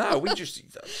 No,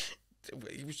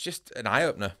 it was just an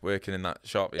eye-opener working in that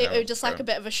shop. It was just like a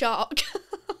bit of a shock.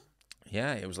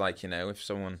 Yeah, it was like, if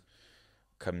someone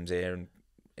comes here and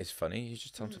is funny, you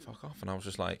just tell them to fuck off. And I was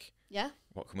just like, yeah,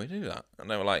 what can we do that?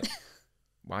 And they were like,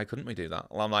 why couldn't we do that?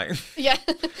 Well, I'm like, yeah,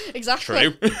 exactly.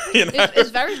 True. It's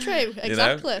very true.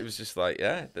 Exactly. It was just like,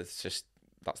 yeah, that's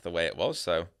the way it was.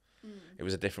 So it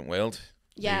was a different world.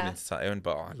 Yeah. Into tattooing,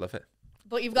 but I love it.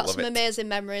 But you've got some amazing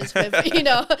memories with,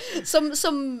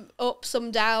 some up,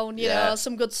 some down,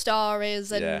 some good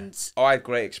stories. And I had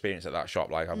great experience at that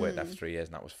shop. Like, I worked there for 3 years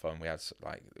and that was fun. We had,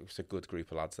 it was a good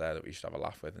group of lads there that we used to have a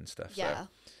laugh with and stuff. Yeah. So,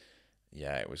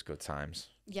 yeah, it was good times.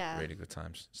 Yeah. Really good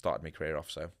times. Started my career off,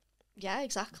 so. Yeah,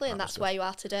 exactly. And that's where you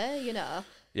are today,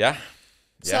 Yeah.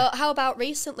 So how about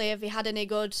recently? Have you had any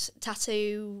good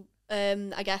tattooed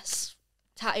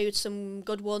some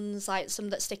good ones, like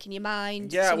some that stick in your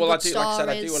mind? Yeah, well, I do. Stories. Like I said,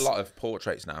 I do a lot of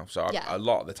portraits now. So a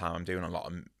lot of the time,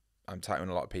 I'm tattooing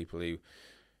a lot of people who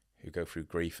go through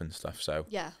grief and stuff. So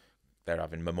yeah, they're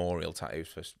having memorial tattoos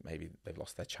for maybe they've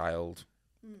lost their child,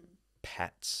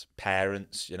 pets,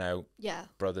 parents,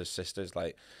 brothers, sisters,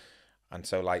 and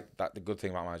so that. The good thing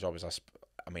about my job is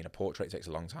a portrait takes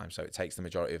a long time, so it takes the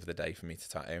majority of the day for me to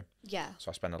tattoo. Yeah.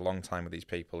 So I spend a long time with these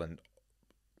people and.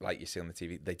 Like you see on the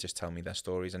TV, they just tell me their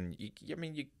stories, and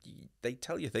they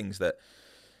tell you things that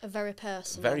are very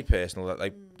personal. Very personal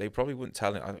that they probably wouldn't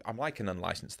tell. I'm like an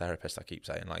unlicensed therapist. I keep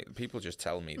saying, like, people just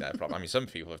tell me their problem. I mean, some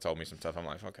people have told me some stuff. I'm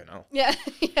like, okay, no. Yeah,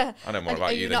 yeah. I know more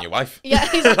about you than your wife. Yeah,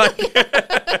 exactly.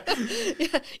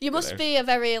 Yeah. You must be a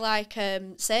very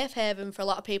safe haven for a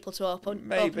lot of people to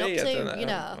open up to. I don't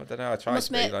know. I don't know. I try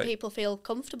to make be, people feel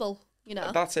comfortable.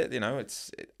 That's it.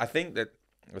 I think that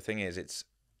the thing is, it's.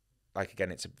 Like,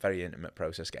 again, it's a very intimate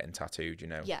process getting tattooed,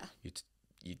 Yeah.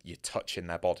 You're touching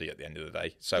their body at the end of the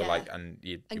day. So, and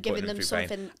you're giving them something.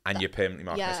 Pain, and you're permanently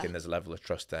marking their skin. There's a level of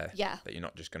trust there. Yeah. That you're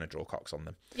not just going to draw cocks on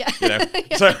them. Yeah.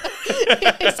 So,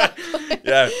 exactly.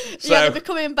 Yeah. So they'll be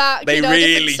coming back. They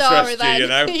really trust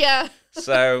then. you, Yeah.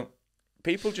 So,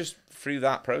 people just, through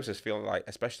that process, feel like,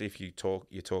 especially if you talk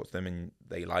to them and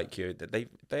they like you, that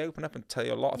they open up and tell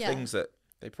you a lot of things that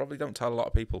they probably don't tell a lot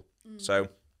of people. So,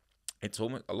 it's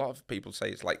almost, a lot of people say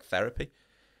it's like therapy.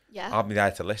 Yeah. I'll be there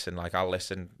to listen. Like, I'll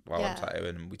listen while I'm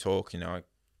tattooing and we talk, I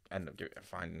end up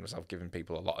finding myself giving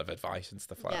people a lot of advice and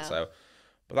stuff like that. So,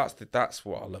 but that's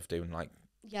what I love doing. Like,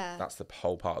 that's the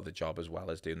whole part of the job as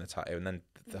well as doing the tattoo. And then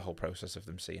the whole process of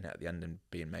them seeing it at the end and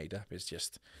being made up is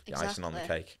just the icing on the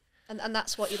cake. And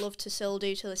that's what you love to still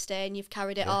do to this day, and you've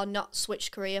carried it on, not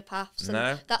switched career paths.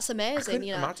 And that's amazing. I couldn't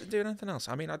imagine doing anything else.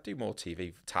 I mean, I'd do more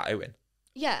TV tattooing.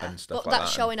 Yeah, and stuff but like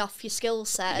that's showing off your skill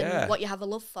set and what you have a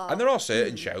love for. And there are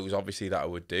certain shows, obviously, that I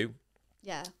would do.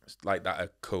 Yeah. Like, that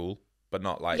are cool, but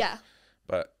not like... Yeah.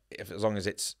 But as long as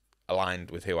it's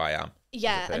aligned with who I am.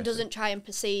 Yeah, and doesn't try and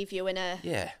perceive you in a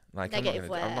negative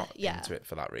way. I'm not into it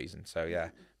for that reason, so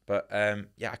yeah. But,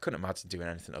 I couldn't imagine doing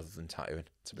anything other than tattooing,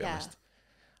 to be honest.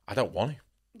 I don't want to.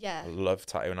 Yeah. I love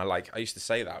tattooing. I used to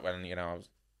say that when, I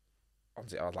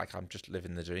was like, I'm just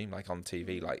living the dream, like, on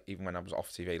TV, like, even when I was off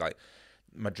TV, like...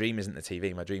 My dream isn't the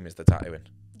TV, my dream is the tattooing.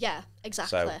 Yeah,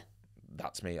 exactly. So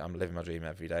that's me. I'm living my dream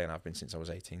every day, and I've been since I was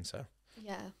 18, so.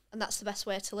 Yeah, and that's the best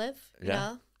way to live, you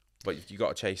know? But you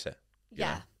got to chase it.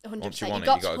 Yeah, 100%. You've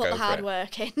got to put the hard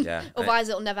work in. Yeah. Otherwise,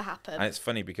 it'll never happen. And it's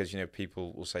funny because,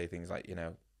 people will say things like,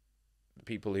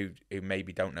 people who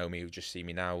maybe don't know me, who just see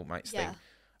me now, might think,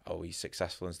 oh, he's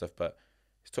successful and stuff, but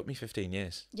it's took me 15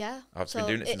 years. Yeah. I've been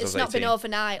doing it since I was 18. It's not been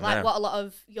overnight, like what a lot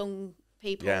of young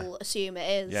people assume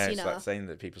it is. Yeah, it's that saying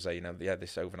that people say,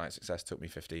 this overnight success took me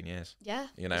 15 years. Yeah,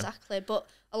 exactly. But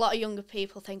a lot of younger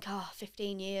people think,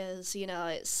 15 years,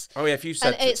 it's... Oh, yeah, if you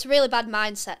said... And it's a really bad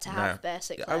mindset to have,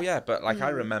 basically. Oh, yeah, but I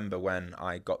remember when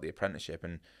I got the apprenticeship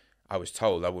and I was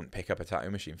told I wouldn't pick up a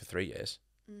tattoo machine for 3 years.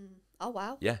 Oh,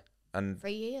 wow. Yeah. And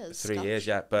 3 years. 3 years,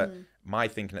 yeah. But my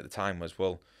thinking at the time was,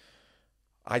 well,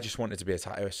 I just wanted to be a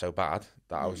tattooist so bad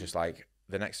that I was just like...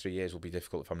 The next 3 years will be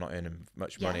difficult if I'm not earning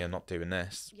much money and not doing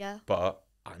this. Yeah. But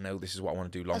I know this is what I want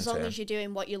to do long term. As long as you're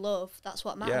doing what you love, that's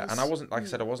what matters. Yeah, and I wasn't, like I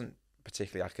said, I wasn't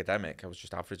particularly academic. I was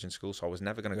just average in school, so I was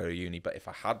never going to go to uni. But if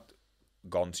I had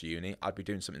gone to uni, I'd be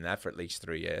doing something there for at least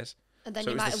 3 years. And then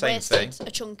you might have wasted a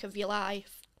chunk of your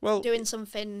life doing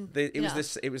something. It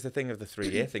was the thing of the 3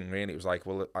 year thing, really. It was like,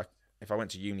 well, if I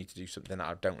went to uni to do something that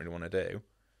I don't really want to do,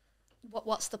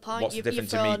 what's the point? What's the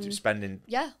difference to me spending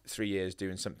 3 years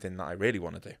doing something that I really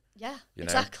want to do? Yeah, you know?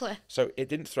 Exactly. So it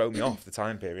didn't throw me off the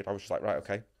time period. I was just like, right,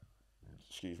 okay.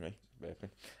 Excuse me, burping.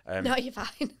 No, you're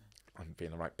fine. I'm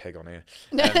being the right pig on here.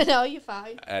 No, you're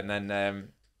fine. And then,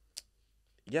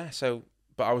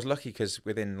 but I was lucky because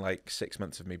within like 6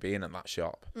 months of me being at that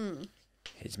shop,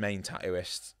 his main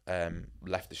tattooist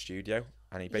left the studio.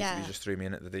 And he basically just threw me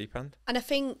in at the deep end. And I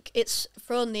think it's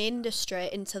thrown the industry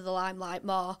into the limelight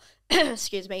more,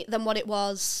 excuse me, than what it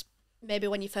was maybe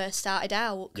when you first started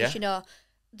out. Because, you know,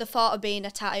 the thought of being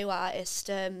a tattoo artist,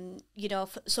 you know,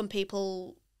 some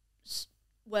people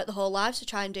work their whole lives to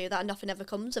try and do that and nothing ever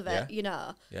comes of it, you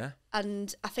know. Yeah.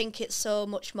 And I think it's so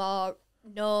much more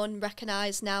known,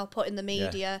 recognised now, put in the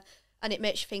media, and it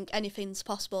makes you think anything's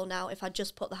possible now if I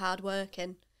just put the hard work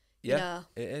in. Yeah, you know?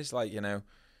 It is like, you know,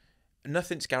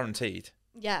 nothing's guaranteed.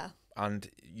 Yeah. And,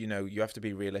 you know, you have to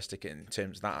be realistic in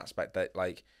terms of that aspect that,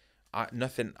 like,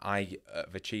 nothing I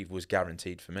have achieved was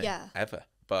guaranteed for me, ever.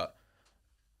 But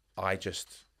I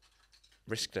just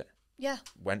risked it. Yeah.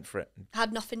 Went for it.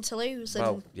 Had nothing to lose,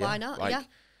 and why not? Like,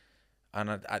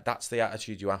 And that's the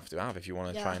attitude you have to have if you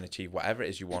want to try and achieve whatever it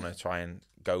is you want to try and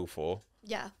go for.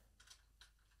 Yeah.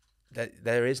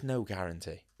 There is no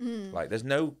guarantee. Like, there's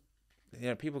no... You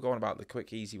know, people go on about the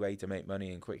quick, easy way to make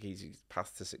money and quick, easy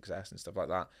path to success and stuff like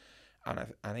that. And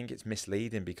I think it's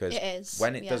misleading because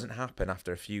when it doesn't happen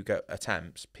after a few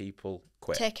attempts, people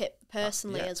quit. Take it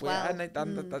personally as well. And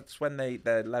that's when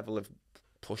their level of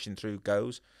pushing through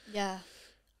goes. Yeah.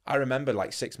 I remember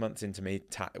like 6 months into me,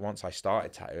 once I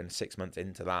started tattooing, 6 months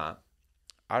into that,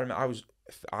 I remember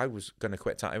I was going to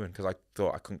quit tattooing because I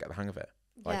thought I couldn't get the hang of it.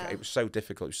 Like, it was so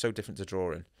difficult. It was so different to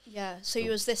drawing. Yeah, so you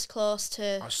was this close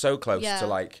to... I was so close to,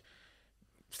 like,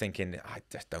 thinking, I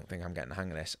just don't think I'm getting the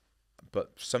hang of this.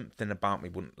 But something about me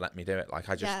wouldn't let me do it. Like,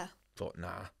 I just thought,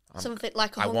 nah. Something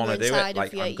like a hunger inside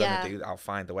of you. I'm going to do that. I'll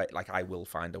find a way. Like, I will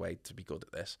find a way to be good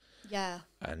at this. Yeah.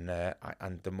 And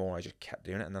the more I just kept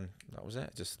doing it, and then that was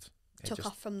it. It took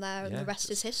off from there, and the rest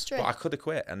is history. But I could have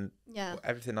quit, and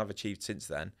everything I've achieved since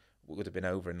then would have been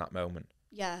over in that moment.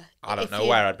 Yeah. I don't know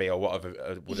where I'd be or what I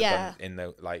would have done in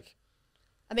the, like...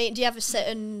 I mean, do you ever sit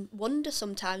and wonder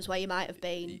sometimes where you might have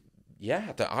been?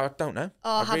 Yeah, I don't know.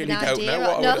 Or I really don't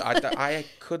know. I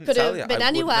couldn't tell you. Could have been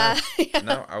anywhere.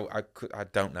 No, I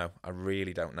don't know. I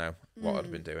really don't know what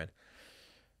I'd been doing.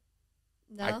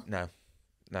 No? I don't know.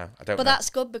 But that's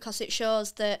good because it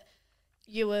shows that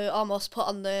you were almost put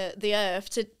on the earth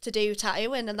to do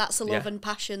tattooing, and that's a love and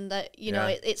passion that, you know,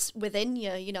 it's within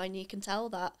you, you know, and you can tell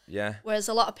that. Yeah. Whereas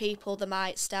a lot of people, they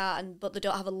might start, but they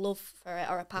don't have a love for it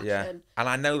or a passion. Yeah. And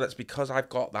I know that's because I've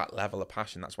got that level of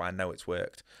passion. That's why I know it's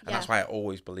worked. And that's why I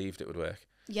always believed it would work.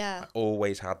 Yeah. I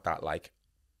always had that, like,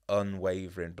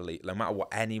 unwavering belief. No matter what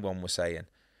anyone was saying,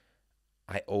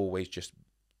 I always just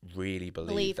really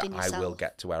believed that I will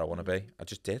get to where I want to be. I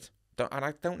just did. And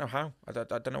I don't know how. I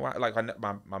don't know why. Like,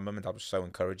 my mum and dad was so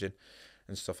encouraging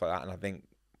and stuff like that. And I think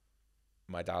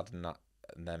my dad and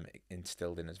them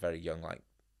instilled in us very young, like,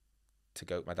 to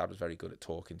go. My dad was very good at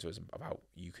talking to us about,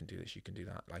 you can do this, you can do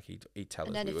that. Like, he'd tell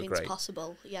us we were great.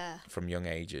 Possible, from young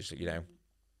ages, you know.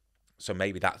 So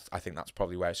maybe I think that's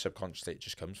probably where subconsciously it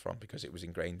just comes from, because it was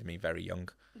ingrained in me very young.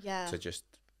 Yeah. To just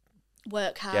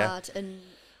work hard and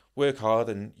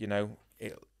you know,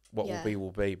 what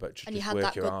will be, but just, and you just had work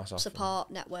that your good arse off. Support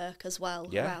network as well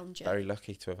around you. Very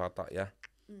lucky to have had that.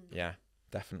 Yeah,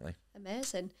 definitely.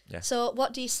 Amazing. Yeah. So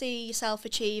what do you see yourself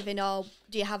achieving, or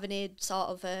do you have any sort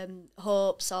of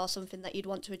hopes or something that you'd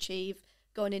want to achieve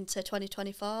going into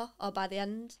 2024 or by the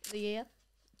end of the year?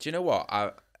 Do you know what?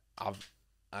 I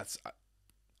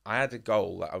had a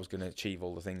goal that I was going to achieve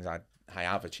all the things I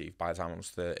have achieved by the time I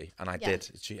was 30, and I did.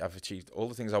 I've achieved all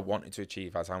the things I wanted to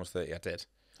achieve by the time I was 30. I did.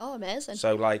 Oh, amazing.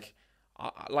 So, like,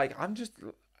 I'm just...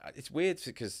 It's weird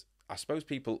because I suppose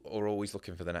people are always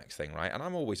looking for the next thing, right? And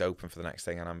I'm always open for the next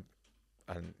thing,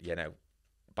 and you know...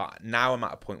 But now I'm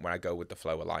at a point where I go with the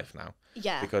flow of life now.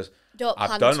 Yeah. Because don't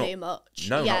plan too much.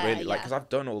 No, not really. Like, because I've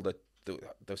done all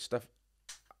the stuff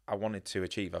I wanted to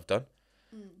achieve, I've done.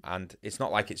 And it's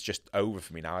not like it's just over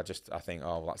for me now. I think,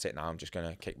 oh, well, that's it now. I'm just going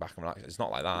to kick back and relax. It's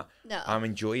not like that. No. I'm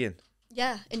enjoying.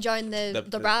 Yeah, enjoying the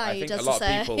ride, I think a lot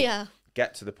of people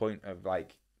get to the point of,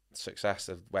 like, success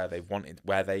of where they wanted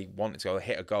to go,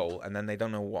 hit a goal, and then they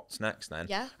don't know what's next then.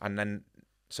 Yeah. And then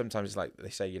sometimes it's like they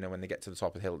say, you know, when they get to the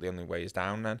top of the hill, the only way is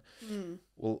down then.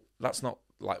 Well, that's not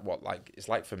like what it's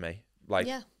like for me. Like,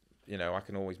 you know, I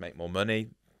can always make more money.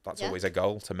 That's always a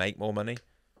goal, to make more money.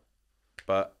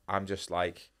 But I'm just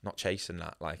like not chasing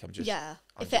that. Like I'm just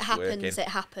if it happens, working. It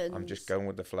happens. I'm just going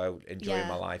with the flow, enjoying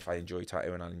my life. I enjoy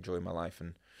tattooing. I enjoy my life,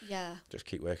 and just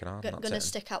keep working hard. Gonna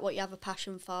stick at what you have a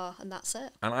passion for, and that's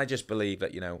it. And I just believe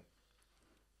that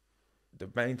the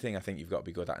main thing I think you've got to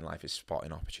be good at in life is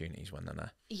spotting opportunities when they're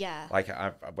there. Yeah. Like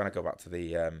when I go back to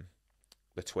the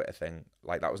Twitter thing,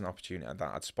 like that was an opportunity that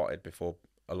I'd spotted before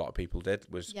a lot of people did.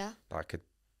 Was that I could,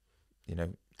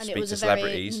 and speak it was to a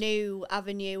celebrities. Very new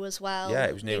avenue as well. Yeah,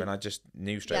 it was new, and I just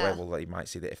knew straight away. Well, they might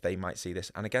see that, if they might see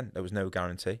this, and again, there was no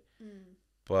guarantee.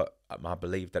 But I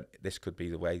believed that this could be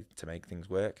the way to make things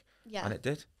work. Yeah. And it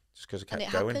did. Just because I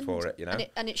kept going for it,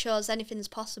 And it shows anything's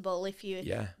possible if you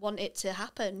want it to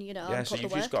happen, Yeah, so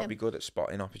you've just got to be good at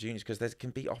spotting opportunities, because there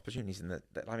can be opportunities in that.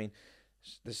 I mean,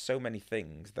 there's so many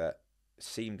things that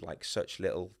seemed like such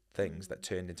little things that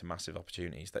turned into massive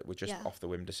opportunities that were just off the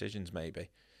whim decisions, maybe.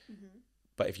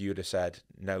 But if you would have said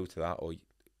no to that or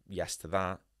yes to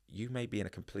that, you may be in a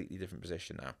completely different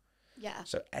position now. Yeah.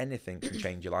 So anything can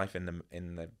change your life in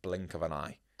the blink of an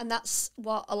eye. And that's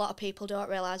what a lot of people don't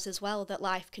realise as well, that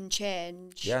life can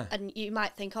change. Yeah. And you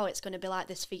might think, oh, it's going to be like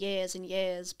this for years and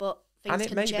years, but things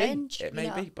can change. It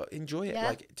may be, but enjoy it. Yeah.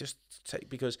 Like, just take,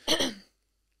 because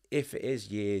if it is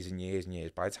years and years and years,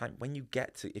 by the time, when you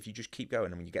get to, if you just keep going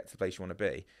and when you get to the place you want to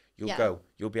be,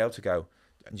 you'll be able to go,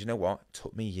 and you know what? It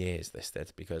took me years, this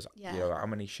did, because how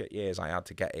many shit years I had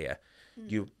to get here.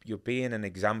 You're being an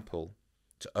example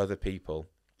to other people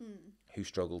who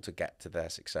struggle to get to their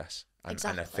success and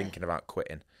are thinking about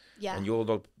quitting. Yeah. And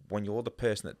when you're the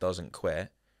person that doesn't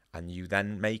quit and you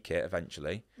then make it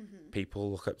eventually,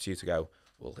 people look up to you to go,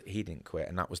 well, he didn't quit,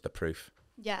 and that was the proof.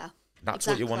 Yeah. That's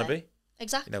what you want to be.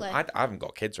 Exactly. I haven't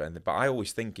got kids or anything, but I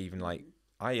always think, even like,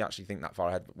 I actually think that far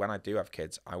ahead. When I do have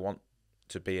kids, I want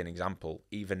to be an example.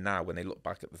 Even now, when they look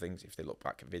back at the things, if they look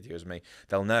back at videos of me,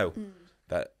 they'll know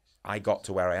that I got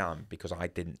to where I am because I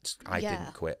didn't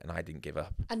quit and I didn't give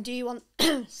up. And do you want,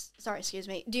 do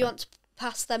you want to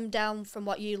pass them down from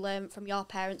what you learned from your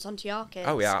parents onto your kids?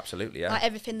 Oh yeah, absolutely, yeah. Like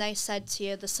everything they said to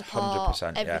you, the support,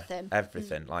 100%, everything. Yeah,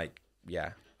 everything. Like,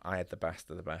 I had the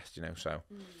best of the best, so.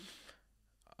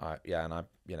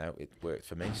 It worked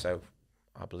for me, so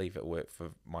I believe it'll work for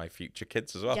my future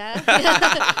kids as well. Yeah.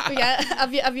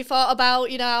 Have you thought about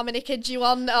how many kids you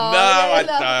want? Or, no,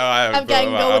 I haven't. I'm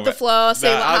getting go with the flow. See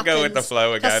what happens. I'll go with the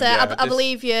flow again. I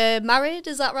believe you're married.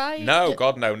 Is that right? No,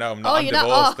 God, no. I'm not. I'm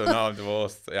divorced. No, I'm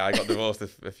divorced. Yeah, I got divorced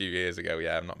a few years ago.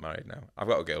 Yeah, I'm not married now. I've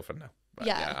got a girlfriend now. But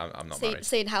I'm not married.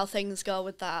 Seeing how things go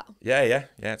with that. Yeah,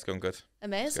 it's going good.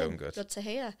 Amazing. It's going good. Good to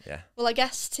hear. Yeah. Well, I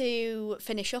guess to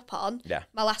finish up on,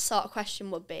 my last sort of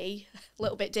question would be a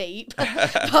little bit deep,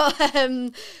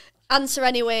 but answer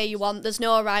any way you want. There's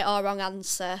no right or wrong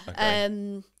answer.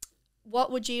 Okay.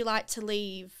 What would you like to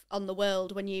leave on the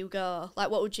world when you go? Like,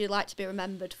 what would you like to be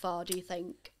remembered for, do you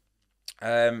think?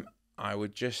 I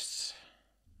would just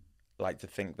like to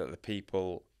think that the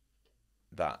people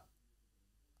that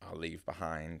I'll leave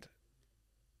behind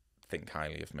think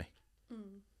highly of me.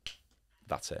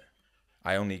 That's it.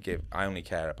 I only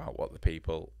care about what the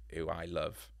people who I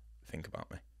love think about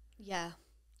me. Yeah.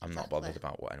 I'm not bothered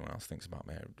about what anyone else thinks about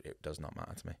me. It does not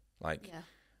matter to me. Like,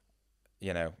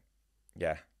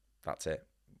 that's it.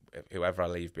 Whoever I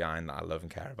leave behind that I love and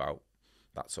care about,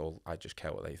 that's all. I just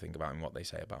care what they think about me and what they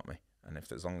say about me. And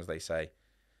as long as they say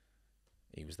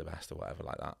he was the best or whatever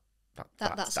like that,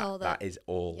 that is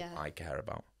all I care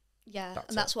about. Yeah,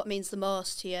 that's what means the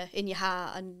most to you in your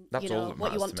heart, and what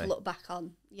you want to look back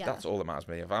on. Yeah, that's all that matters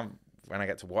to me. When I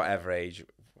get to whatever age,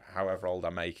 however old I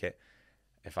make it,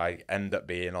 if I end up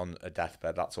being on a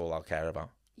deathbed, that's all I'll care about.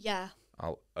 Yeah,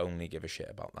 I'll only give a shit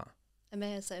about that.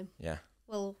 Amazing. Yeah.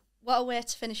 Well, what a way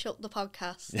to finish up the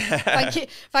podcast.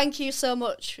 Thank you so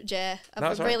much, Jay.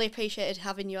 I've really appreciated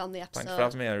having you on the episode. Thanks for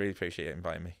having me. I really appreciate it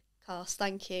inviting me. Of course,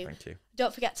 thank you. Thank you.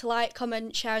 Don't forget to like,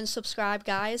 comment, share and subscribe,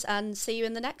 guys, and see you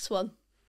in the next one.